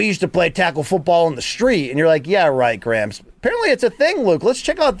he's like, we used to play tackle football in the street, and you're like, yeah, right, Gramps. Apparently it's a thing, Luke. Let's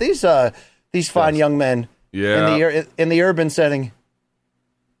check out these fine young men in the urban setting.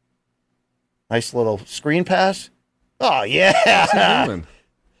 Nice little screen pass. Oh, yeah.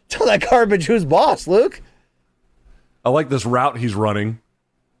 Tell that garbage who's boss, Luke. I like this route he's running.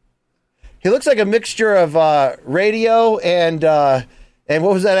 He looks like a mixture of radio and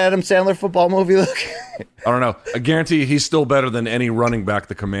what was that Adam Sandler football movie, Luke? I don't know. I guarantee he's still better than any running back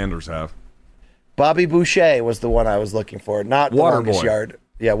the Commanders have. Bobby Boucher was the one I was looking for, not the longest yard.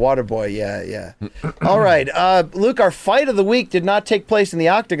 Yeah, Waterboy, yeah. All right, Luke, our fight of the week did not take place in the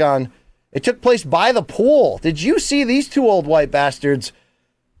octagon. It took place by the pool. Did you see these two old white bastards?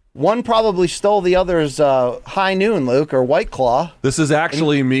 One probably stole the other's High Noon, Luke, or White Claw. This is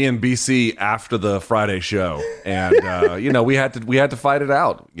actually me and BC after the Friday show, and you know we had to fight it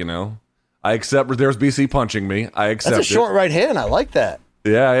out. You know, I accept. There's BC punching me. I accept. That's a short right hand. I like that.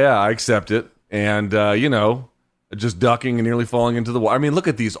 Yeah, I accept it, and you know, just ducking and nearly falling into the water. I mean, look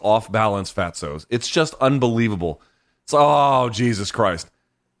at these off-balance fatzos. It's just unbelievable. It's Jesus Christ.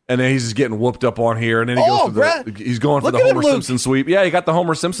 And then he's just getting whooped up on here, and then he goes for he's going for the Homer Simpson sweep. Yeah, he got the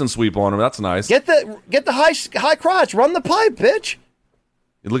Homer Simpson sweep on him. That's nice. Get the high crotch. Run the pipe, bitch.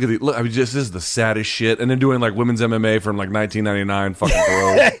 Look. I mean, this is the saddest shit. And then doing like women's MMA from like 1999 fucking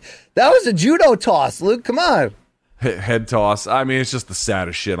throws. That was a judo toss, Luke. Come on. Head toss. I mean, it's just the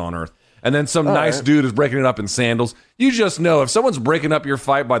saddest shit on earth. And then some nice dude is breaking it up in sandals. You just know if someone's breaking up your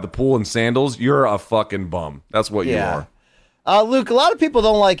fight by the pool in sandals, you're a fucking bum. That's what you are. Luke, a lot of people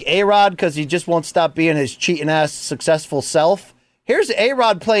don't like A-Rod because he just won't stop being his cheating-ass successful self. Here's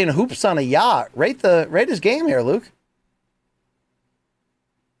A-Rod playing hoops on a yacht. Rate his game here, Luke.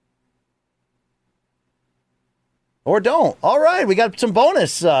 Or don't. All right, we got some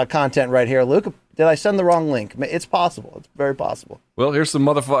bonus content right here, Luke. Did I send the wrong link? It's possible. It's very possible. Well, here's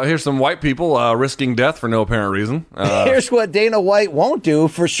some white people risking death for no apparent reason. Here's what Dana White won't do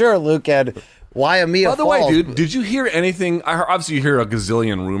for sure, Luke. And why Mia By the way, dude, did you hear anything? Obviously, you hear a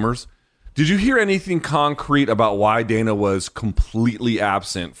gazillion rumors. Did you hear anything concrete about why Dana was completely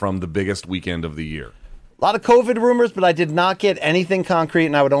absent from the biggest weekend of the year? A lot of COVID rumors, but I did not get anything concrete,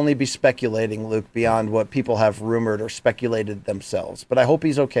 and I would only be speculating, Luke, beyond what people have rumored or speculated themselves. But I hope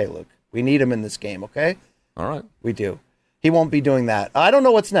he's okay, Luke. We need him in this game, okay? All right. We do. He won't be doing that. I don't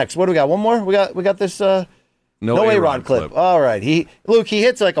know what's next. What do we got? One more? We got this no A-Rod clip. All right. He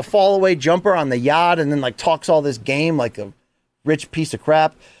hits like a fall-away jumper on the yacht and then like talks all this game like a rich piece of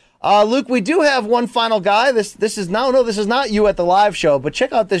crap. Luke, we do have one final guy. This is not you at the live show, but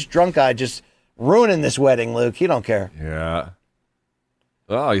check out this drunk guy just ruining this wedding, Luke. He don't care. Yeah.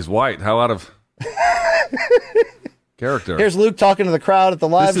 Oh, he's white. How out of character. Here's Luke talking to the crowd at the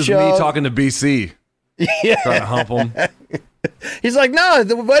live show. This is me talking to BC. Yeah. Trying to hump him. He's like, no,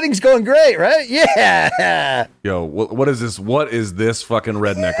 the wedding's going great, right? Yeah. Yo, what is this? What is this fucking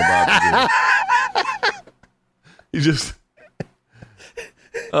redneck about to do? You just...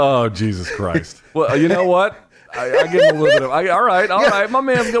 Oh, Jesus Christ. Well, you know what? I give him a little bit of... all right. My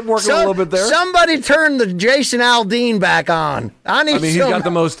man's working a little bit there. Somebody turn the Jason Aldean back on. He's got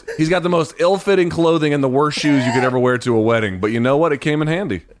the most ill-fitting clothing and the worst shoes you could ever wear to a wedding. But you know what? It came in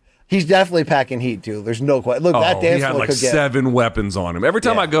handy. He's definitely packing heat, too. There's no question. Look, that dance he had floor like could get... 7 weapons on him. Every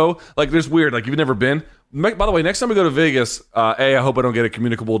time I go, like, there's weird. Like, you've never been... By the way, next time I go to Vegas, I hope I don't get a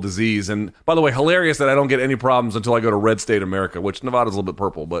communicable disease. And by the way, hilarious that I don't get any problems until I go to Red State America, which Nevada's a little bit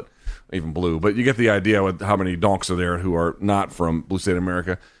purple, but even blue. But you get the idea with how many donks are there who are not from Blue State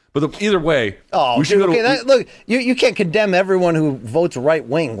America. But either way, we should go to... look, you can't condemn everyone who votes right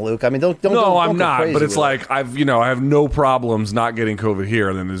wing, Luke. I mean, don't I'm not. Crazy but it's like I have no problems not getting COVID here.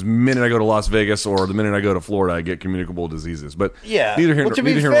 And then the minute I go to Las Vegas or the minute I go to Florida, I get communicable diseases. But yeah, neither here. Well, to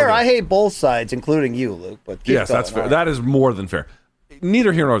be fair, I hate both sides, including you, Luke. But yes, that's fair. That is more than fair.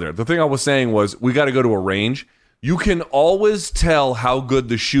 Neither here nor there. The thing I was saying was we got to go to a range. You can always tell how good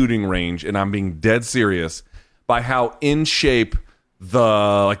the shooting range, and I'm being dead serious, by how in shape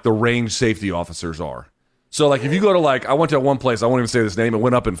the range safety officers are. So like if you go to I went to one place, I won't even say this name, it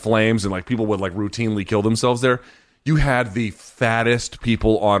went up in flames and like people would like routinely kill themselves there. You had the fattest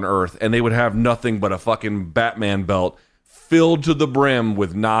people on earth and they would have nothing but a fucking Batman belt filled to the brim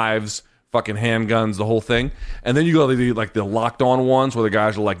with knives, fucking handguns, the whole thing. And then you go to the locked on ones where the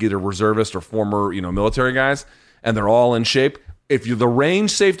guys are like either reservist or former, military guys, and they're all in shape. If the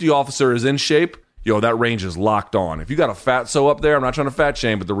range safety officer is in shape, that range is locked on. If you got a fatso up there, I'm not trying to fat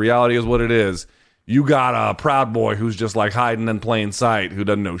shame, but the reality is what it is. You got a Proud Boy who's just like hiding in plain sight, who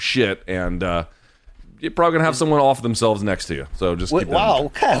doesn't know shit, and you're probably going to have someone off themselves next to you. So just keep that in mind.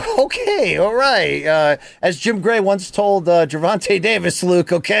 Okay, all right. As Jim Gray once told Gervonta Davis,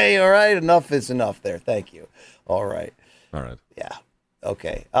 Luke, okay, all right, enough is enough there. Thank you. All right. Yeah,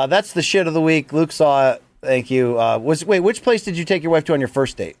 okay. That's the shit of the week. Luke saw it. Thank you. Which place did you take your wife to on your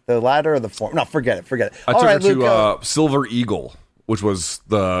first date? The ladder or the form? No, forget it. I took her to Silver Eagle, which was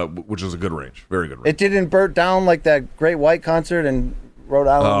a good range, very good range. It didn't burn down like that Great White concert in Rhode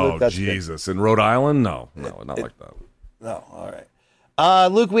Island. Oh, Luke, that's Jesus! Good. In Rhode Island, no, not like that. No, all right.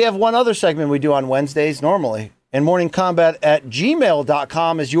 Luke, we have one other segment we do on Wednesdays normally, and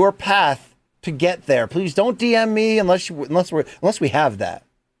morningcombat@gmail.com is your path to get there. Please don't DM me unless we have that.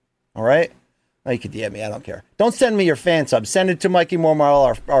 All right. Oh, you can DM me. I don't care. Don't send me your fan sub. Send it to Mikey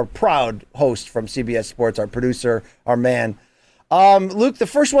Mormarl, our proud host from CBS Sports, our producer, our man. Luke, the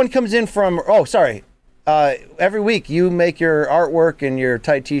first one comes in from... Oh, sorry. Every week you make your artwork and your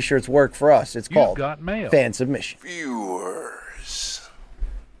tight T-shirts work for us. It's called got mail. Fan Submission. Viewers.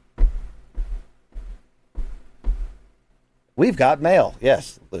 We've got mail.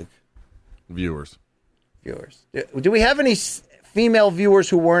 Yes, Luke. Viewers. Do we have any female viewers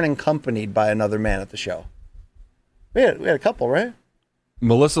who weren't accompanied by another man at the show? We had a couple, right?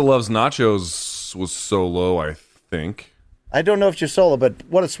 Melissa Loves Nachos was solo, I think. I don't know if she's solo, but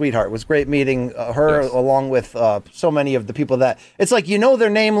what a sweetheart. It was great meeting her along with so many of the people that... It's like, their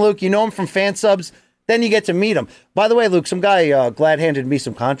name, Luke. You know them from fan subs. Then you get to meet them. By the way, Luke, some guy glad-handed me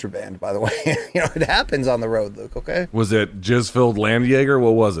some contraband, by the way. It happens on the road, Luke, okay? Was it jizz-filled Landjaeger?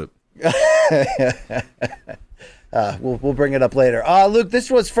 What was it? We'll bring it up later. Luke,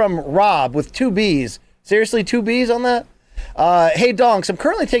 this was from Rob with 2 B's. Seriously, 2 B's on that? Hey, Donks, I'm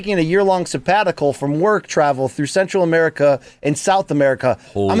currently taking a year-long sabbatical from work travel through Central America and South America.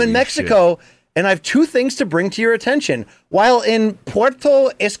 I'm in Mexico, and I have two things to bring to your attention. While in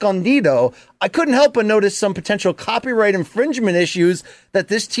Puerto Escondido, I couldn't help but notice some potential copyright infringement issues that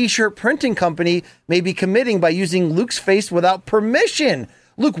this t-shirt printing company may be committing by using Luke's face without permission.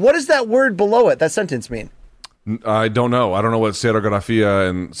 Luke, what does that word below it, that sentence mean? I don't know. I don't know what serigrafía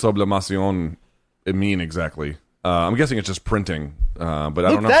and sublimación mean exactly. I'm guessing it's just printing, but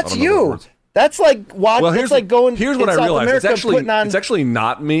I don't know. That's I don't know you. That's like it's like going. Here's what I realized. It's actually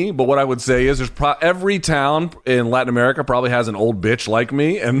not me. But what I would say is, every town in Latin America probably has an old bitch like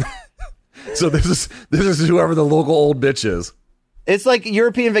me, and so this is whoever the local old bitch is. It's like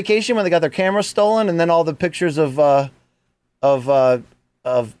European Vacation when they got their cameras stolen, and then all the pictures of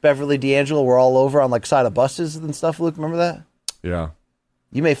Beverly D'Angelo were all over on like side of buses and stuff. Luke, remember that? Yeah.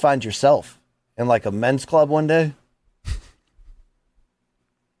 You may find yourself in like a men's club one day.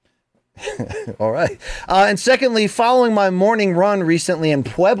 All right. And secondly, following my morning run recently in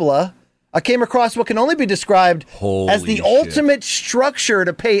Puebla, I came across what can only be described as the ultimate structure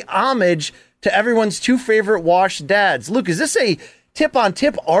to pay homage to everyone's two favorite washed dads. Luke, is this a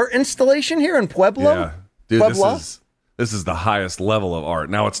tip-on-tip art installation here in Puebla? Yeah. Dude, Puebla? This is the highest level of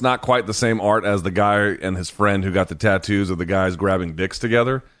art. Now, it's not quite the same art as the guy and his friend who got the tattoos of the guys grabbing dicks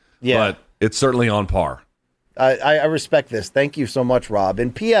together, but it's certainly on par. I respect this. Thank you so much, Rob.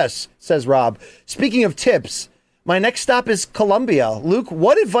 And P.S., says Rob, speaking of tips, my next stop is Colombia. Luke,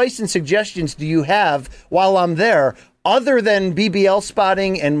 what advice and suggestions do you have while I'm there other than BBL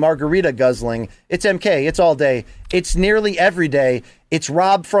spotting and margarita guzzling? It's MK. It's all day. It's nearly every day. It's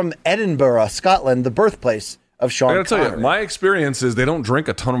Rob from Edinburgh, Scotland, the birthplace of Sean Connery. I gotta tell you, my experience is they don't drink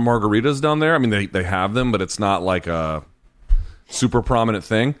a ton of margaritas down there. I mean, they have them, but it's not like a super prominent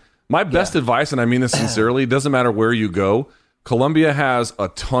thing. My best advice, and I mean this sincerely, doesn't matter where you go, Colombia has a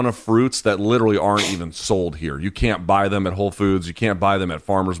ton of fruits that literally aren't even sold here. You can't buy them at Whole Foods. You can't buy them at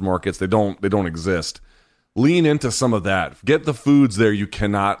farmers markets. They don't exist. Lean into some of that. Get the foods there you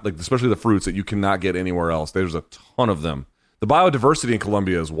cannot, like especially the fruits that you cannot get anywhere else. There's a ton of them. The biodiversity in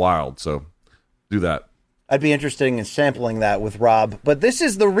Colombia is wild, so do that. I'd be interested in sampling that with Rob. But this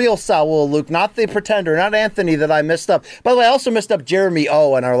is the real Saul, Luke, not the pretender, not Anthony that I missed up. By the way, I also missed up Jeremy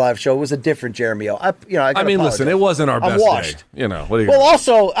O on our live show. It was a different Jeremy O. I mean, listen, it wasn't our best day. You know, what are you well,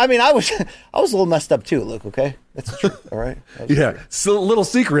 also, I mean, I was a little messed up too, Luke, okay? That's true, all right? Yeah, so little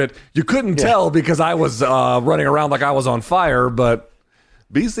secret, you couldn't tell because I was running around like I was on fire, but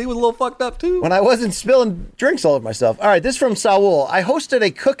BC was a little fucked up too. When I wasn't spilling drinks all over myself. All right, this is from Saul. I hosted a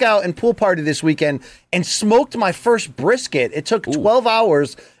cookout and pool party this weekend and smoked my first brisket. It took 12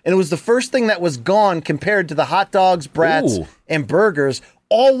 hours, and it was the first thing that was gone compared to the hot dogs, brats, and burgers,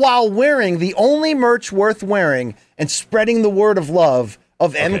 all while wearing the only merch worth wearing and spreading the word of love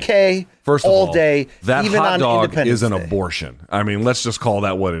of MK First of all, day, that even hot on dog Independence is an Day. abortion. I mean, let's just call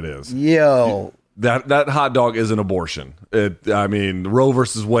that what it is. Yo. That hot dog is an abortion. I mean, Roe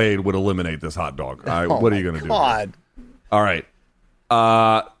versus Wade would eliminate this hot dog. What are you going to do? God. All right.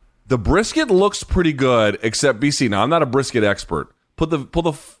 The brisket looks pretty good, except BC. Now, I'm not a brisket expert. Pull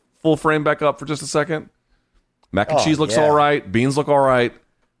the full frame back up for just a second. Mac and cheese looks all right. Beans look all right.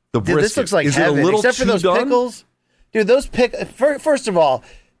 The brisket, this looks like is heaven, it a little except for too those done? pickles. Dude, those first of all,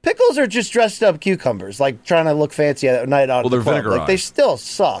 pickles are just dressed up cucumbers, like trying to look fancy at night out of the club. Like, they still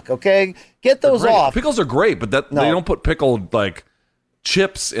suck, okay? Get those off. Pickles are great, but they don't put pickled like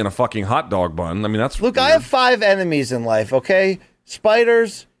chips in a fucking hot dog bun. I mean, that's Look, weird. I have 5 enemies in life, okay?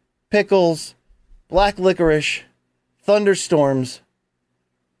 Spiders, pickles, black licorice, thunderstorms,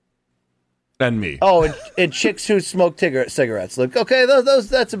 and me. Oh, and chicks who smoke cigarettes. Look, okay, those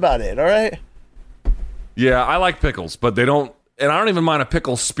that's about it, all right? Yeah, I like pickles, but they don't. And I don't even mind a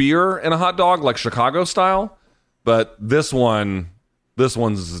pickle spear in a hot dog, like Chicago style. But this one's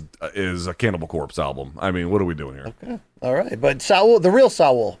is a Cannibal Corpse album. I mean, what are we doing here? Okay, all right. But Saul, the real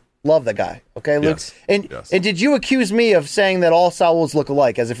Saul, love the guy. Okay, Luke. Yes. And did you accuse me of saying that all Sauls look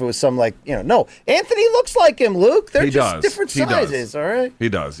alike, as if it was some no? Anthony looks like him, Luke. They're just different sizes. All right. He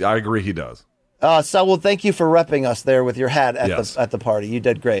does. I agree. He does. Saul, thank you for repping us there with your hat at the party. You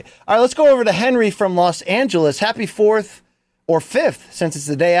did great. All right, let's go over to Henry from Los Angeles. Happy 4th. Or 5th, since it's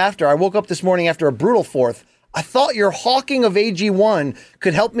the day after. I woke up this morning after a brutal 4th. I thought your hawking of AG1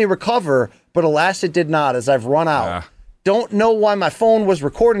 could help me recover, but alas, it did not, as I've run out. Don't know why my phone was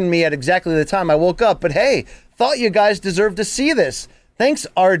recording me at exactly the time I woke up, but hey, thought you guys deserved to see this. Thanks,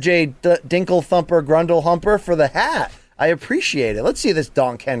 RJ Dinkle Thumper Grundle Humper, for the hat. I appreciate it. Let's see this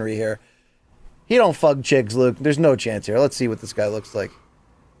Donk Henry here. He don't fuck chicks, Luke. There's no chance here. Let's see what this guy looks like.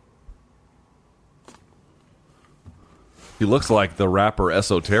 He looks like the rapper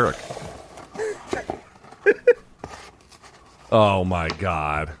Esoteric. Oh, my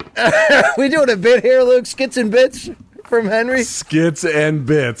God. We doing a bit here, Luke? Skits and bits from Henry? Skits and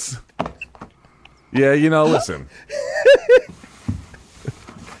bits. Yeah, listen.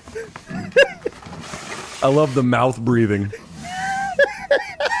 I love the mouth breathing.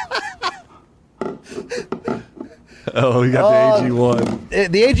 Oh, we got the AG1.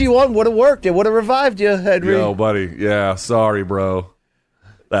 The AG1 would have worked. It would have revived you, Henry. Yo, buddy. Yeah, sorry, bro.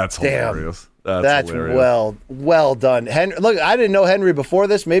 That's hilarious. That's hilarious. well done. Henry, look, I didn't know Henry before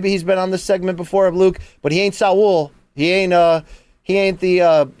this. Maybe he's been on this segment before, Luke, but he ain't Saul. He ain't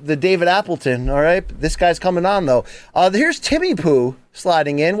the David Appleton, all right? This guy's coming on, though. Here's Timmy Poo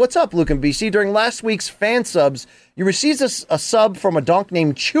sliding in. What's up, Luke and BC? During last week's fan subs, you received a sub from a donk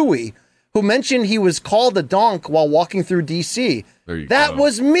named Chewy, who mentioned he was called a donk while walking through D.C. That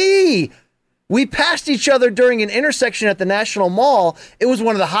was me! We passed each other during an intersection at the National Mall. It was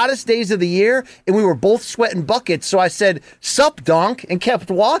one of the hottest days of the year, and we were both sweating buckets. So I said, "Sup, donk," and kept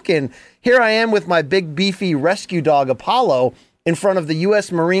walking. Here I am with my big, beefy rescue dog, Apollo, in front of the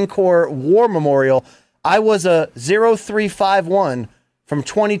U.S. Marine Corps War Memorial. I was a 0351 from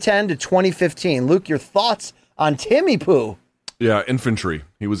 2010 to 2015. Luke, your thoughts on Timmy Poo? Yeah, infantry.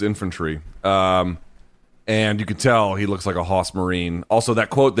 He was infantry. And you can tell he looks like a Hoss Marine. Also,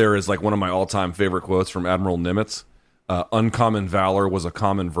 that quote there is like one of my all-time favorite quotes from Admiral Nimitz. Uncommon valor was a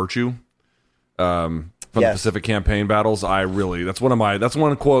common virtue. From the Pacific Campaign battles. That's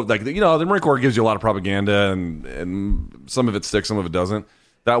one quote, like, the Marine Corps gives you a lot of propaganda and some of it sticks, some of it doesn't.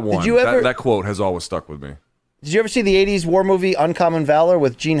 That quote has always stuck with me. Did you ever see the 80s war movie Uncommon Valor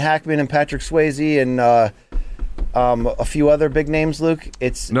with Gene Hackman and Patrick Swayze and a few other big names, Luke?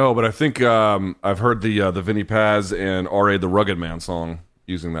 No, but I think I've heard the Vinnie Paz and R.A. the Rugged Man song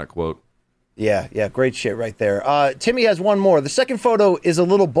using that quote. Yeah, great shit right there. Timmy has one more. The second photo is a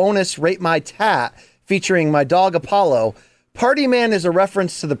little bonus Rate My Tat featuring my dog Apollo. Party Man is a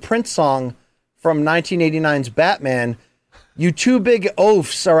reference to the Prince song from 1989's Batman. You two big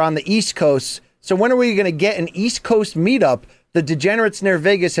oafs are on the East Coast, so when are we going to get an East Coast meetup? The degenerates near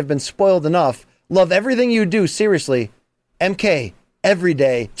Vegas have been spoiled enough. Love everything you do, seriously. MK, every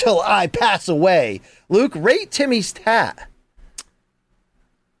day, till I pass away. Luke, rate Timmy's tat.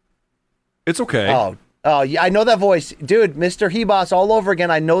 It's okay. Oh, yeah, I know that voice. Dude, Mr. Hebos all over again.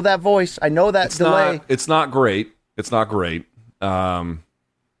 I know that voice. I know that delay. It's not great. But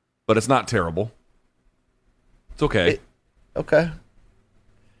it's not terrible. It's okay. Okay.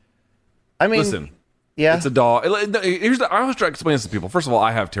 I mean, listen. Yeah. It's a dog. I always try to explain this to people. First of all,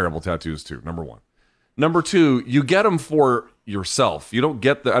 I have terrible tattoos too, number one. Number two, you get them for yourself. You don't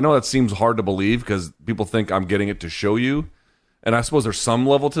get I know that seems hard to believe because people think I'm getting it to show you. And I suppose there's some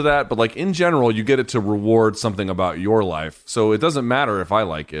level to that, but like in general, you get it to reward something about your life. So it doesn't matter if I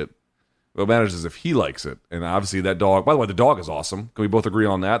like it. What matters is if he likes it. And obviously that dog, by the way, the dog is awesome. Can we both agree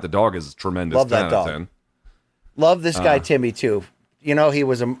on that? The dog is tremendous. Love that dog. 10. Love this guy, Timmy, too. You know, he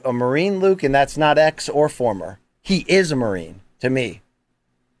was a Marine, Luke, and that's not ex or former. He is a Marine, to me.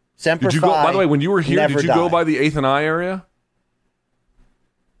 Semper Did you go, by the way, when you were here, did you go by the 8th and I area?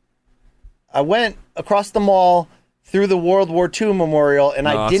 I went across the mall through the World War II Memorial, and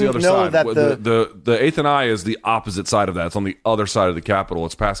I didn't know side. that the 8th and I is the opposite side of that. It's on the other side of the Capitol.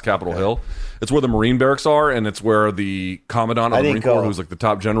 It's past Capitol Hill. It's where the Marine barracks are, and it's where the Commandant of the Marine Corps, who's like the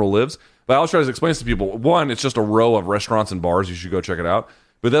top general, lives. But I always try to explain this to people. One, it's just a row of restaurants and bars. You should go check it out.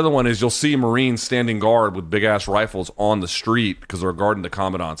 But the other one is you'll see Marines standing guard with big-ass rifles on the street because they're guarding the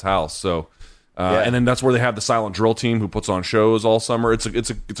Commandant's house. So, and then that's where they have the silent drill team who puts on shows all summer. It's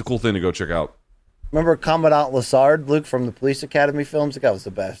a cool thing to go check out. Remember Commandant Lassard, Luke, from the Police Academy films? The guy was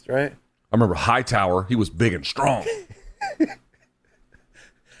the best, right? I remember Hightower. He was big and strong.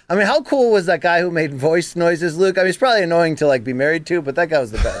 I mean, how cool was that guy who made voice noises, Luke? I mean, it's probably annoying to like be married to, but that guy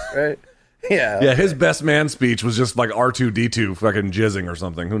was the best, right? Yeah. Yeah, his best man speech was just like R2-D2 fucking jizzing or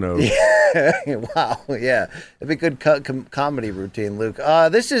something. Who knows? Yeah. Wow. Yeah. It'd be a good comedy routine, Luke.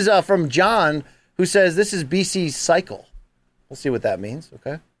 This is from John, who says this is BC's cycle. We'll see what that means,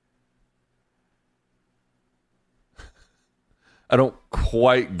 okay? I don't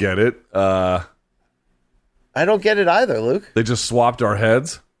quite get it. I don't get it either, Luke. They just swapped our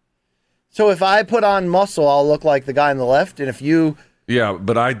heads? So if I put on muscle, I'll look like the guy on the left, and if you... Yeah,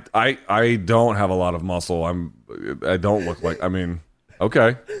 but I don't have a lot of muscle. I don't look like... I mean,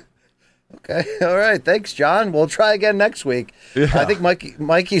 okay. Okay, all right. Thanks, John. We'll try again next week. Yeah. I think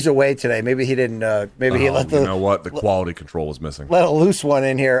Mikey's away today. Maybe he didn't... he let the... You know what? The quality control was missing. Let a loose one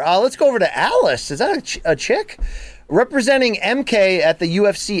in here. Let's go over to Alice. Is that a chick? Representing MK at the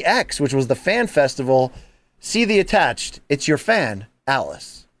UFC X, which was the fan festival. See the attached. It's your fan,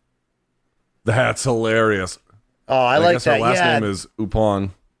 Alice. That's hilarious. Oh, I like guess that. her last name is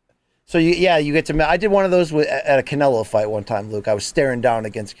Upon. So you get to. I did one of those at a Canelo fight one time, Luke. I was staring down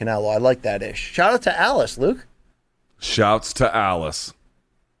against Canelo. I like that ish. Shout out to Alice, Luke. Shouts to Alice.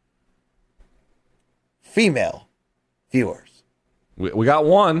 Female viewers. We got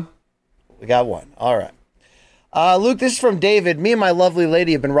one. We got one. All right. Luke, this is from David. Me and my lovely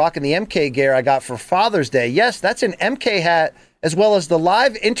lady have been rocking the MK gear I got for Father's Day. Yes, that's an MK hat, as well as the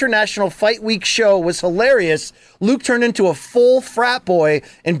live International Fight Week show was hilarious. Luke turned into a full frat boy,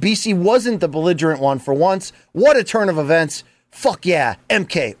 and BC wasn't the belligerent one for once. What a turn of events. Fuck yeah,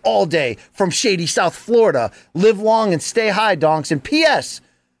 MK all day from shady South Florida. Live long and stay high, donks. And P.S.,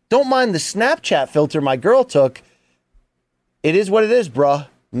 don't mind the Snapchat filter my girl took. It is what it is, bruh.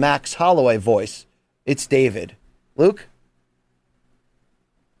 Max Holloway voice. It's David. Luke?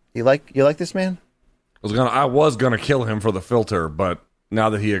 You like this man? I was gonna kill him for the filter, but now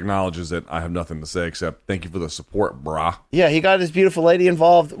that he acknowledges it, I have nothing to say except thank you for the support, brah. Yeah, he got his beautiful lady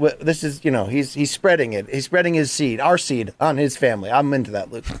involved. This is, he's spreading it. He's spreading his seed, our seed, on his family. I'm into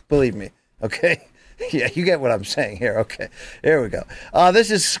that, Luke. Believe me. Okay? Yeah, you get what I'm saying here. Okay. There we go.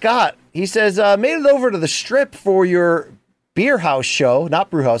 This is Scott. He says, made it over to the Strip for your beer house show, not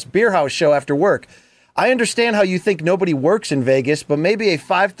brew house, beer house show after work. I understand how you think nobody works in Vegas, but maybe a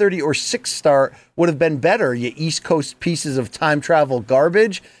 5:30 or 6 start would have been better, you East Coast pieces of time travel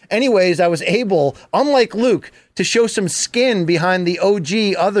garbage. Anyways, I was able, unlike Luke, to show some skin behind the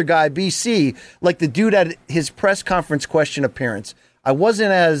OG other guy, BC, like the dude at his press conference question appearance. I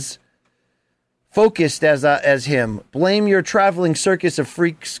wasn't as focused as him. Blame your traveling circus of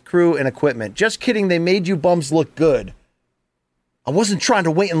freaks, crew, and equipment. Just kidding, they made you bums look good. I wasn't trying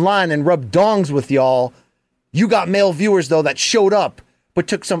to wait in line and rub dongs with y'all. You got male viewers, though, that showed up, but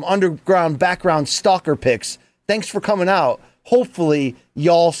took some underground background stalker pics. Thanks for coming out. Hopefully,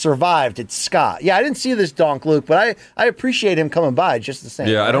 y'all survived. It's Scott. Yeah, I didn't see this donk, Luke, but I appreciate him coming by just the same.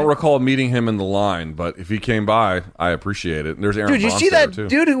 Yeah, right? I don't recall meeting him in the line, but if he came by, I appreciate it. And there's Aaron. Dude, you see that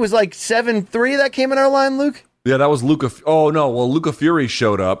dude who was like 7'3" that came in our line, Luke? Yeah, that was Luca. Oh no, well, Luca Fury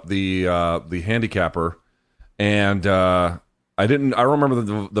showed up, the handicapper, and I remember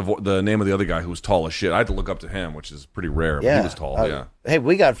the name of the other guy who was tall as shit. I had to look up to him, which is pretty rare. Yeah. But he was tall. Yeah. Hey,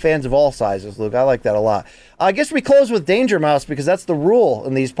 we got fans of all sizes, Luke. I like that a lot. I guess we close with Danger Mouse because that's the rule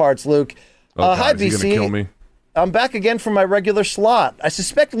in these parts, Luke. Hi, BC. Is he gonna kill me? I'm back again from my regular slot. I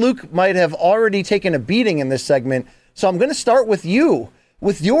suspect Luke might have already taken a beating in this segment, so I'm going to start with you.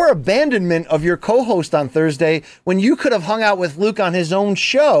 With your abandonment of your co-host on Thursday when you could have hung out with Luke on his own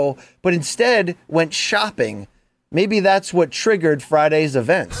show, but instead went shopping. Maybe that's what triggered Friday's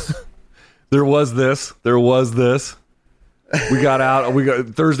events. There was this. We got out.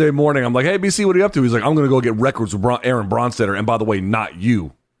 Thursday morning. I'm like, hey, BC, what are you up to? He's like, I'm going to go get records with Aaron Bronstetter. And by the way, not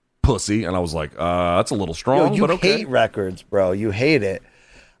you, pussy. And I was like, that's a little strong. You but okay. hate records, bro. You hate it.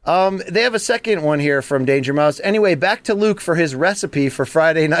 They have a second one here from Danger Mouse. Anyway, back to Luke for his recipe for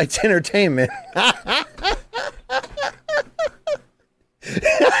Friday night's entertainment.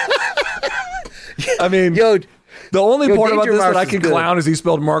 I mean, the only part about this that I can clown is he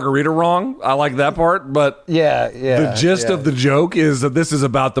spelled margarita wrong. I like that part, but the gist of the joke is that this is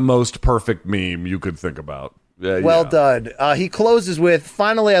about the most perfect meme you could think about. Well done. He closes with,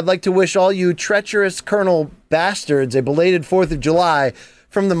 finally, I'd like to wish all you treacherous Colonel bastards a belated 4th of July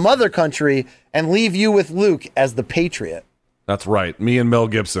from the mother country and leave you with Luke as the patriot. That's right. Me and Mel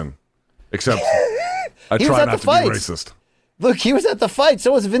Gibson. Except I try not to be racist. Look, he was at the fight.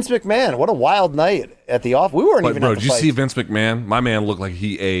 So was Vince McMahon. What a wild night at the off. We weren't even at the fight. Did you see Vince McMahon? My man looked like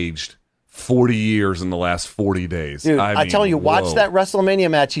he aged 40 years in the last 40 days. Dude, I tell you, watch that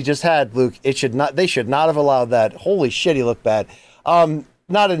WrestleMania match he just had, Luke. They should not have allowed that. Holy shit, he looked bad.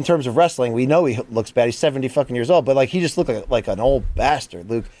 Not in terms of wrestling. We know he looks bad. He's 70 fucking years old, but like he just looked like an old bastard,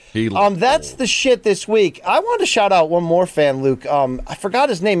 Luke. That's the shit this week. I wanted to shout out one more fan, Luke. I forgot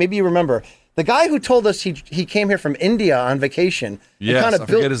his name. Maybe you remember. The guy who told us he came here from India on vacation. Yes, I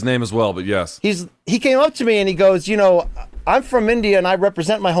forget his name as well, but yes. He came up to me and he goes, I'm from India and I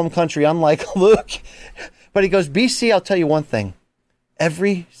represent my home country, unlike Luke. But he goes, BC, I'll tell you one thing.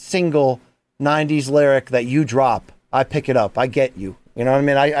 Every single 90s lyric that you drop, I pick it up. I get you. You know what I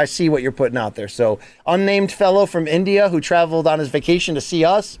mean? I see what you're putting out there. So, unnamed fellow from India who traveled on his vacation to see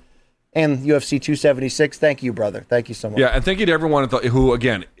us and UFC 276. Thank you, brother. Thank you so much. Yeah, and thank you to everyone who,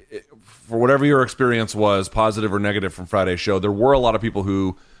 again, for whatever your experience was, positive or negative from Friday's show, there were a lot of people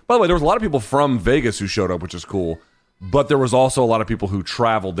who, by the way, there was a lot of people from Vegas who showed up, which is cool. But there was also a lot of people who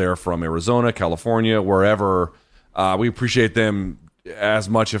traveled there from Arizona, California, wherever. We appreciate them as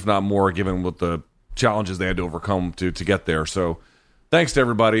much, if not more, given what the challenges they had to overcome to get there. So Thanks to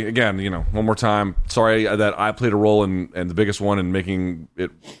everybody. Again, one more time, sorry that I played a role in the biggest one in making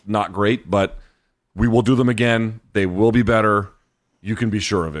it not great, but we will do them again. They will be better. You can be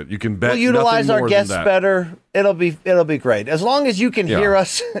sure of it. You can bet. We'll utilize our guests better. It'll be great. As long as you can hear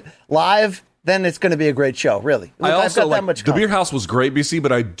us live, then it's going to be a great show. Really, I also the Beer House was great, BC,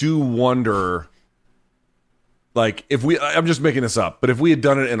 but I do wonder, if I'm just making this up, but if we had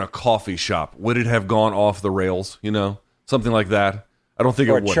done it in a coffee shop, would it have gone off the rails? Something like that. I don't think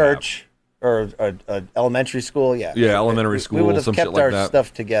it would. Or a church, or a elementary school. Yeah, elementary school. We would have some kept shit like our that.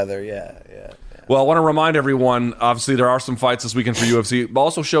 stuff together. Yeah. Well, I want to remind everyone, obviously, there are some fights this weekend for UFC, but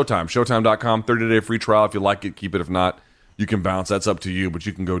also Showtime. Showtime.com, 30-day free trial. If you like it, keep it. If not, you can bounce. That's up to you, but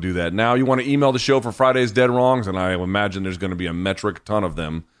you can go do that. Now, you want to email the show for Friday's Dead Wrongs, and I imagine there's going to be a metric ton of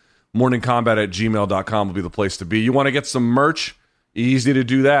them. morningcombat@gmail.com will be the place to be. You want to get some merch? Easy to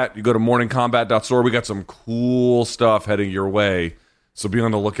do that. You go to morningcombat.store. We got some cool stuff heading your way, so be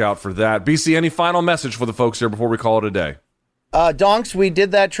on the lookout for that. BC, any final message for the folks here before we call it a day? Donks, we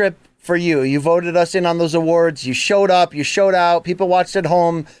did that trip for you. You voted us in on those awards. You showed up. You showed out. People watched at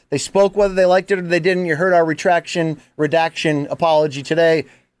home. They spoke whether they liked it or they didn't. You heard our redaction apology today.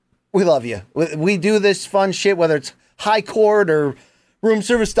 We love you. We do this fun shit, whether it's High Court or Room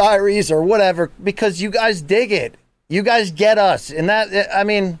Service Diaries or whatever, because you guys dig it. You guys get us. And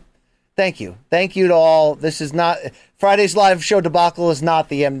thank you. Thank you to all. This is not... Friday's live show debacle is not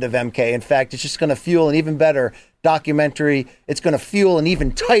the end of MK. In fact, it's just going to fuel an even better documentary. It's going to fuel an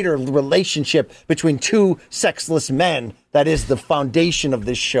even tighter relationship between two sexless men. That is the foundation of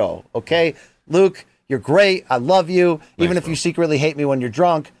this show. Okay? Luke, you're great. I love you. Thanks, even if you secretly hate me when you're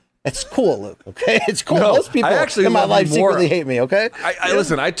drunk. It's cool, Luke. Okay? It's cool. No, most people in my life secretly hate me, okay?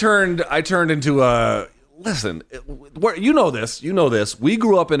 Listen, I turned into a... Listen, you know this. We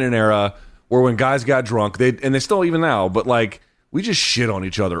grew up in an era where when guys got drunk, and they still even now, but we just shit on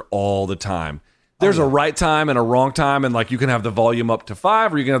each other all the time. There's a right time and a wrong time, and you can have the volume up to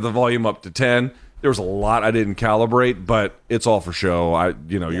 5 or you can have the volume up to 10. There was a lot I didn't calibrate, but it's all for show.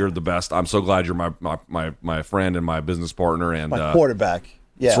 You're the best. I'm so glad you're my friend and my business partner and my quarterback.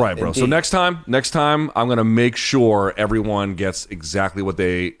 Yeah, that's right, bro. Indeed. So next time I'm gonna make sure everyone gets exactly what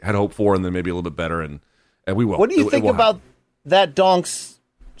they had hoped for, and then maybe a little bit better, and we will. What do you think about that Donk's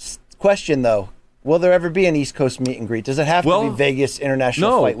question though? Will there ever be an East Coast meet and greet? Does it have to be Vegas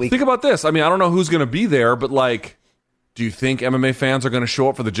International Fight Week? Think about this. I don't know who's going to be there, but do you think MMA fans are going to show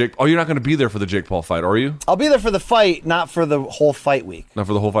up for the Jake? Oh, you're not going to be there for the Jake Paul fight, are you? I'll be there for the fight, not for the whole fight week. Not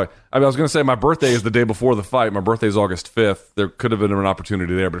for the whole fight. I was going to say my birthday is the day before the fight. My birthday is August 5th. There could have been an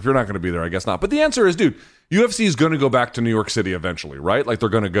opportunity there, but if you're not going to be there, I guess not. But the answer is, dude, UFC is going to go back to New York City eventually, right? They're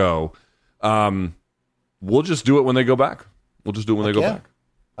going to go. We'll just do it when they go back. We'll just do it when they go back.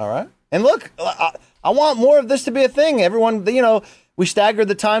 All right. And look, I want more of this to be a thing. Everyone, we staggered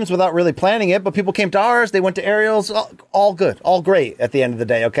the times without really planning it, but people came to ours. They went to Ariel's. All good. All great at the end of the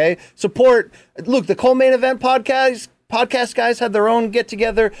day, okay? Support. Look, the co-main event podcast guys had their own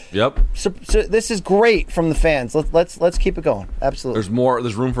get-together. Yep. So this is great from the fans. Let's keep it going. Absolutely.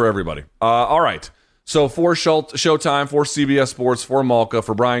 There's room for everybody. All right. So for Showtime, for CBS Sports, for Malka,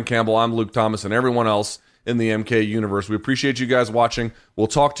 for Brian Campbell, I'm Luke Thomas, and everyone else in the MK universe. We appreciate you guys watching. We'll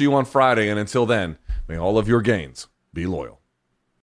talk to you on Friday, and until then, may all of your gains be loyal.